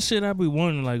 That's the shit I be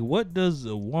wondering. Like, what does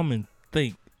a woman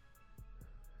think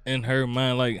in her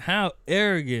mind? Like, how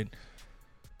arrogant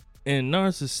and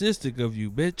narcissistic of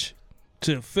you, bitch,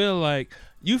 to feel like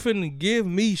you finna give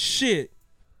me shit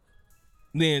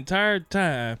the entire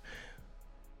time.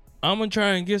 I'm gonna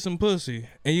try and get some pussy,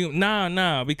 and you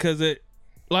nah, because it,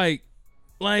 like,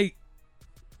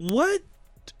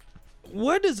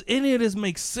 what does any of this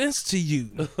make sense to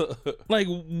you? Like,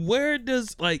 where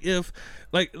does if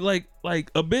like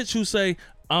a bitch who say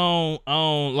I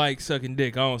don't like sucking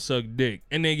dick, I don't suck dick,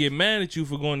 and they get mad at you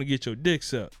for going to get your dick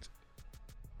sucked.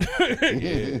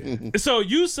 Yeah. So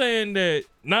you saying that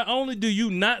not only do you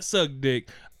not suck dick,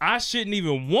 I shouldn't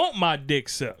even want my dick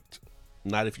sucked.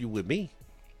 Not if you with me.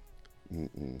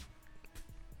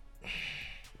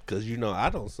 Cause you know I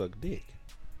don't suck dick.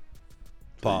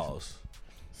 Pause.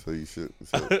 So you should.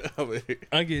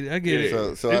 I get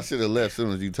it. So I should have left as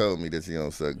soon as you told me that you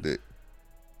don't suck dick.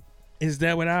 Is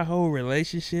that what our whole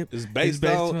relationship is based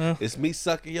on? It's me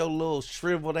sucking your little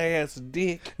shriveled ass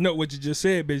dick. No, what you just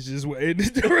said, bitch, is what it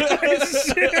is the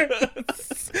relationship.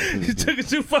 You took it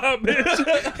too far,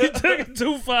 bitch. You took it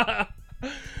too far.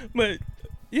 But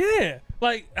yeah,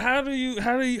 like I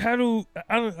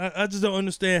just don't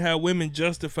understand how women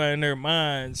justify in their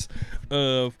minds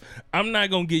of I'm not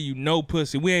gonna give you no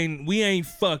pussy. We ain't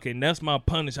fucking. That's my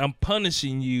punish. I'm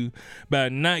punishing you by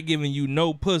not giving you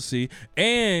no pussy,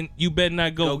 and you better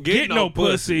not go get no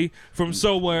pussy from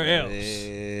somewhere else.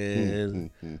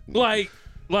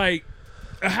 Like,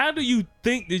 how do you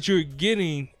think that you're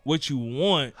getting what you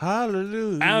want?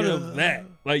 Hallelujah. Out of that,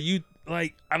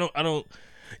 I don't.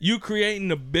 You creating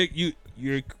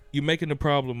you're making the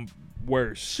problem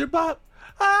worse. Shabbat.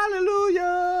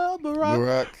 Hallelujah.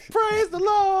 Barak. Praise the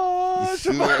Lord.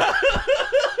 Shabbat.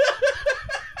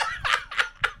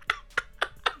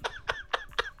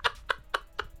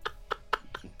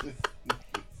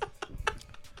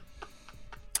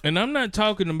 And I'm not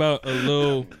talking about a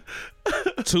little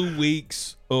 2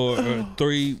 weeks or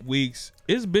 3 weeks.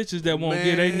 It's bitches that won't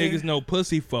get they niggas no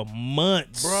pussy for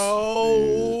months.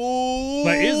 Bro.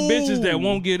 Like, it's bitches that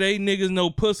won't get they niggas no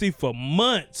pussy for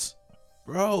months.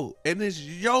 Bro. And it's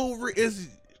your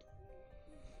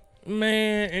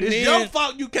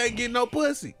fault you can't get no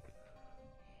pussy.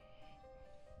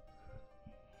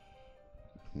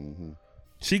 Mm-hmm.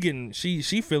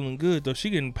 She feeling good though.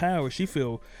 She getting power. She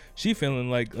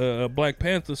feeling like a Black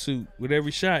Panther suit with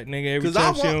every shot, nigga.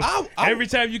 Every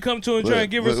time you come to her and try and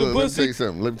give her some pussy.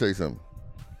 Let me tell you something.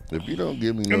 If you don't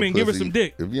give me no pussy, give her some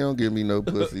dick. If you don't give me no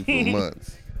pussy for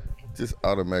months, just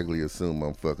automatically assume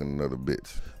I'm fucking another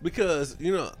bitch. Because,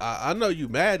 you know, I know you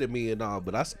mad at me and all,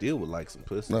 but I still would like some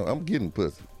pussy. No, I'm getting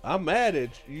pussy. I'm mad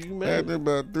at you. You mad? After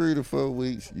about 3 to 4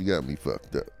 weeks, you got me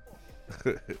fucked up.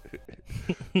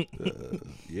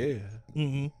 Yeah.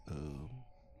 Mm-hmm.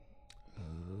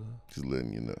 Just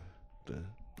letting you know.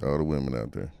 All the women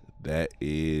out there. That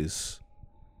is.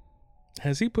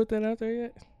 Has he put that out there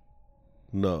yet?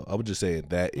 No, I was just saying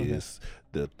that is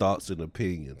the thoughts and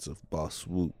opinions of Boss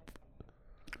Swoop.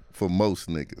 For most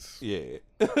niggas. Yeah.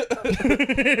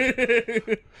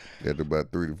 After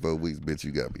about 3 to 4 weeks, bitch,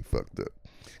 you got me fucked up.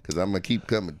 Because I'm going to keep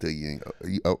coming to you.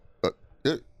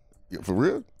 For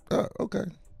real? Oh, okay.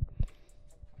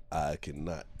 I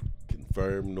cannot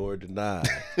confirm nor deny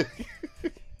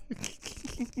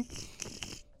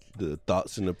the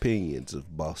thoughts and opinions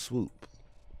of Boss Swoop.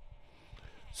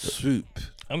 Swoop.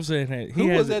 I'm saying that who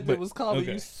was that was calling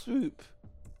you Swoop?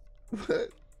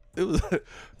 What? It was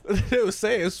they was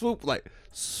saying Swoop like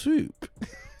Swoop.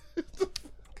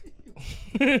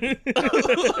 It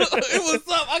was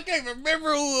something I can't remember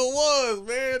who it was,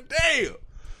 man. Damn.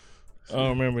 I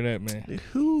don't remember that, man.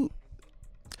 Who?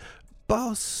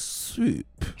 Boss Swoop.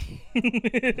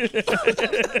 It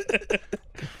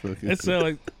sounds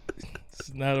like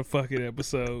it's not a fucking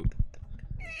episode.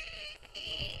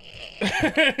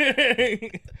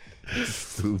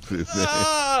 Stupid,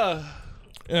 man.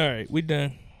 All right, we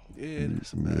done. Yeah,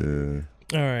 that's man.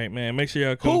 All right, man. Make sure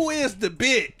y'all come. Who is the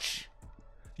bitch?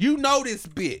 You know this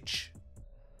bitch.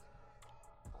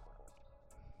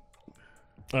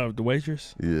 Oh, the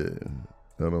waitress? Yeah.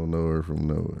 I don't know her from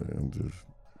nowhere. I'm just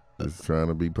trying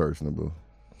to be personable.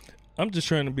 I'm just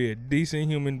trying to be a decent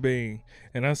human being,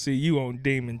 and I see you on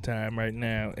demon time right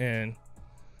now, and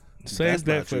save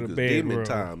that for the bedroom. Demon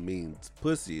time means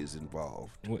pussy is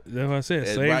involved. That's what I said. And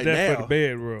Save right that now, for the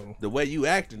bedroom. The way you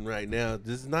acting right now,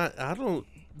 this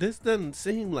doesn't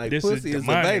seem like This pussy is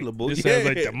available. This sounds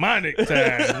like demonic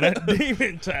time, not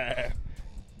demon time.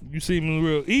 You seem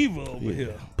real evil over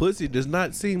here. Pussy does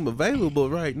not seem available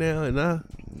right now, and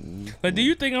Like, do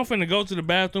you think I'm finna go to the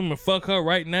bathroom and fuck her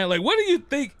right now? Like, what do you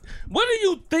think? What do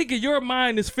you think in your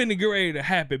mind is finna get ready to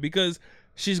happen? Because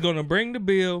she's gonna bring the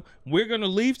bill, we're gonna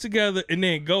leave together, and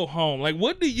then go home. Like,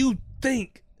 what do you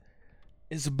think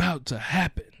is about to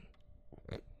happen?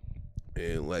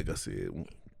 And like I said,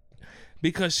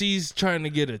 because she's trying to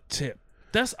get a tip.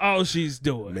 That's all she's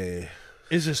doing. Man,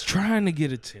 is just trying to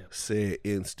get a tip. Said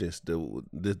instance,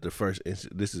 the first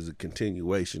instance. This is a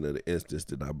continuation of the instance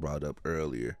that I brought up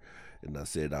earlier, and I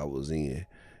said I was in.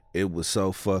 It was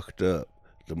so fucked up.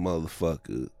 The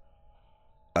motherfucker.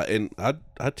 And I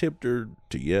tipped her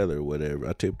together or whatever.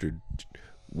 I tipped her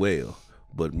well,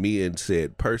 but me and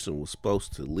said person was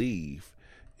supposed to leave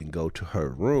and go to her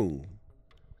room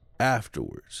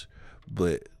afterwards,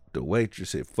 but the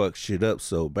waitress had fucked shit up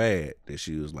so bad that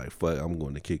she was like, fuck, I'm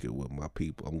going to kick it with my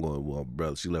people. I'm going with my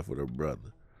brother. She left with her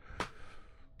brother.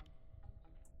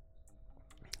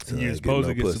 So you're supposed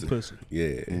to get some pussy.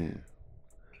 Yeah.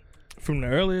 From the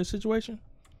earlier situation?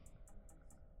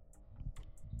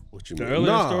 What you the mean?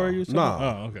 Earlier story you said? Nah.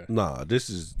 Oh, okay. Nah, this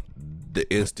is the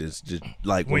instance, just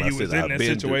like when you I was said in I've that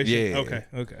been situation?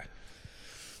 through, Okay.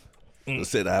 I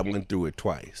said I went through it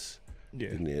twice. Yeah.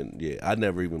 And then, I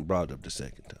never even brought it up the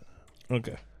second time.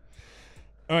 Okay.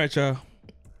 All right, y'all.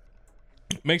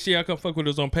 Make sure y'all come fuck with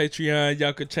us on Patreon.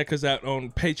 Y'all can check us out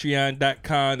on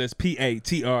patreon.com. That's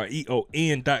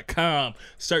patreon.com.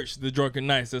 Search The Drunken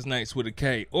Knights. That's Knights with a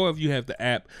K. Or if you have the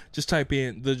app, just type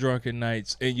in The Drunken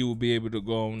Knights and you will be able to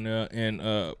go on there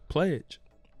and pledge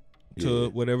to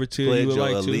whatever tier you would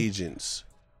like to. Pledge your allegiance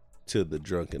to The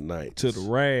Drunken Knights. To the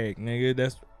rag, nigga.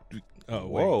 That's... Oh,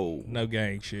 wait. Whoa. No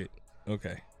gang shit.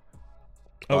 Okay.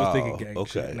 I was thinking gang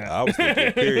shit. Okay. Nah. I was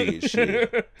thinking period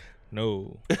shit.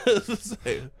 No.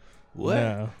 What?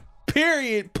 No.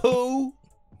 Period, poo.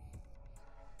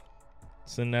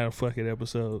 So now a fucking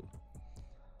episode.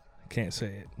 Can't say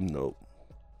it. Nope.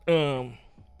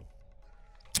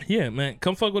 Yeah, man.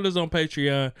 Come fuck with us on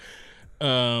Patreon.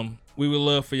 We would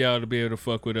love for y'all to be able to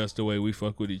fuck with us the way we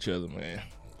fuck with each other, man.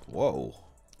 Whoa.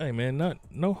 Hey, man,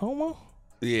 no homo?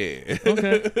 Yeah.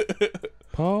 Okay.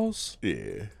 Pause.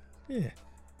 Yeah. Yeah.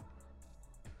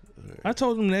 I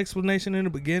told him the explanation in the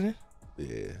beginning.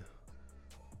 Yeah.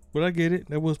 But I get it.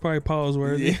 That was probably pause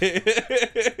worthy. Yeah.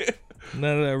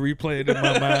 Now that I replay it in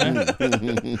my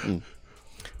mind.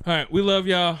 All right. We love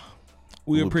y'all.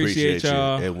 We appreciate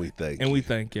y'all. And we thank you. And we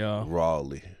thank y'all.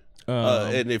 Rawly.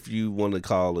 And if you want to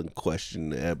call and question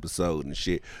the episode and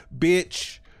shit,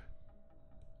 bitch,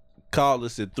 call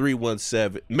us at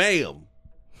 317, ma'am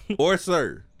or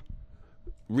sir.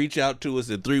 Reach out to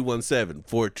us at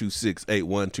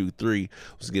 317-426-8123.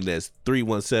 Once again, that's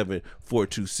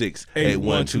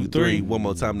 317-426-8123. One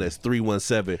more time, that's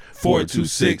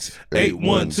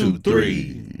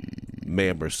 317-426-8123.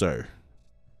 Ma'am or sir.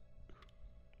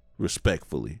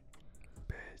 Respectfully.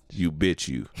 You bitch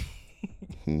you.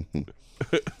 And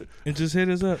just hit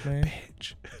us up, man.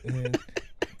 Bitch. Yeah.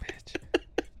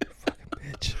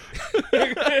 Bitch.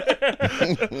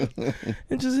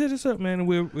 And just hit us up, man, and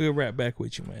we'll wrap back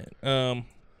with you, man.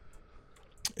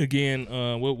 Again,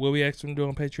 what we asked them to do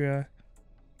on Patreon?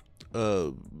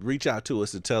 Reach out to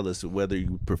us and tell us whether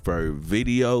you prefer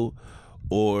video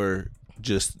or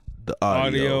just the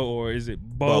audio or is it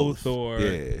both? Or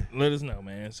yeah. Let us know,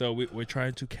 man. So we're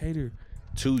trying to cater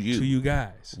to you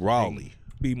guys. Rawly.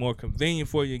 Be more convenient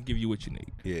for you and give you what you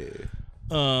need. Yeah.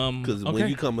 Because when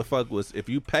you come and fuck with us, if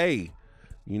you pay,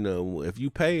 if you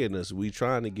paying us, we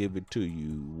trying to give it to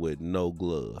you with no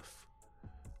glove.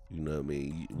 You know what I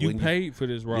mean? You paid for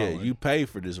this raw. Yeah, you pay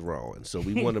for this raw. And so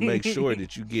we want to make sure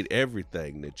that you get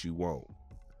everything that you want.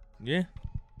 Yeah.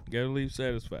 You gotta leave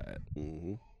satisfied.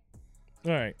 Mm-hmm.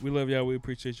 All right. We love y'all. We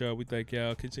appreciate y'all. We thank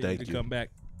y'all. Continue to come back.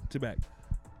 To back.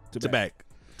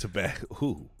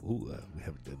 Ooh, we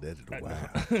haven't done that in a while.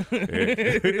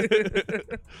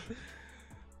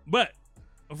 But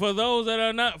For those that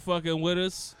are not fucking with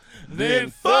us, Then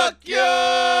fuck ya,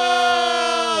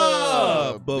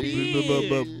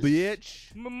 bitch.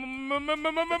 bitch.